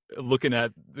Vin looking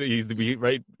at he's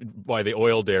right by the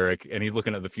oil derrick, and he's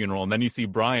looking at the funeral, and then you see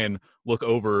Brian look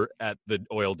over at the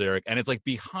oil derrick, and it's like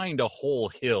behind a whole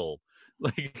hill.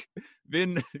 Like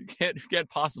Vin can't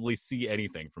possibly see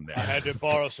anything from there. I had to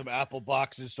borrow some apple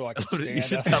boxes so I could stand You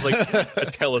should up. have like a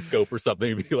telescope or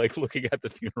something and be like looking at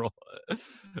the funeral.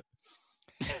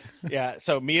 Yeah,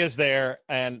 so Mia's there,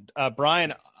 and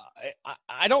Brian.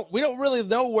 We don't really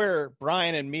know where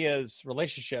Brian and Mia's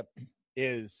relationship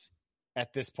is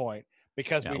at this point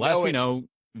because we know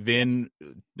Vin.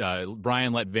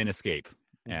 Brian let Vin escape,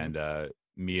 and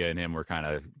Mia and him were kind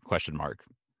of question mark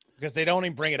because they don't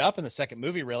even bring it up in the second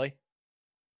movie, really.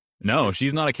 No,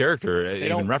 she's not a character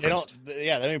even referenced. They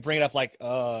don't even bring it up like,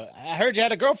 I heard you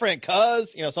had a girlfriend,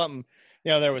 cuz, something.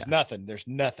 There was nothing. There's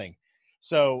nothing.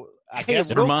 So I guess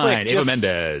never mind. Eva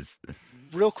Mendes.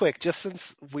 Real quick, just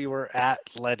since we were at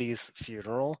Letty's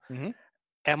funeral,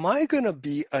 am I going to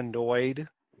be annoyed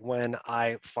when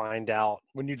I find out,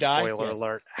 when you die, spoiler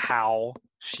alert, how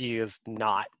she is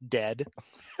not dead?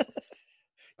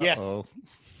 Yes. Uh-oh.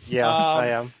 Yeah, I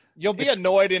am. You'll be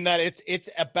annoyed in that it's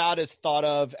about as thought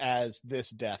of as this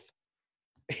death.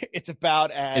 It's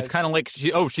about as it's kind of like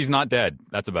she's not dead.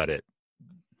 That's about it.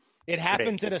 It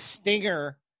happens in a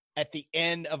stinger at the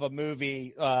end of a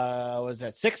movie. Was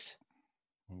that 6?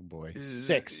 Oh boy,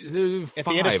 6 5, at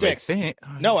the end of 6.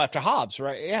 No, after Hobbs,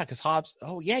 right? Yeah, because Hobbs.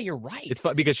 Oh yeah, you're right. It's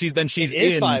because she's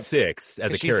in 5. 6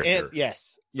 as a character.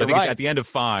 Yes, so I think it's at the end of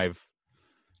 5.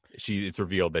 It's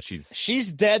revealed that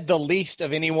she's dead the least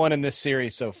of anyone in this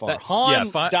series so far. Han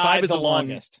died the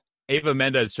longest. Eva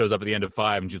Mendes shows up at the end of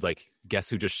 5, and she's like, "Guess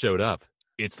who just showed up?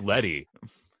 It's Letty."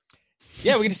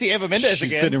 Yeah, we get to see Eva Mendes She's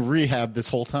again. been in rehab this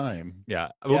whole time.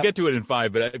 Yeah, we'll get to it in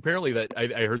 5, but apparently that I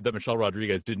heard that Michelle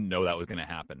Rodriguez didn't know that was going to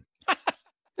happen.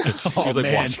 She was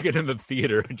like watching it in the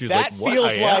theater, and she was like,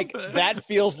 "What?" That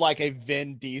feels like a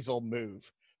Vin Diesel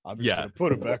move. I'm just going to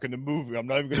put her back in the movie. I'm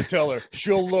not even going to tell her.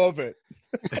 She'll love it.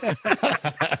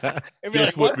 And be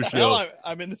like, what the hell?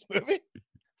 I'm in this movie?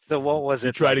 So what was it?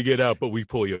 You try to get out, but we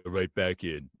pull you right back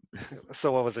in.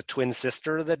 So what was it? Twin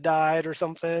sister that died or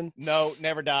something? No,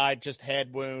 never died. Just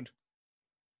head wound.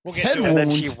 We'll get Head to it. wound. And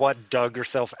then she dug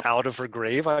herself out of her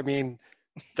grave. I mean,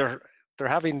 they're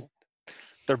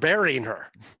burying her.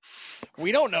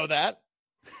 We don't know that.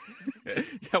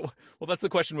 Yeah, well, that's the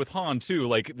question with Han too.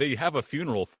 Like, they have a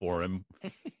funeral for him.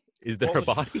 Is there a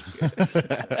body?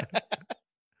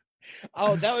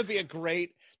 Oh, that would be a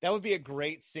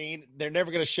great scene. They're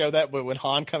never going to show that, but when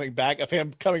Han coming back, of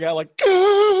him coming out like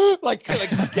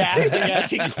gasping as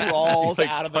he crawls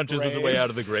out of the punches grave. his way out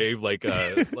of the grave like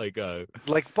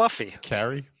Buffy.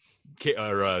 Carrie?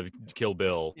 or Kill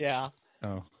Bill. Yeah.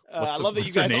 Oh. I love that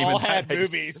you guys all had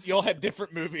movies. You all had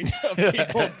different movies of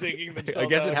people digging themselves. I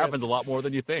guess out it of happens a lot more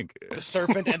than you think. The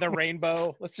serpent and the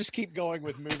rainbow. Let's just keep going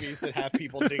with movies that have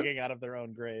people digging out of their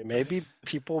own grave. Maybe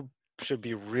people should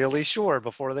be really sure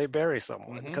before they bury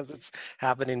someone because it's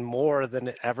happening more than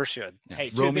it ever should.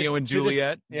 Hey, Romeo and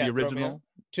Juliet, the original. Romeo.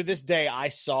 To this day, I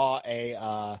saw it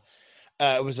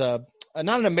was not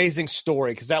an amazing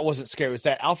story because that wasn't scary. It was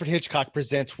that Alfred Hitchcock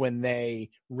Presents when they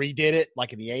redid it,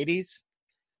 like in the 80s.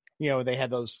 They had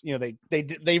those. They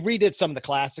redid some of the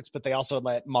classics, but they also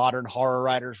let modern horror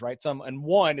writers write some. And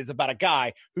one is about a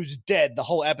guy who's dead the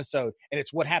whole episode, and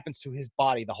it's what happens to his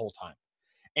body the whole time,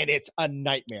 and it's a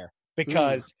nightmare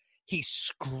because he's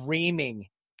screaming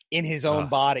in his own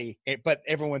body, but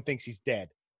everyone thinks he's dead.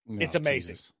 No, it's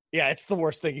amazing. Jesus. Yeah, it's the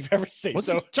worst thing you've ever seen.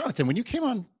 Jonathan, when you came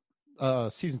on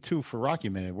season 2 for Rocky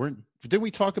Minute, didn't we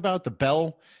talk about the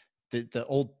bell, the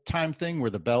old time thing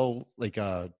where the bell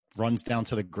runs down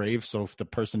to the grave, so if the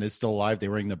person is still alive, they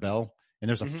ring the bell. And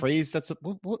there's a phrase that's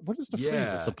what is the phrase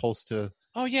that's supposed to?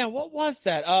 Oh yeah, what was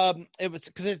that? It was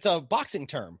because it's a boxing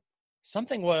term.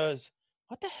 Something was.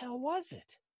 What the hell was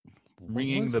it?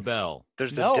 Ringing the bell.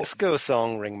 There's the disco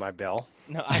song "Ring My Bell."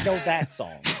 No, I know that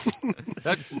song.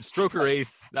 That Stroker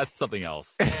Ace. That's something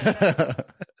else. All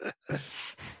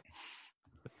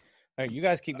right, you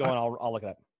guys keep going. I'll look it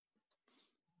up.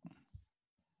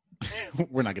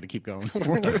 We're not going to keep going.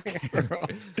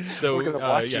 So we're gonna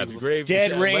watch the grave.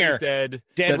 Dead ringer. Dead.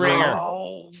 Dead ringer.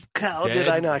 Oh, how did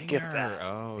I not get that?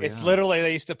 Oh, It's literally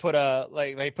they used to put a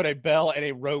bell and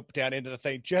a rope down into the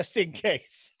thing just in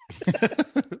case.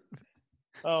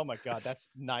 Oh my God, that's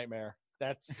nightmare.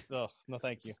 That's no,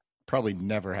 thank you. Probably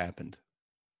never happened.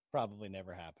 Probably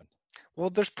never happened. Well,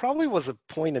 there's probably was a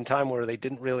point in time where they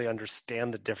didn't really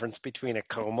understand the difference between a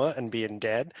coma and being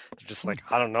dead. They're just like,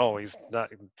 I don't know, he's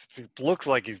not. It looks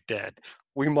like he's dead.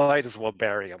 We might as well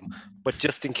bury him, but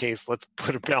just in case, let's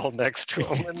put a bell next to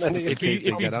him. And then if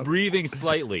he's breathing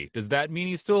slightly, does that mean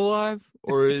he's still alive,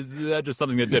 or is that just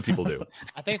something that dead people do?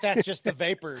 I think that's just the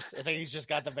vapors. I think he's just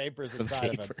got the vapors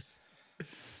inside of him.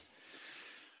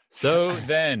 So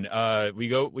then we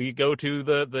go to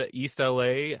the East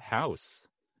LA house.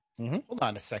 Mm-hmm. Hold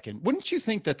on a second. Wouldn't you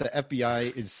think that the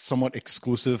FBI is somewhat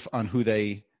exclusive on who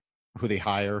they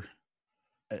hire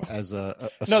as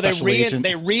a special agent?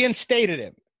 They reinstated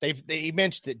him. He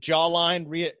mentioned it.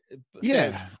 Jawline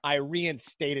says, I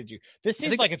reinstated you. This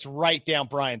seems like it's right down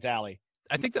Brian's alley.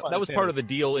 I think that was part of the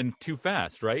deal in Too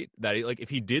Fast, right? That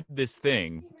if he did this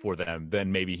thing for them,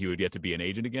 then maybe he would get to be an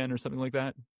agent again or something like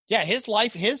that. Yeah, his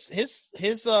life, his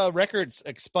records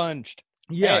expunged.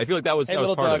 Yeah, I feel like that was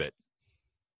part of it.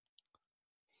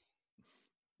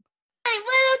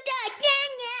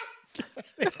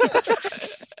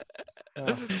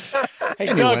 Hey,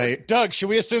 anyway. Doug, should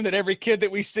we assume that every kid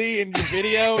that we see in your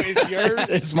video is yours?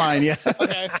 It's mine, yeah.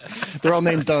 Okay. They're all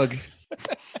named Doug. My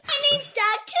name's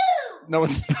Doug too. No,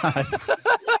 it's not.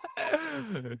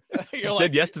 You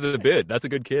said yes to the bid. That's a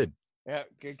good kid. Yeah,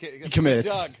 good kid. He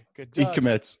commits. Good Doug. He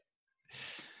commits.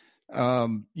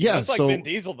 Yeah, That's like Vin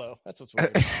Diesel, though. That's what's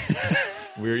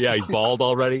weird. Yeah, he's bald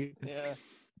already. Yeah.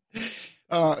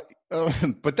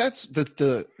 But that's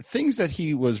the things that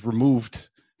he was removed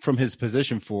from his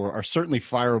position for are certainly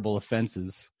fireable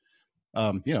offenses.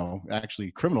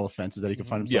 Actually criminal offenses that he could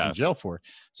find himself in jail for.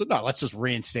 So no, let's just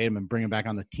reinstate him and bring him back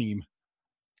on the team.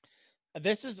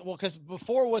 This is because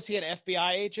before was he an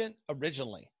FBI agent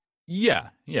originally? Yeah.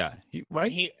 He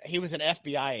was an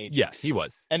FBI agent. Yeah, he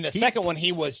was. And the second one,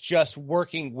 he was just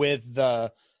working with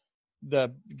the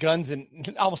guns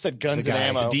and I almost said guns and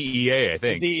ammo. DEA, I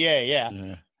think. DEA,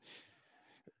 yeah.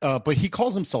 But he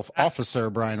calls himself Officer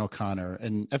Brian O'Connor,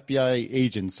 and FBI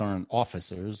agents aren't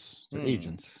officers; they're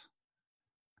agents.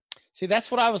 See, that's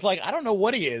what I was like. I don't know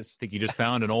what he is. I think you just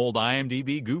found an old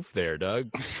IMDb goof there, Doug.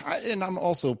 And I'm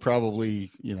also probably,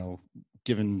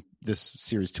 giving this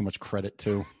series too much credit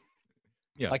too.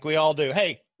 Yeah, like we all do.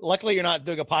 Hey, luckily you're not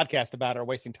doing a podcast about it or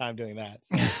wasting time doing that.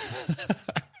 So.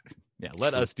 Yeah,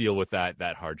 let us deal with that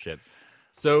hardship.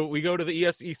 So we go to the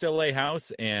East LA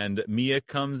house, and Mia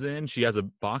comes in. She has a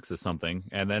box of something,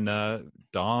 and then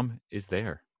Dom is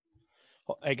there.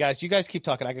 Hey, guys, you guys keep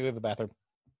talking. I can go to the bathroom.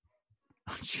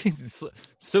 Jesus,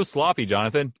 so sloppy,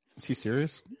 Jonathan. Is he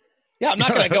serious? Yeah, I'm not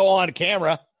going to go on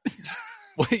camera.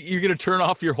 Wait, you're going to turn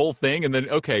off your whole thing, and then,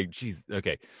 okay.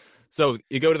 So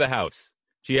you go to the house.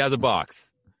 She has a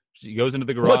box. She goes into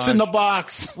the garage. What's in the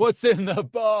box? What's in the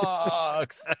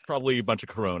box? Probably a bunch of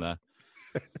Corona.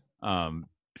 And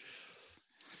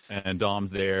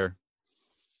Dom's there.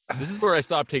 This is where I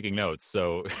stopped taking notes.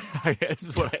 So this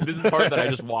is the part that I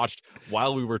just watched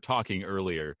while we were talking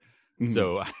earlier. Mm-hmm.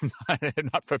 So I'm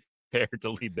not prepared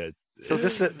to lead this. So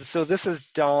this is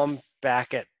Dom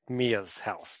back at Mia's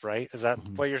house, right? Is that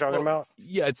what you're talking about?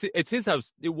 Yeah, it's his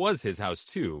house. It was his house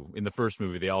too. In the first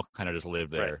movie, they all kind of just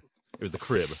lived there. Right. It was the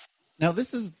crib. Now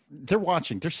they're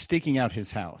watching. They're staking out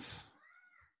his house.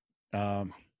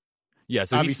 Yeah,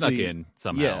 so he snuck in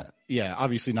somehow. Yeah.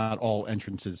 Obviously, not all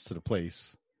entrances to the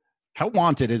place. How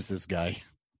wanted is this guy?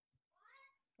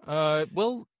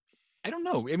 Well, I don't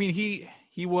know. I mean,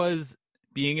 he was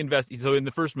being invested. So in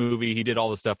the first movie, he did all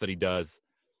the stuff that he does.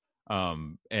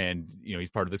 And he's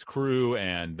part of this crew,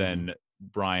 and then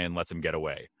Brian lets him get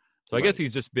away. So I guess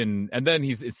he's just been, and then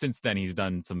since then he's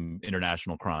done some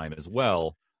international crime as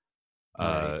well.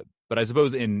 Right. But I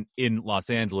suppose in Los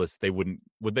Angeles,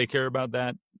 would they care about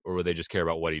that, or would they just care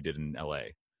about what he did in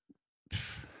L.A.?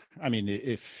 I mean,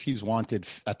 if he's wanted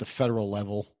at the federal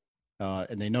level,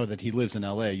 and they know that he lives in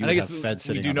L.A., you have feds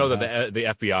sitting. We do know that the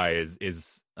FBI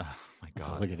is. Oh my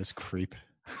God! Look at this creep.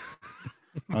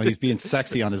 Oh, he's being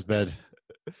sexy on his bed.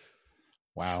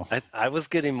 Wow. I was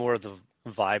getting more of the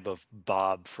vibe of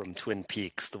Bob from Twin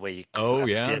Peaks, the way he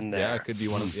crept in there. Yeah, it could be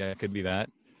it could be that.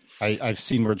 I've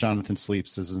seen where Jonathan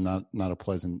sleeps. This is not a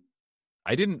pleasant.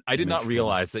 I did not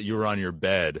realize that you were on your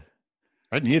bed.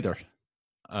 I didn't either.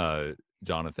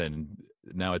 Jonathan.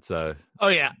 Now it's Oh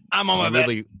yeah, I'm on my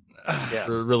really, bed.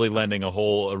 We're really lending a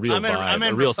real vibe,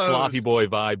 a real sloppy boy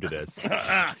vibe to this.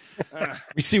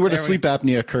 We see where the sleep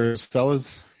apnea occurs,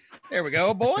 fellas. There we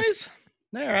go, boys.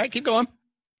 All right, keep going.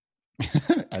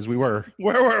 As we were.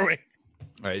 Where were we?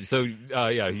 All right, so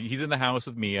he's in the house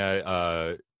with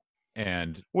Mia,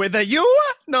 and with a you?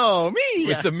 No, Mia.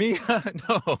 With the Mia?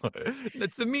 No,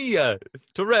 it's a Mia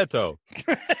Toretto.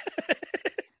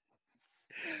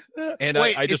 And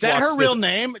wait, I just is that her real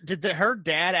name? Did her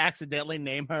dad accidentally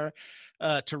name her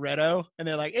Toretto? And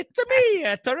they're like, it's a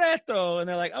Mia Toretto. And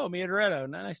they're like, oh, Mia Toretto.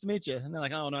 Nice to meet you. And they're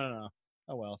like, oh, no.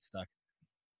 Oh, well, it's stuck.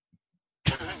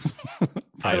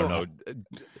 I don't know.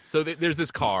 So there's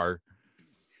this car.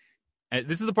 And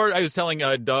this is the part I was telling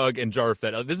Doug and Jarf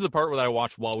that this is the part that I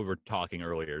watched while we were talking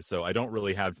earlier. So I don't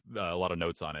really have a lot of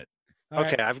notes on it. All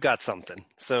right. I've got something.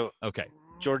 So, okay.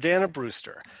 Jordana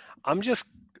Brewster.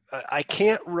 I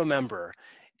can't remember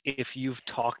if you've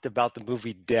talked about the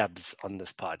movie Debs on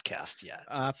this podcast yet.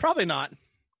 Probably not.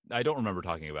 I don't remember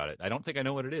talking about it. I don't think I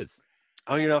know what it is.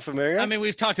 Oh, you're not familiar? I mean,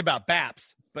 we've talked about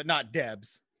B.A.P.S, but not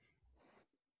Debs.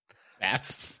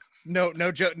 B.A.P.S? No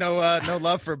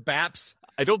love for B.A.P.S.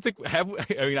 I don't think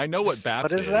I know what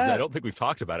B.A.P.S is. I don't think we've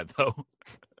talked about it though.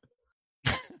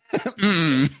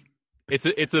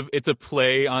 It's a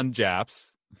play on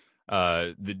Japs.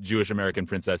 The Jewish American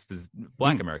princesses,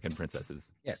 Black American princesses.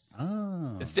 Yes.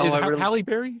 Oh. Is Halle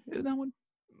Berry in that one?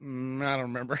 I don't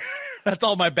remember. That's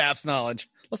all my B.A.P.S knowledge.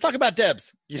 Let's talk about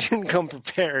Debs. You didn't come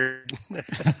prepared.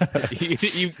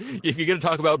 If you're going to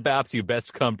talk about B.A.P.S, you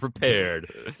best come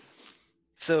prepared.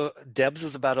 So Debs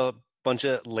is about a bunch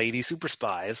of lady super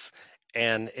spies,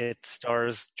 and it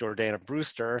stars Jordana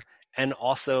Brewster and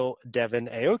also Devin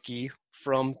Aoki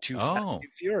from Too Fast, Too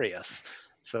Furious.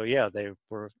 So yeah, they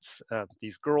were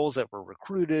these girls that were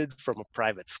recruited from a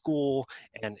private school,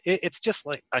 and it's just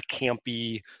like a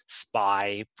campy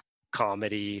spy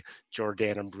comedy.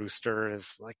 Jordana Brewster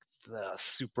is like the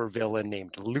super villain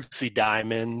named Lucy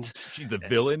Diamond. She's the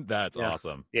villain? That's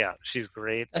awesome. Yeah, she's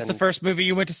great. That's the first movie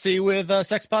you went to see with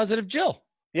sex positive Jill.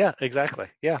 Yeah, exactly.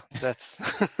 Yeah, that's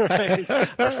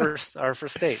our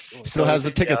first date. Still has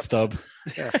the ticket stub.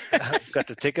 Yes, I've got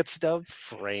the ticket stub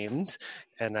framed,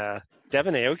 and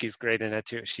Devin Aoki's great in it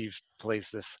too. She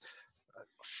plays this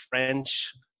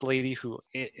French lady who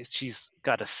she's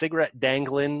got a cigarette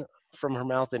dangling from her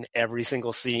mouth in every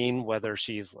single scene, whether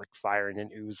she's like firing an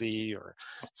Uzi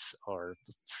or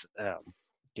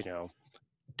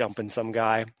dumping some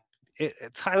guy.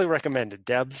 It's highly recommended.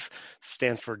 DEBS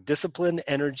stands for Discipline,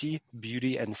 Energy,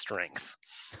 Beauty, and Strength.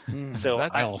 So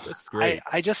that's great.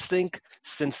 I just think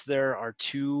since there are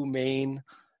two main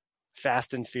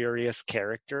Fast and Furious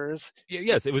characters.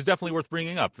 Yes, it was definitely worth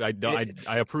bringing up. I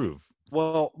approve.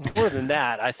 Well, more than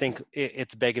that, I think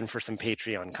it's begging for some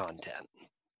Patreon content.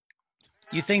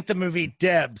 You think the movie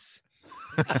Debs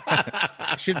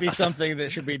should be something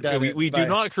that should be done? Yeah, we do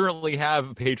not currently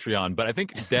have Patreon, but I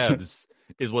think Debs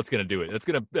is what's going to do it. That's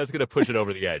going to push it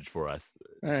over the edge for us.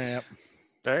 Yep.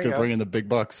 It's going to bring in the big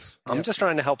bucks. I'm just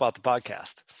trying to help out the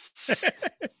podcast.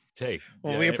 Hey,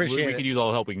 we appreciate it. We could use all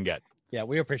the help we can get. Yeah,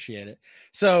 we appreciate it.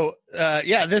 So,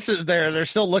 this is they're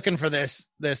still looking for this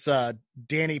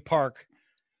Danny Park,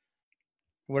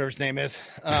 whatever his name is.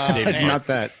 Not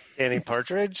that. Danny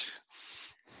Partridge?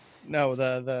 No,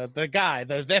 the guy,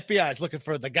 the FBI is looking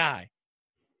for the guy.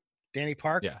 Danny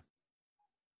Park? Yeah.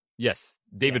 Yes,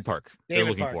 David Yes. Park. David They're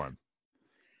looking Park. for him.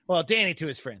 Well, Danny to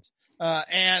his friends.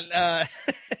 And now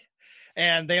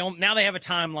they have a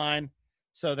timeline,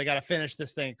 so they got to finish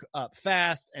this thing up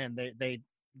fast, and they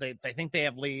think they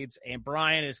have leads, and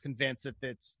Brian is convinced that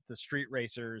it's the street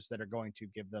racers that are going to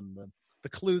give them the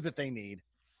clue that they need.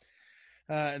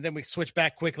 And then we switch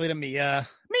back quickly to Mia,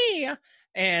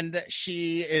 and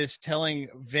she is telling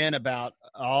Vin about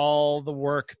all the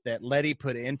work that Letty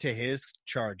put into his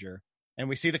Charger, and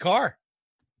we see the car.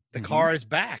 The car is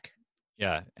back.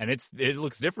 Yeah, and it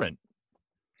looks different.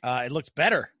 It looks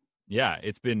better. Yeah,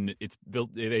 it's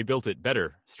built. They built it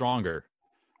better, stronger.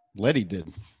 Letty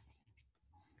did.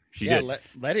 She did.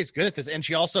 Letty's good at this, and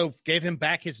she also gave him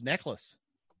back his necklace,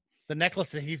 the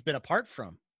necklace that he's been apart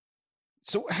from.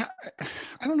 So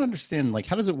I don't understand. Like,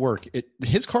 how does it work?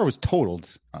 His car was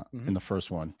totaled in the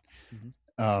first one.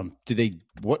 Do they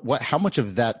what? How much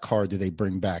of that car do they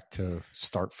bring back to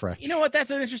start fresh? You know what?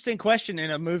 That's an interesting question in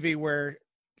a movie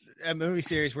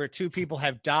series where two people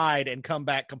have died and come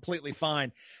back completely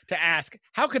fine. To ask,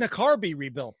 how can a car be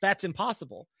rebuilt? That's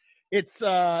impossible. It's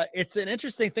an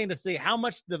interesting thing to see how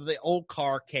much of the old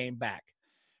car came back.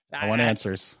 I want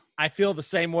answers. I feel the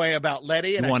same way about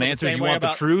Letty. And You want answers? You want the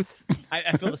truth?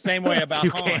 I feel the same way about You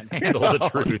Han. can't handle the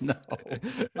truth. No.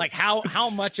 Like how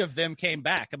much of them came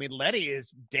back? I mean, Letty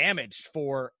is damaged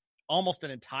for almost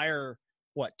an entire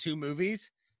 2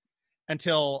 movies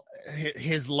until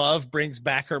his love brings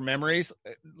back her memories.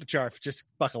 Jarf,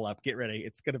 just buckle up, get ready.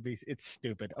 It's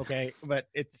stupid, okay? But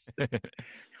it's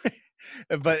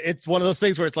one of those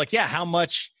things where it's like, yeah, how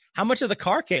much of the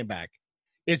car came back?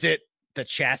 Is it the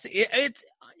chassis? It's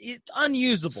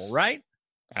unusable, right?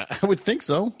 I would think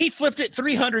so. He flipped it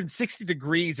 360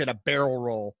 degrees in a barrel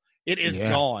roll. It is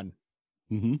gone.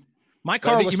 Mm-hmm. My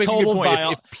car was totaled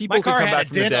by people my car come had a back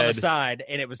from the dent on the dead- side,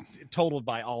 and it was totaled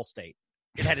by Allstate.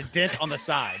 It had a dent on the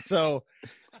side, so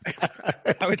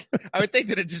I would think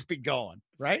that it'd just be gone,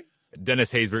 right?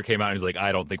 Dennis Haysbert came out and he's like,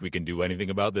 I don't think we can do anything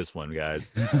about this one,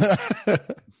 guys.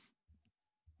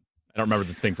 I don't remember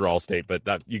the thing for Allstate,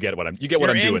 but you get what I'm You're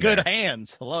doing. in good there.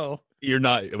 hands. Hello. You're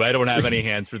not. I don't have any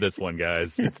hands for this one,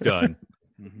 guys. It's done.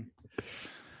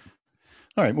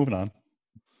 All right, moving on.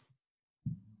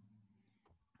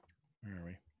 Where are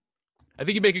we? I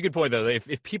think you make a good point, though.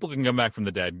 If people can come back from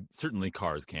the dead, certainly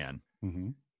cars can. Mm-hmm.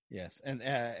 Yes, and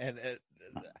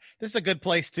this is a good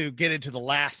place to get into the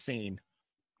last scene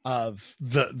of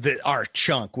our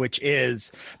chunk, which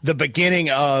is the beginning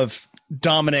of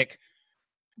Dominic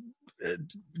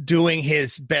doing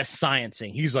his best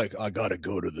sciencing. He's like, I gotta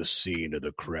go to the scene of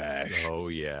the crash. Oh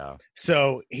yeah.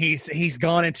 So he's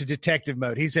gone into detective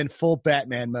mode. He's in full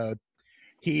Batman mode.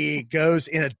 He goes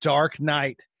in a dark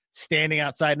night, standing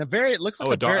outside in it looks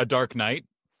like a dark night,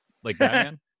 like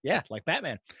Batman. Yeah, like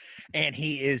Batman. And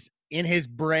he is in his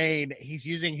brain. He's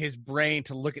using his brain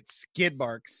to look at skid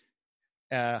marks.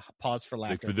 Pause for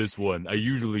laughter. Like for this one, I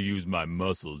usually use my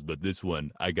muscles, but this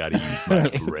one, I gotta use my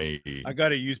brain. I got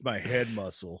to use my head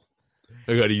muscle.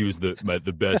 I gotta use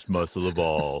the best muscle of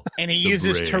all. And he the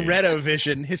uses brain. Toretto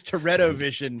vision. His Toretto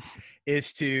vision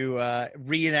is to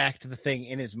reenact the thing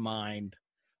in his mind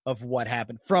of what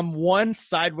happened. From one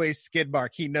sideways skid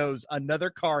mark, he knows another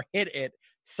car hit it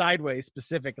sideways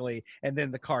specifically, and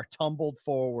then the car tumbled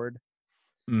forward.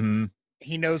 Mm-hmm.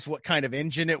 He knows what kind of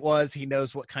engine it was. He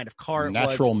knows what kind of car it was.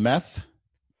 Natural meth.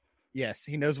 Yes,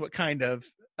 he knows what kind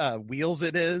of wheels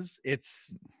it is.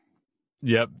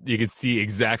 Yep, you can see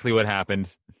exactly what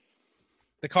happened.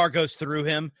 The car goes through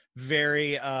him.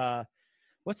 Very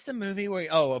what's the movie where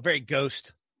a very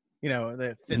Ghost,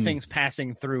 the things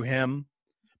passing through him.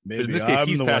 But in this case,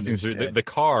 he's passing through. The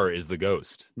car is the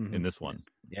ghost in this one.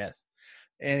 Yes.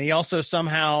 And he also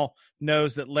somehow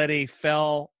knows that Letty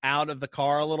fell out of the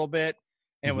car a little bit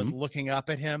and was looking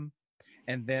up at him.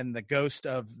 And then the ghost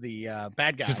of the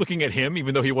bad guy. She's looking at him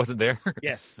even though he wasn't there.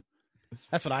 Yes.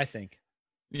 That's what I think.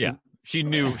 Yeah. She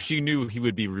knew he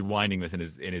would be rewinding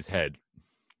this in his head.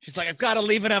 She's like, I've got to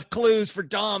leave enough clues for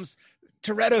Dom's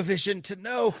Toretto vision to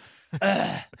know.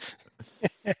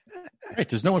 Right,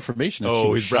 there's no information.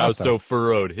 His brow's so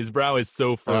furrowed. His brow is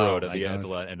so furrowed at the end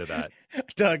of that.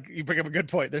 Doug, you bring up a good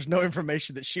point. There's no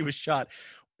information that she was shot.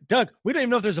 Doug, we don't even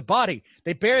know if there's a body.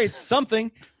 They buried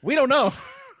something. We don't know.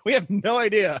 We have no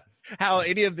idea. how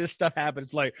any of this stuff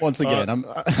happens. Like Once again,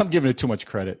 I'm giving it too much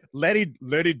credit. Letty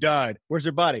died. Where's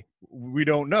her body? We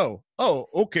don't know. Oh,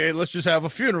 okay. Let's just have a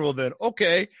funeral then.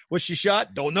 Okay. Was she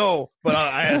shot? Don't know, but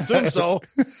I assume so.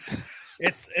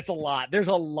 It's a lot. There's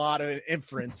a lot of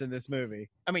inference in this movie.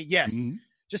 I mean, yes. Mm-hmm.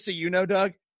 Just so you know,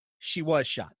 Doug, she was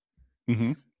shot.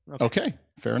 Mm-hmm. Okay.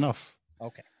 Fair enough.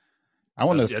 Okay. I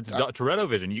want to. It's Toretto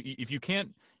vision. If you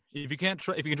can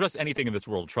trust anything in this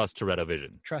world, trust Toretto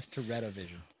vision. Trust Toretto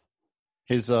vision.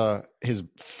 His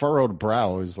furrowed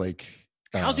brow is like.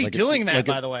 How's he doing that?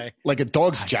 By the way, like a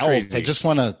dog's That's jowls. crazy. I just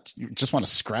want to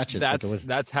scratch it.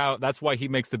 That's why he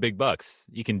makes the big bucks.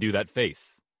 He can do that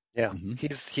face. Yeah, Mm-hmm.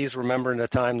 he's remembering a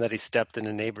time that he stepped in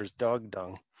a neighbor's dog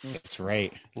dung. That's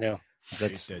right. Yeah,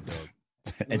 That's dead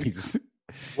dog. And he's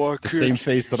Why the same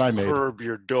face that I made. Curb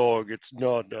your dog. It's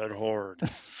not that hard.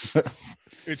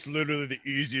 It's literally the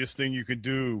easiest thing you could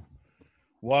do.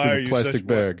 Why In are a you plastic such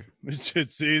bag?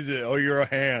 It's easy. Oh, you're a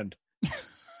hand.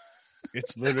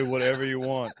 It's literally whatever you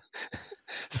want.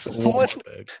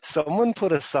 Someone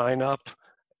put a sign up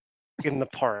in the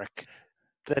park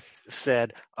that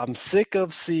said, "I'm sick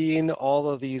of seeing all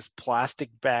of these plastic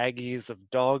baggies of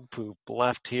dog poop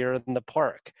left here in the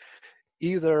park.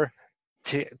 Either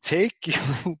take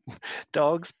your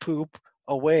dog's poop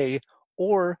away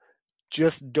or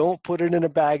just don't put it in a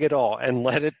bag at all and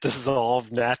let it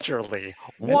dissolve naturally."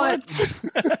 What?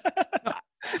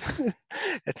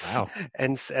 Wow.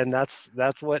 And that's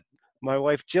what my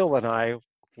wife Jill and I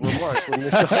remarked when we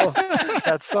saw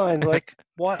that sign. Like,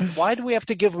 why do we have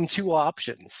to give them two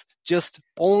options? Just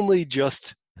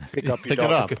pick up your Pick it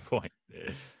dog. up. Good point.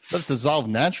 Let it dissolve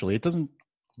naturally. It doesn't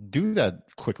do that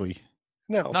quickly.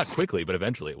 No, Not quickly, but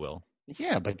eventually it will.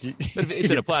 Yeah, but But if it's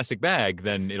in a plastic bag,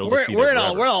 then it'll We're just be in there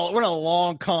a forever. we're in a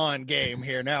long con game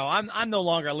here now. I'm no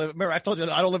longer living. Remember, I've told you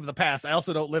I don't live in the past. I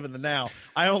also don't live in the now.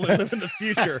 I only live in the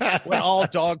future when all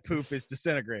dog poop is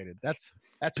disintegrated. That's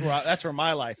where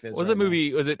my life is. What was right that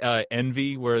movie? Was it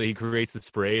Envy, where he creates the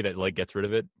spray that like gets rid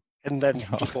of it? and then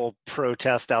people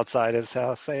protest outside his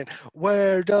house saying,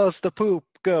 "Where does the poop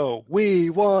go? We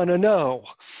want to know."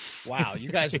 now. Wow, you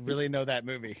guys really know that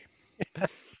movie.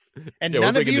 And Yeah,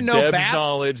 none we're of you bringing the know Debs B.A.P.S.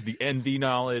 knowledge, the Envy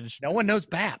knowledge. No one knows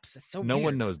B.A.P.S. It's so No weird.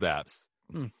 one knows B.A.P.S.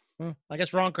 I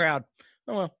guess wrong crowd.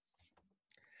 Oh well.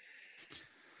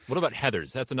 What about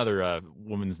Heather's? That's another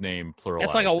woman's name, plural.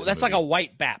 That's like a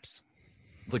white B.A.P.S.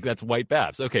 It's like that's white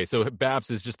B.A.P.S. Okay, so B.A.P.S.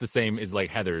 is just the same as like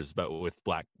Heather's, but with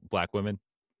black women.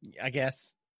 I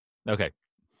guess. Okay.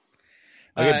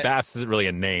 Okay, B.A.P.S. isn't really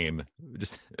a name.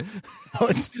 Just Oh,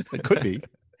 it could be.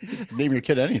 Name your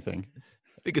kid anything.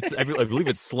 I believe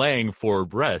it's slang for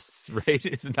breasts, right?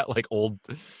 Isn't that like old,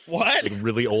 What? like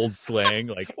really old slang?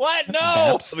 Like What?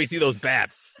 No. let me see those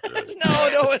BAPs.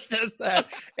 No one says that.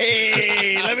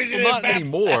 Hey, let me see Well, not this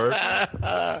anymore. That's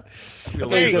how you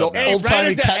Hey, get hey, old timey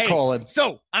ride or die. cat calling.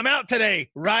 So I'm out today,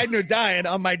 riding or dying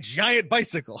on my giant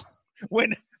bicycle.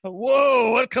 When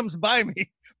what comes by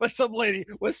me? But some lady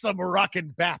with some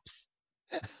Moroccan BAPs.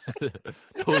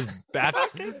 Those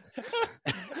BAPs.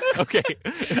 Okay.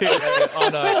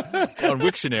 On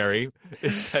Wiktionary,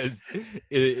 it says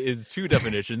is two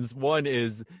definitions. One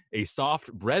is a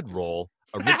soft bread roll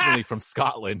originally from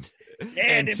Scotland,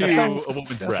 and it two, a sounds- woman's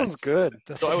That breast. sounds good.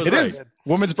 So I was It right. is.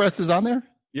 Woman's breast is on there?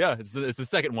 Yeah, it's the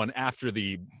second one after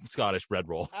the Scottish bread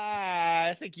roll,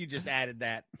 I think you just added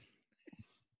that.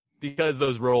 because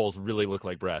those rolls really look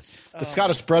like breasts. The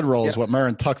Scottish bread roll is what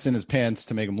Murren tucks in his pants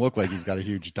to make him look like he's got a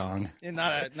huge dong. And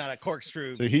not a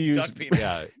corkscrew. So he used duck penis.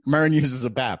 Yeah, Murren uses a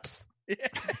BAPS. you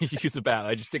use a BAP.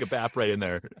 I just stick a BAP right in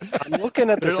there. I'm looking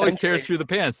at But it this always entry, tears through the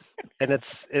pants. and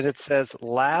it says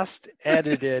last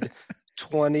edited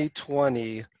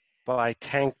 2020 by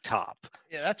Tank Top.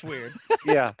 Yeah, that's weird.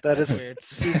 Yeah, that is Weird.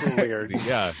 super weird.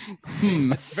 Yeah,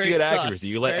 It's very you get sus. accuracy.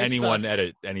 You let Very anyone sus.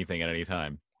 edit anything at any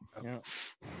time. Yeah.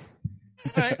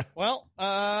 All right. Well,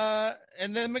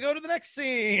 and then we go to the next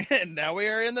scene, and now we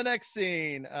are in the next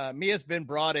scene. Mia's been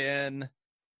brought in.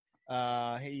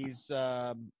 He's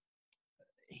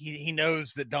he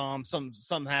knows that Dom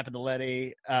something happened to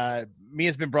Letty.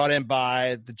 Mia's been brought in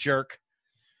by the jerk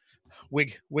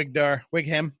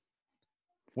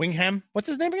Wigham. What's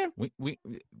his name again?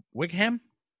 Wigham.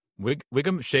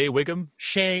 Wigham, Shay Wigham,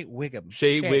 Shay Wigham.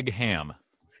 Shay Wigham.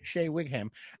 Shay Wigham.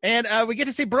 And we get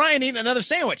to see Brian eating another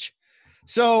sandwich.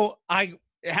 So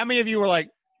how many of you were like,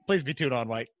 please be tuna on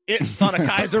white? It's on a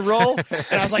Kaiser roll. And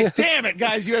I was like, damn it,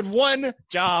 guys, you had one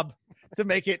job to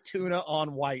make it tuna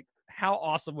on white. How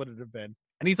awesome would it have been?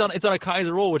 And it's on a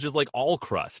Kaiser roll, which is like all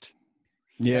crust.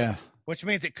 Yeah. Which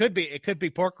means it could be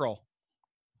pork roll.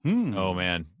 Oh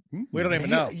man, We don't even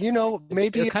know. You know,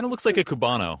 maybe it kind of looks like a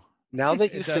Cubano. now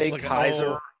that you It does say look-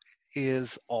 Kaiser, oh.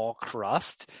 is all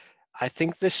crust. I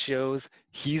think this shows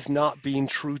he's not being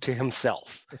true to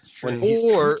himself. It's true. When he's true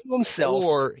to or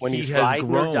himself, when he he's has riding or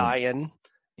grown. dying.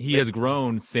 He has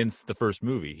grown since the first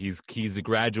movie. He's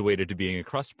graduated to being a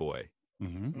crust boy.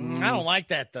 Mm-hmm. I don't like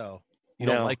that though. You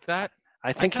don't like that?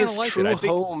 I think kinda his like it. true I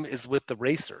think- home is with the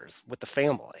racers, with the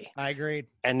family. I agreed.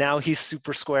 And now he's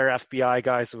super square FBI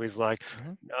guy, so he's like,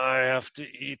 Mhm. I have to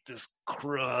eat this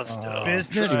crust. Oh.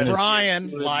 Business Even his- Brian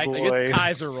Good likes boy.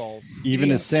 Kaiser rolls.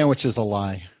 Even his sandwich is a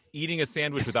lie. Eating a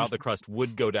sandwich without the crust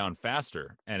would go down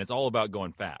faster, and it's all about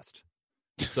going fast.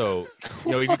 So, if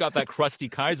you got that crusty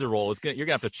Kaiser roll, you're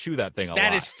gonna have to chew that thing a lot.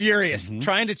 That is furious. Mhm.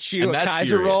 Trying to chew And a that's Kaiser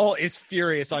furious. roll is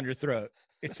furious on your throat.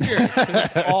 It's furious. 'Cause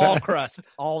it's all crust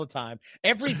all the time.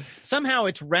 Somehow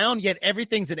it's round, yet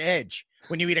everything's an edge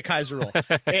when you eat a Kaiser roll.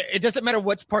 It doesn't matter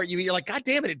which part you eat. You're like, God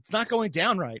damn it, it's not going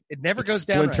down right. It never goes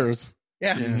down right. Splinters.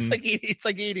 Yeah, Mhm. it's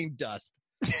like eating dust.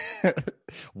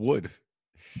 Wood.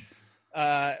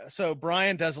 So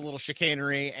Brian does a little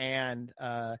chicanery and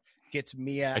gets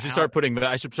Mia. I should out.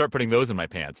 start putting those in my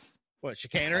pants. What That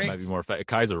chicanery? might be more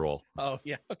Kaiser roll. Oh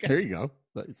yeah, okay. There you go.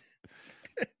 Nice.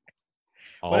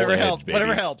 All Whatever edge, helps. baby.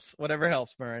 Whatever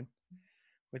helps, Murren,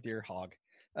 with your hog.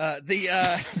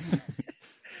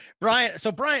 Brian.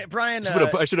 So Brian.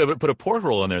 I should have put a pork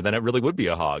roll in there. Then it really would be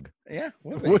a hog. Yeah,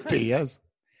 Would be, yes.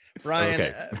 Brian.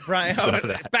 Okay. Brian. Enough of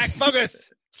that. Back.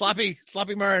 Focus. Sloppy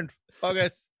Murren.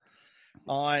 Focus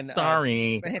on.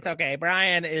 Sorry. It's okay.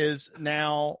 Brian is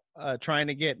now trying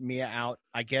to get Mia out,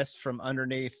 I guess, from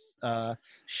underneath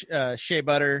Shea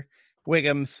Butter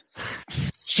Wiggum's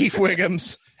Chief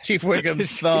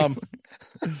Wiggum's thumb.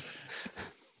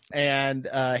 And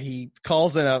he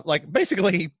calls in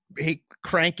basically he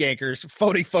crank anchors,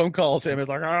 phone calls him. It's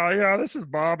like, oh yeah, this is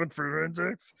Bob in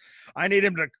forensics. I need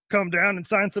him to come down and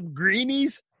sign some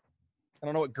greenies. I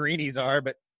don't know what greenies are,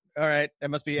 but all right, that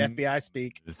must be FBI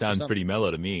speak. It sounds pretty mellow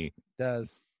to me. It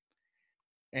does.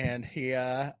 And he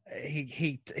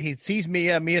sees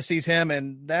Mia sees him,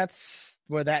 and that's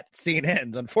where that scene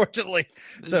ends, unfortunately.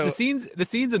 So the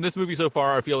scenes in this movie so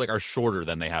far, I feel like, are shorter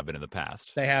than they have been in the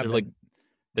past. They have They're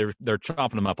been. they're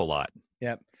chopping them up a lot.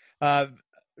 Yep.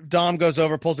 Dom goes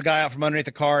over, pulls a guy out from underneath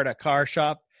the car at a car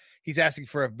shop. He's asking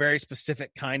for a very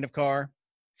specific kind of car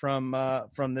from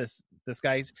this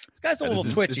guy. This guy's a little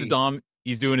twitchy. This is Dom.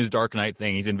 He's doing his Dark Knight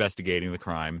thing. He's investigating the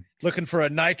crime. Looking for a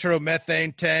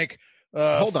nitromethane tank.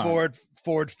 Hold on.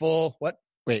 Ford full. What?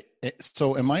 Wait,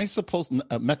 so am I supposed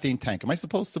a methane tank? Am I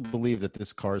supposed to believe that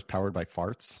this car is powered by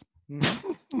farts?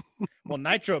 Well,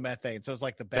 nitromethane. So it's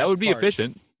like the best. That would be farts.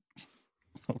 efficient.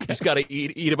 Okay. You just got to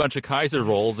eat a bunch of Kaiser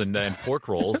rolls and pork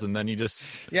rolls, and then you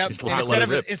just Yep. just let it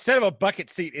rip. Instead of a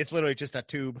bucket seat, it's literally just a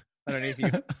tube underneath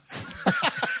you.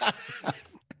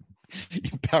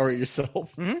 You power it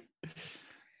yourself. Mhm.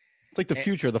 It's like the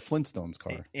future of the Flintstones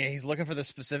car. Yeah, he's looking for the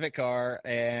specific car,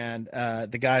 and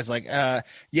the guy's like, "Yeah,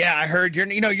 I heard you're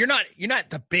not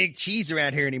the big cheese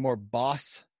around here anymore,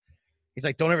 boss." He's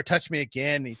like, "Don't ever touch me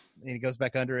again." And he goes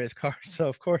back under his car. So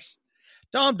of course,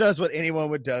 Dom does what anyone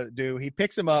would do. He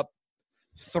picks him up,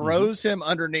 throws him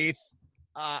underneath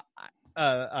one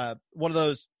of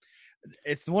those.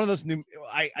 It's one of those new.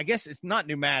 I guess it's not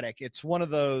pneumatic. It's one of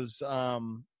those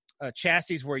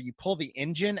chassis where you pull the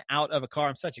engine out of a car.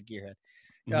 I'm such a gearhead.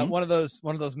 One of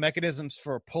those mechanisms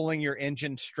for pulling your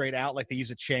engine straight out, like they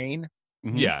use a chain.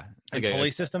 Mhm. Yeah, it's like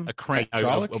pulley system. a crank,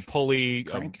 Hydraulic? a pulley.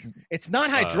 Crank? It's not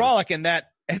hydraulic in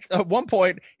that at one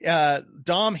point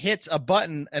Dom hits a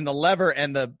button and the lever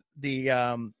and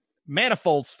the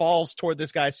manifolds falls toward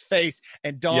this guy's face,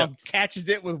 and Dom catches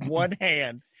it with one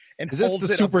hand. And Is this holds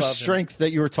the it super above him. strength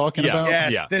that you were talking Yeah. about?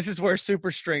 Yes, Yeah. this is where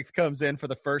super strength comes in for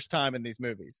the first time in these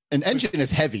movies. An engine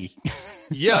is heavy.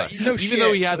 Yeah, No even shit.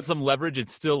 though he has some leverage,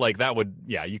 it's still like that would.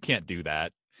 Yeah, you can't do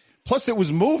that. Plus, it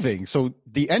was moving, so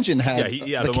the engine had the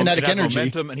kinetic it has energy.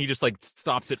 momentum, and he just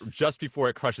stops it just before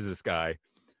it crushes this guy.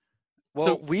 Well,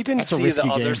 So, we didn't that's a see the risky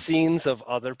other game. scenes of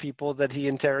other people that he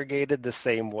interrogated the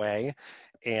same way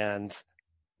and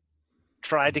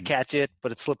tried to catch it,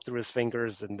 but it slipped through his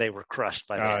fingers and they were crushed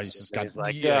by the Ah, engine. he's just And got- he's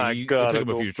like, Yeah, I it gotta took him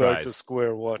a go few back to tries.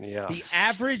 square one. Yeah. The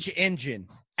average engine,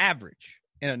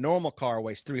 in a normal car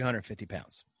weighs 350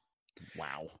 pounds.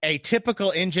 Wow. A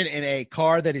typical engine in a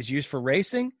car that is used for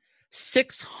racing,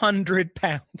 600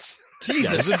 pounds.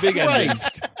 Jesus it's a big engine.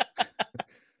 Christ.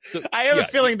 I have Yeah. a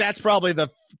feeling that's probably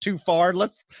too far.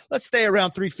 Let's stay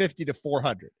around 350 to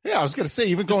 400. Yeah, I was going to say,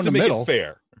 even Just going to to make middle. it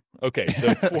fair. Okay,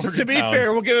 so 400 To be pounds.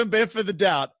 fair, we'll give him benefit of the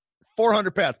doubt.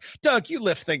 400 pounds. Doug, you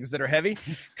lift things that are heavy.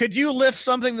 Could you lift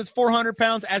something that's 400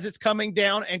 pounds as it's coming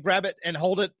down and grab it and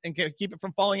hold it and keep it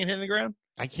from falling and hitting the ground?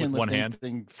 I can't With one lift hand?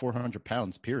 anything 400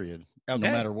 pounds, period. Okay.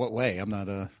 No matter what way. I'm not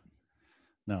a...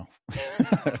 No.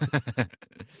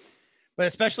 But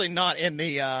especially not in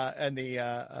the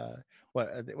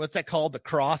what's that called? The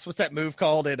cross. What's that move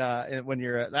called? When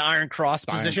you're the iron cross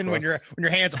position, when your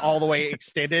hands all the way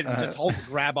extended and just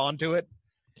grab onto it.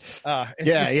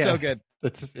 It's so good.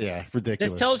 That's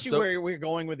ridiculous. This tells you where we're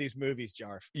going with these movies,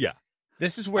 Jarf. Yeah.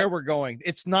 This is where we're going.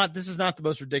 This is not the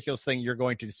most ridiculous thing you're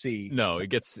going to see. No, it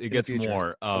gets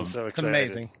more. I'm so It's excited.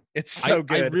 amazing. It's so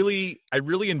good. I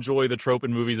really enjoy the trope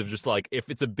in movies of just like, if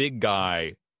it's a big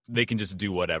guy, they can just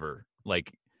do whatever.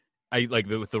 Like,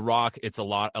 with The Rock, it's a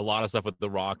lot of stuff with The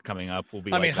Rock coming up will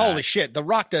be. Holy shit! The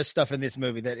Rock does stuff in this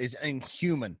movie that is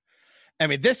inhuman. I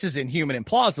mean, this is inhuman and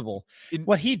plausible.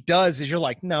 What he does is you're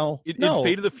like, no. In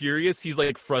Fate of the Furious, he's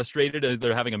like frustrated and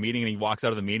they're having a meeting and he walks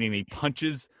out of the meeting and he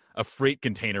punches a freight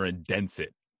container and dents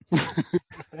it.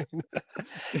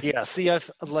 Yeah, see,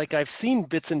 I've seen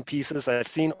bits and pieces. I've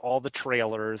seen all the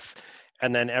trailers,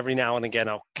 and then every now and again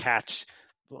I'll catch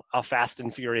a Fast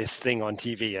and Furious thing on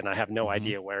TV, and I have no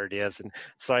idea where it is. And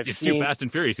so It's too Fast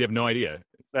and Furious. You have no idea.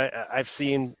 I've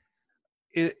seen.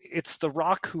 It's The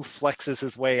Rock who flexes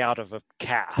his way out of a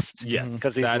cast. Yes,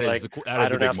 because he's like, I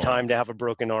don't have time to have a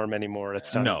broken arm anymore.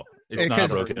 It's time. No, it's not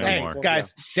broken anymore. Hey,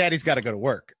 guys, Daddy's got to go to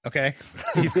work. Okay,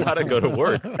 he's got to go to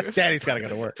work. Daddy's got to go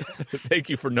to work. Thank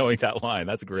you for knowing that line.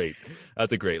 That's great.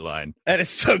 That's a great line. That is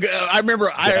so good. I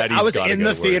remember I was in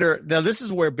the theater. Now, this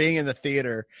is where being in the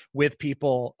theater with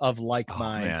people of like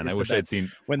minds. Man, I wish I'd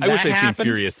seen. When I wish I'd happened, seen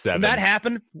Furious 7. When that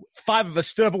happened, 5 of us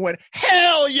stood up and went,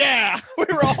 "Hell yeah!" We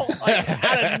were all like,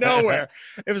 out of nowhere.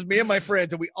 It was me and my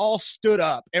friends, and we all stood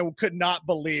up and could not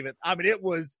believe it. I mean,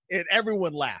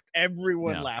 everyone laughed.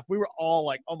 Everyone laughed. We were all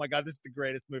like, "Oh my god, this is the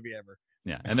greatest movie ever."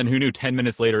 Yeah, and then who knew? 10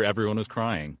 minutes later, everyone was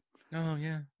crying. Oh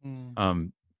yeah.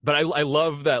 But I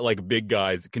love that like big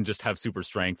guys can just have super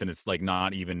strength, and it's like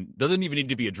doesn't even need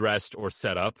to be addressed or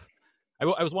set up.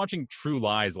 I was watching True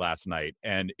Lies last night,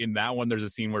 and in that one, there's a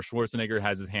scene where Schwarzenegger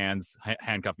has his hands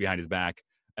handcuffed behind his back,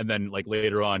 and then like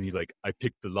later on, he's like, "I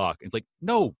picked the lock." And it's like,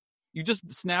 no, you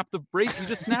just snap the brake. You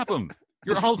just snap them.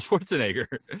 You're Arnold Schwarzenegger.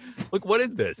 Like, what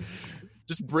is this?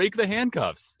 Just break the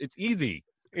handcuffs. It's easy.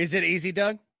 Is it easy,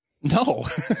 Doug? No.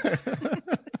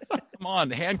 Come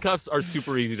on, handcuffs are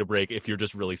super easy to break if you're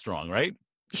just really strong, right?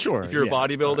 Sure. If you're a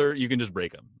bodybuilder, you can just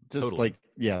break them. Just totally.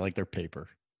 like they're paper.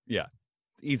 Yeah,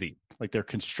 it's easy. Like they're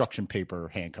construction paper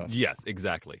handcuffs. Yes,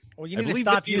 exactly. Well, you I need to believe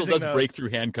stop Vin Diesel using does break through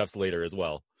handcuffs later as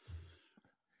well.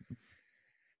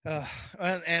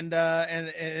 And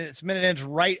it's minute ends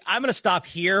right. I'm going to stop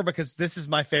here because this is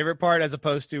my favorite part, as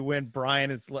opposed to when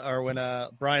Brian and Letty are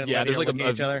looking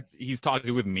at each other. He's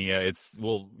talking with Mia.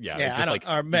 Mia.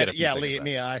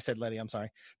 I said Letty. I'm sorry,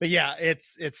 but yeah,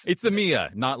 it's a Mia,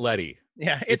 not Letty.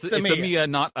 Yeah, it's a Mia,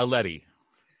 not a Letty.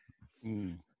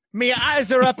 Mia,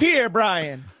 eyes are up here,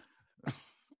 Brian.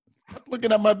 Stop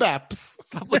looking at my B.A.P.S.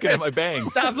 Stop looking at my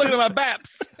bangs. Stop looking at my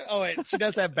B.A.P.S. Oh wait, she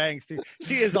does have bangs too.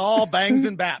 She is all bangs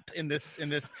and B.A.P. in this.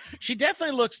 She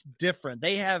definitely looks different.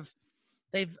 They've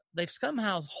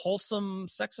somehow wholesome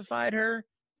sexified her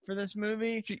for this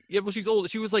movie. She's old.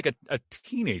 She was like a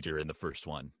teenager in the first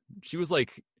one. She was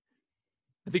like,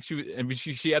 I think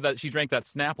she had that. She drank that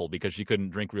Snapple because she couldn't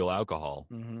drink real alcohol.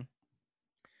 Mm-hmm.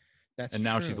 And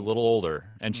now she's a little older,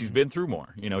 and she's been through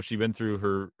more. You know, she's been through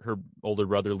her older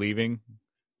brother leaving.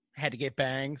 Had to get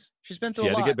bangs. She's been through a lot.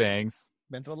 She had to get bangs.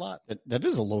 Been through a lot. That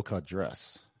is a low-cut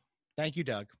dress. Thank you,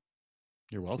 Doug.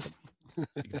 You're welcome.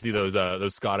 You can see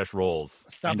those Scottish rolls.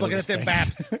 Stop looking at them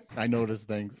B.A.P.S. I notice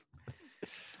things.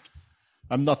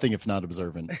 I'm nothing if not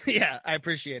observant. Yeah, I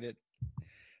appreciate it.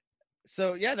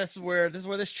 So yeah, this is where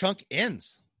this chunk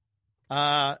ends.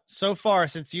 So far,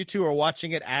 since you two are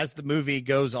watching it as the movie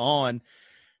goes on,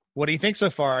 what do you think so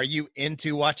far? Are you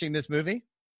into watching this movie?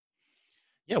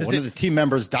 Yeah, one of the team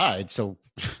members died, so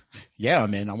yeah,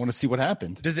 man, I want to see what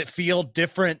happened. Does it feel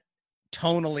different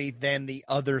tonally than the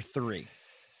other three?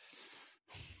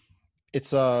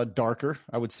 It's darker,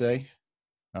 I would say.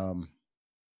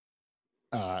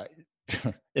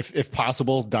 If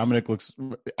possible, Dominic looks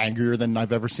angrier than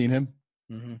I've ever seen him.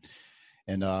 Mm-hmm.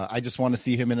 And I just want to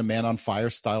see him in a Man on Fire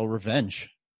style revenge,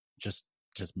 just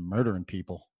murdering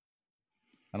people.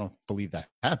 I don't believe that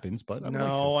happens, but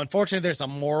unfortunately, there's a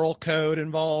moral code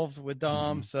involved with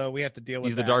Dom, so we have to deal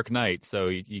with. He's the Dark Knight, so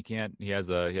he can't. He has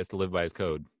to live by his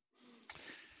code.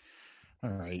 All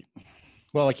right.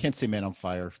 Well, I can't say Man on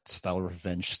Fire style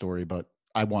revenge story, but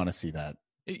I want to see that.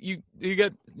 You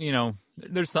get,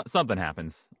 there's something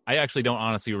happens. I actually don't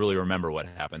honestly really remember what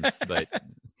happens, but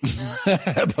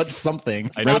but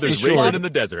something. I know there's racing in the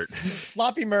desert.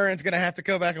 Sloppy Murren's gonna have to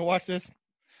go back and watch this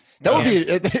That would be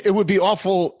it would be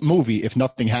awful movie if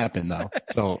nothing happened though.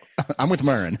 So I'm with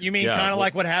Murren. You mean kind of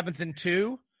like what happens in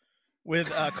 2 with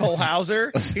Cole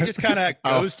Hauser? He just kind of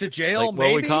goes to jail. Like,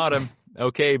 well, we caught him.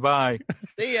 Okay, bye.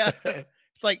 Yeah.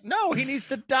 It's like, no, he needs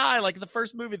to die. Like the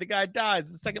first movie, the guy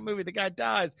dies. The second movie, the guy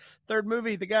dies. Third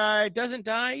movie, the guy doesn't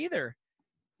die either.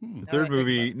 The third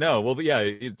movie, no. Well, yeah,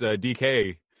 it's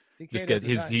DK. Just gets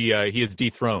he is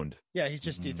dethroned. Yeah, he's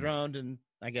just dethroned, and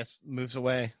I guess moves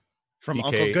away from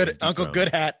DK Uncle Good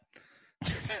Hat.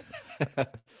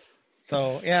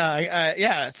 So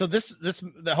yeah, So this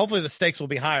hopefully the stakes will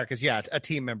be higher because a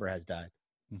team member has died,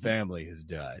 family has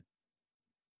died.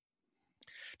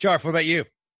 Jarf, what about you?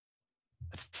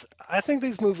 I think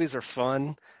these movies are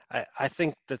fun. I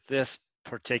think that this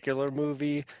particular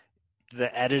movie,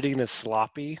 the editing is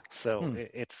sloppy, so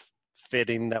it's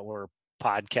fitting that we're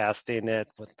podcasting it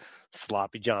with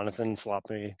sloppy Jonathan,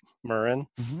 sloppy Murren.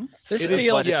 This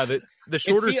feels, the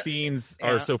shorter scenes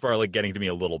are so far like getting to me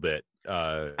a little bit.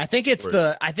 I think it's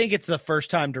the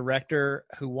first time director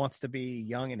who wants to be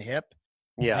young and hip.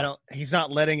 Yeah, he's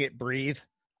not letting it breathe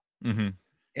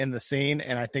in the scene,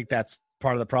 and I think that's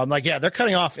part of the problem. Like, they're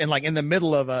cutting off in the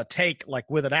middle of a take, like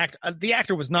with an act. The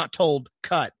actor was not told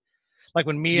cut. Like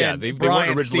when Mia and they Brian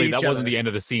weren't originally. That wasn't other. the end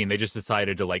of the scene. They just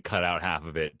decided to like cut out half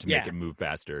of it to make it move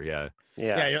faster.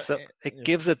 Yeah. So it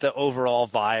gives it the overall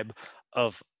vibe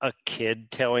of a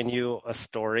kid telling you a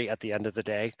story at the end of the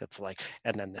day. That's like,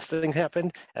 and then this thing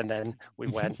happened, and then we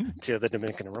went to the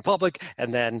Dominican Republic,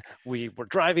 and then we were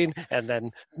driving, and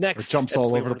then next it jumps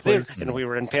all over the place, and we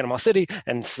were in Panama City,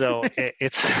 and so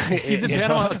it's he's in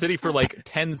Panama City for like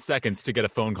 10 seconds to get a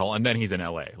phone call, and then he's in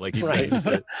LA. Like right.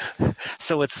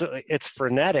 So it's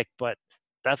frenetic, but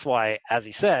that's why, as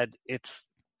he said, it's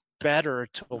better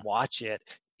to watch it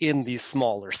in these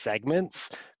smaller segments,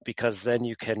 because then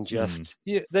you can just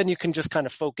kind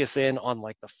of focus in on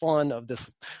like the fun of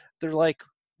this. They're like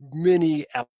mini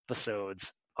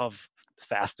episodes of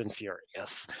Fast and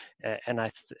Furious, and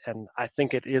I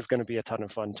think it is going to be a ton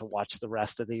of fun to watch the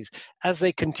rest of these as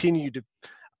they continue to.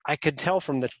 I could tell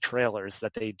from the trailers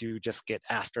that they do just get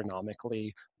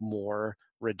astronomically more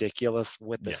ridiculous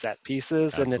with the set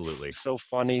pieces, absolutely. And it's so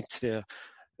funny to.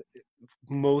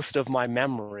 Most of my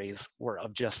memories were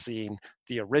of just seeing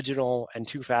the original and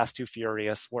Too Fast, Too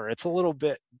Furious, where it's a little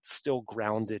bit still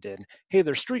grounded in, hey,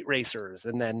 they're street racers.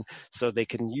 And then so they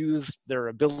can use their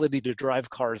ability to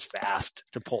drive cars fast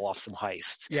to pull off some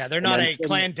heists. Yeah, they're not a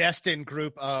clandestine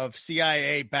group of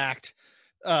CIA-backed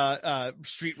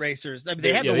street racers. I mean,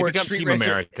 they have the word street Team racer.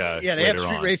 America. Yeah, they have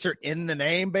street racer in the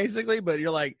name, basically, but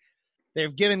you're like,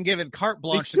 they've given carte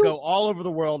blanche to go all over the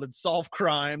world and solve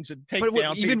crimes and take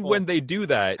down even people. When they do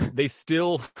that, they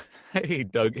still hey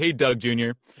Doug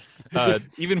Jr.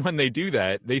 Even when they do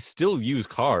that, they still use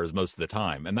cars most of the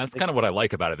time, and that's kind of what I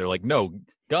like about it. They're like, no,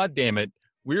 God damn it,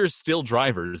 we're still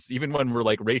drivers, even when we're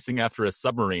like racing after a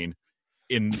submarine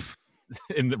in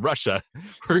Russia.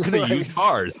 We're going to use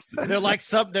cars. They're like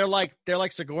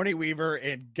Sigourney Weaver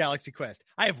in Galaxy Quest.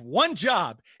 I have one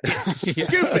job. It's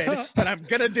stupid, but I'm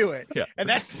going to do it. Yeah. And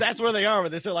that's where they are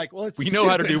with this. They're like, well, it's we know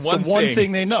how to do one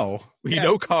thing they know. We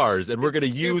know cars, and we're going to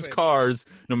use cars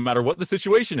no matter what the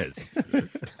situation is.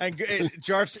 And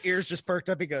Jarf's ears just perked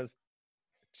up. He goes,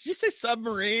 "Did you say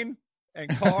submarine and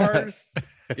cars?"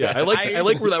 Yeah, I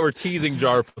like where that we're teasing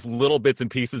Jarf with little bits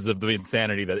and pieces of the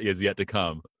insanity that is yet to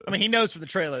come. I mean, he knows from the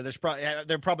trailer.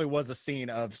 There probably was a scene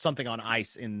of something on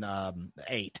ice in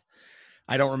 8.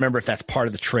 I don't remember if that's part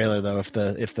of the trailer though.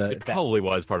 It probably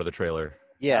was part of the trailer.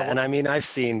 Yeah, and I mean, I've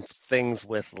seen things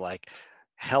with like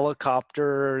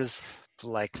helicopters,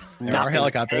 like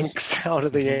helicopters tanks out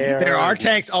of the air. There are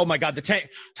tanks. Oh my god, the tank!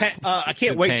 I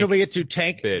can't wait till we get to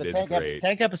tank.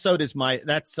 Tank episode is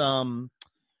that's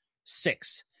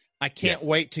 6. I can't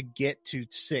wait to get to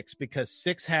 6 because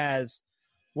 6 has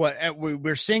what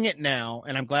we're seeing it now,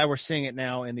 and I'm glad we're seeing it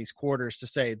now in these quarters to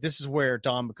say this is where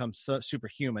Dom becomes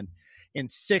superhuman. In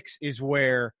 6 is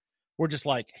where we're just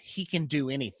like he can do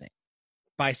anything.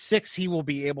 By 6, he will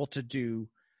be able to do.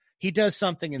 He does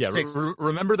something in 6.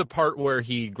 Remember the part where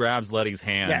he grabs Letty's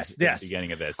hand yes. at the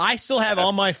beginning of this? I still have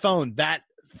on my phone that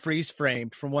freeze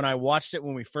framed from when I watched it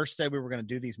when we first said we were going to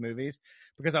do these movies,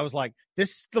 because I was like,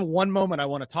 this is the one moment I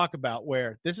want to talk about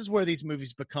where this is where these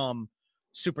movies become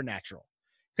supernatural,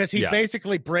 because he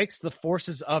basically breaks the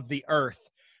forces of the earth,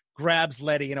 grabs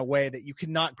Letty in a way that you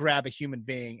cannot grab a human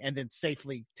being, and then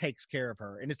safely takes care of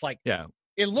her. And it's like,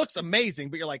 it looks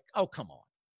amazing, but you're like, oh, come on.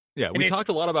 Yeah, we talked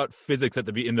a lot about physics in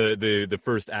the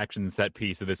first action set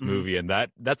piece of this movie, and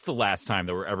that's the last time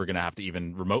that we're ever going to have to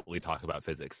even remotely talk about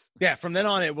physics. Yeah, from then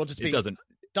on, it will just be.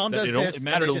 Dom does this. It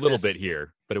mattered a little bit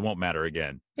here, but it won't matter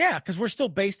again. Yeah, because we're still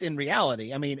based in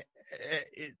reality. I mean,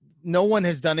 no one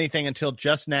has done anything until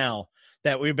just now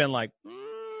that we've been like,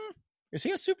 is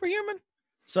he a superhuman?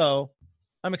 So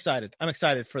I'm excited. I'm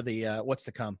excited for the what's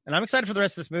to come. And I'm excited for the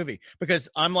rest of this movie because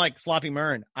I'm like Sloppy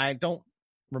Murren. I don't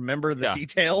remember the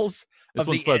details. This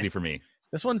one's fuzzy for me.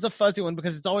 This one's a fuzzy one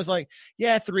because it's always like,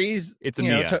 yeah, threes. It's a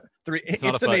Mia.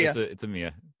 It's a Mia. It's a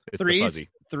Mia.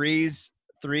 It's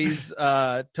threes,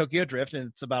 Tokyo Drift,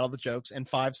 and it's about all the jokes. And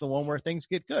 5's the one where things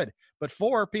get good. But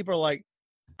 4, people are like,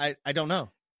 I don't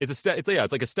know. It's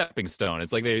like a stepping stone.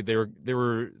 It's like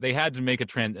they had to make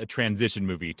a transition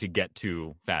movie to get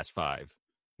to Fast 5.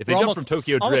 If they jump from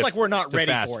Tokyo Drift like we're not to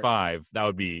ready Fast for it. 5, that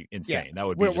would be insane. Yeah. That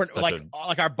would be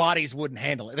like our bodies wouldn't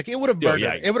handle it. Like it would have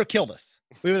murdered. It would have killed us.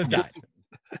 We would have died.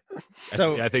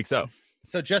 So I think so.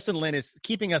 So Justin Lin is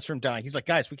keeping us from dying. He's like,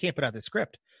 guys, we can't put out this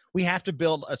script. We have to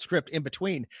build a script in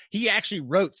between. He actually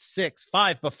wrote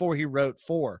 5 before he wrote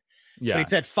 4. Yeah. But he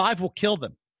said 5 will kill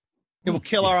them. It will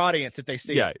kill our audience if they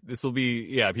see it. This will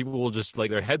be people will just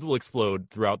like their heads will explode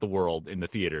throughout the world in the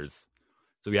theaters.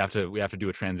 So we have to do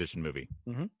a transition movie.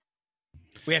 Mm-hmm.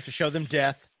 We have to show them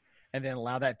death and then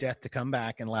allow that death to come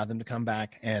back and allow them to come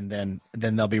back and then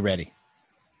they'll be ready.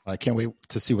 I can't wait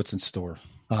to see what's in store.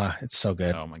 It's so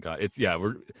good. Oh my God. This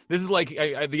is like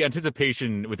the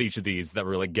anticipation with each of these that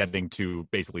we're like getting to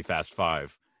basically Fast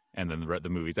 5. And then the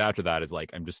movies after that is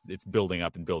like, it's building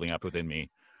up and building up within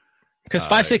me. Because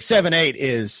 5, 6, 7, 8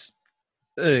 is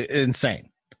insane.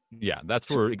 Yeah. That's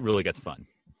where it really gets fun.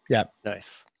 Yeah.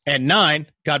 Nice. And 9,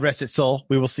 God rest its soul.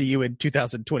 We will see you in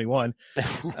 2021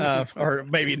 or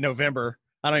maybe November.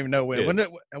 I don't even know when.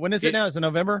 When is it now? Is it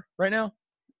November right now?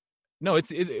 No,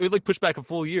 it like pushed back a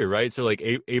full year, right? So like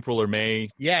April or May.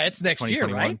 Yeah, it's next year,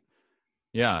 right?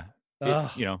 Yeah,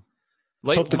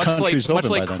 much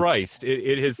like Christ,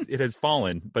 it has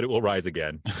fallen, but it will rise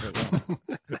again.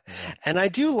 And I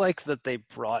do like that they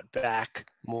brought back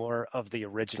more of the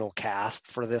original cast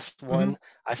for this one.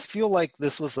 Mm-hmm. I feel like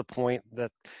this was the point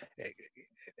that,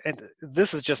 and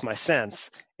this is just my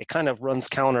sense, it kind of runs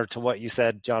counter to what you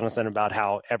said, Jonathan, about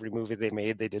how every movie they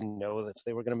made, they didn't know if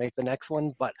they were going to make the next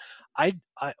one. But I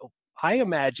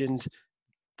imagined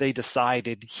they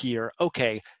decided here,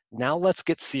 okay, now let's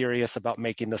get serious about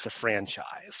making this a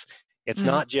franchise. It's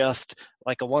not just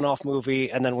like a one-off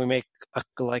movie and then we make a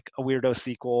weirdo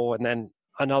sequel and then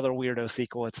another weirdo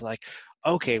sequel. It's like,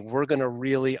 okay, we're going to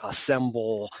really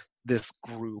assemble this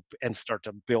group and start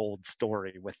to build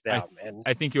story with them.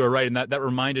 I think you were right. And that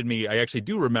reminded me, I actually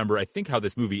do remember, I think how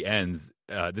this movie ends.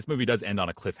 This movie does end on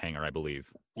a cliffhanger, I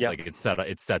believe. Yeah. Like it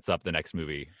sets up the next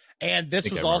movie. And this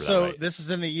was also, right. This was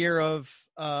in the year of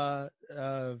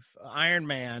Iron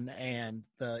Man and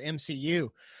the MCU.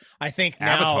 I think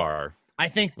now, Avatar. I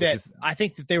think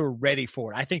that they were ready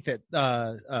for it. I think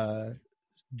that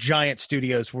giant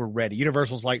studios were ready.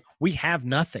 Universal's like, we have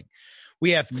nothing.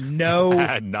 We have no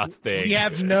nothing. We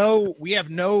have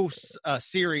no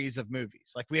series of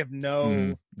movies. Like we have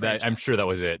no. I'm sure that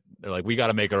was it. They're like, we got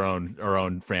to make our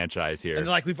own franchise here. And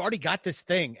they're like, we've already got this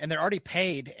thing, and they're already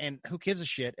paid, and who gives a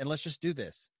shit? And let's just do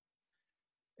this.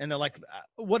 And they're like,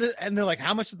 and they're like,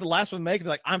 how much did the last one make? They're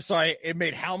like, I'm sorry, it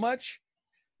made how much?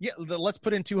 Yeah, let's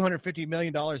put in $250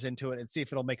 million into it and see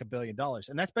if it'll make $1 billion.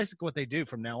 And that's basically what they do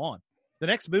from now on. The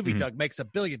next movie, Doug, makes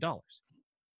 $1 billion.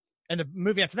 And the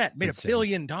movie after that made $1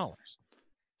 billion.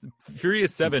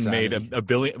 Furious 7 made a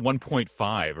billion,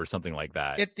 1.5 or something like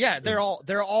that. They're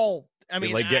all. I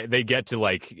mean, they get to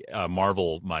like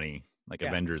Marvel money, like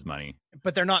Avengers money,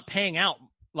 but they're not paying out.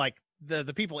 Like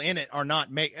the people in it are not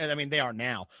I mean, they are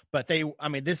now, but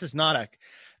this is not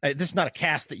a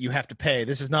cast that you have to pay.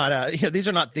 This is not these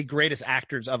are not the greatest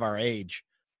actors of our age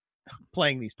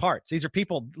playing these parts. These are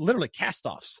people literally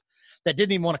cast-offs that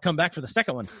didn't even want to come back for the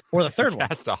second one or the third one.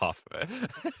 Cast off.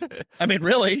 I mean,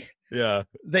 really? Yeah.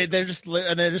 They just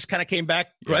kind of came back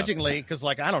grudgingly because,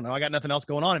 like, I don't know, I got nothing else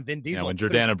going on. And Vin Diesel. Yeah, when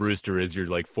Jordana Brewster is your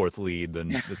like fourth lead,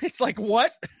 then it's like,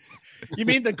 what? You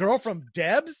mean the girl from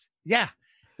Debs? Yeah.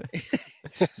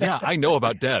 Yeah, I know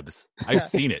about Debs. I've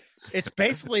seen it. It's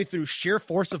basically through sheer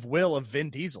force of will of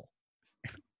Vin Diesel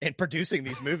in producing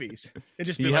these movies.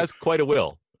 He has quite a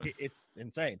will. It's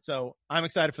insane. So I'm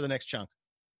excited for the next chunk.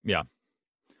 Yeah.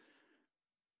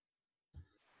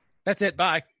 That's it.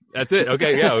 Bye. That's it.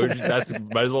 Okay. Yeah.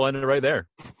 Might as well end it right there.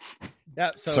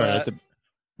 Yeah. So sorry, I had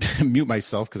to mute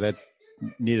myself because I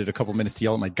needed a couple minutes to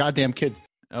yell at my goddamn kid.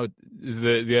 Oh,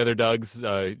 the other Dougs.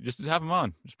 Just have them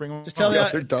on. Just bring them. Just tell on. the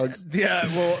other Dougs. Yeah,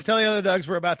 well, tell the other Dougs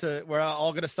we're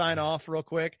all going to sign off real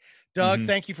quick. Doug,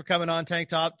 thank you for coming on. Tank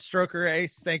Top Stroker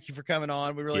Ace, thank you for coming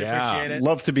on. We really appreciate it.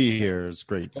 Love to be here. It's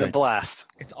great. A blast.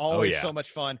 It's always so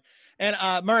much fun. And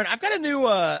Murren, I've got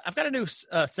a new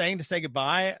saying to say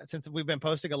goodbye since we've been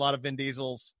posting a lot of Vin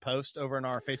Diesel's posts over in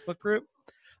our Facebook group.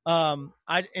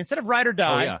 I instead of ride or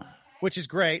die, which is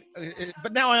great,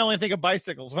 but now I only think of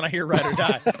bicycles when I hear ride or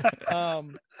die.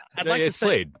 I'd like to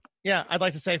say, I'd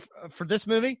like to say for this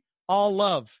movie, all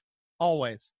love,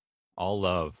 always. All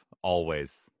love,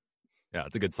 always. Yeah,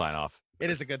 it's a good sign off. It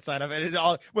is a good sign off. It is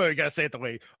all. Well, you gotta say it the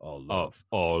way. All love,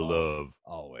 love,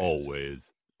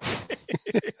 always.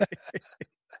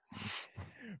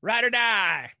 Ride or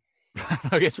die.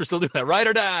 I guess we're still doing that. Ride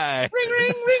or die. Ring,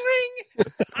 ring, ring, ring.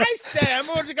 I say I'm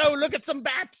going to go look at some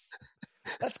B.A.P.S.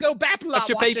 Let's go B.A.P. Got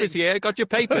your papers here. Got your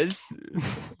papers.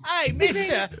 Hey,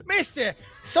 mister,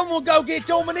 someone go get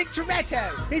Dominic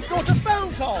Toretto. He's got a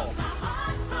phone call.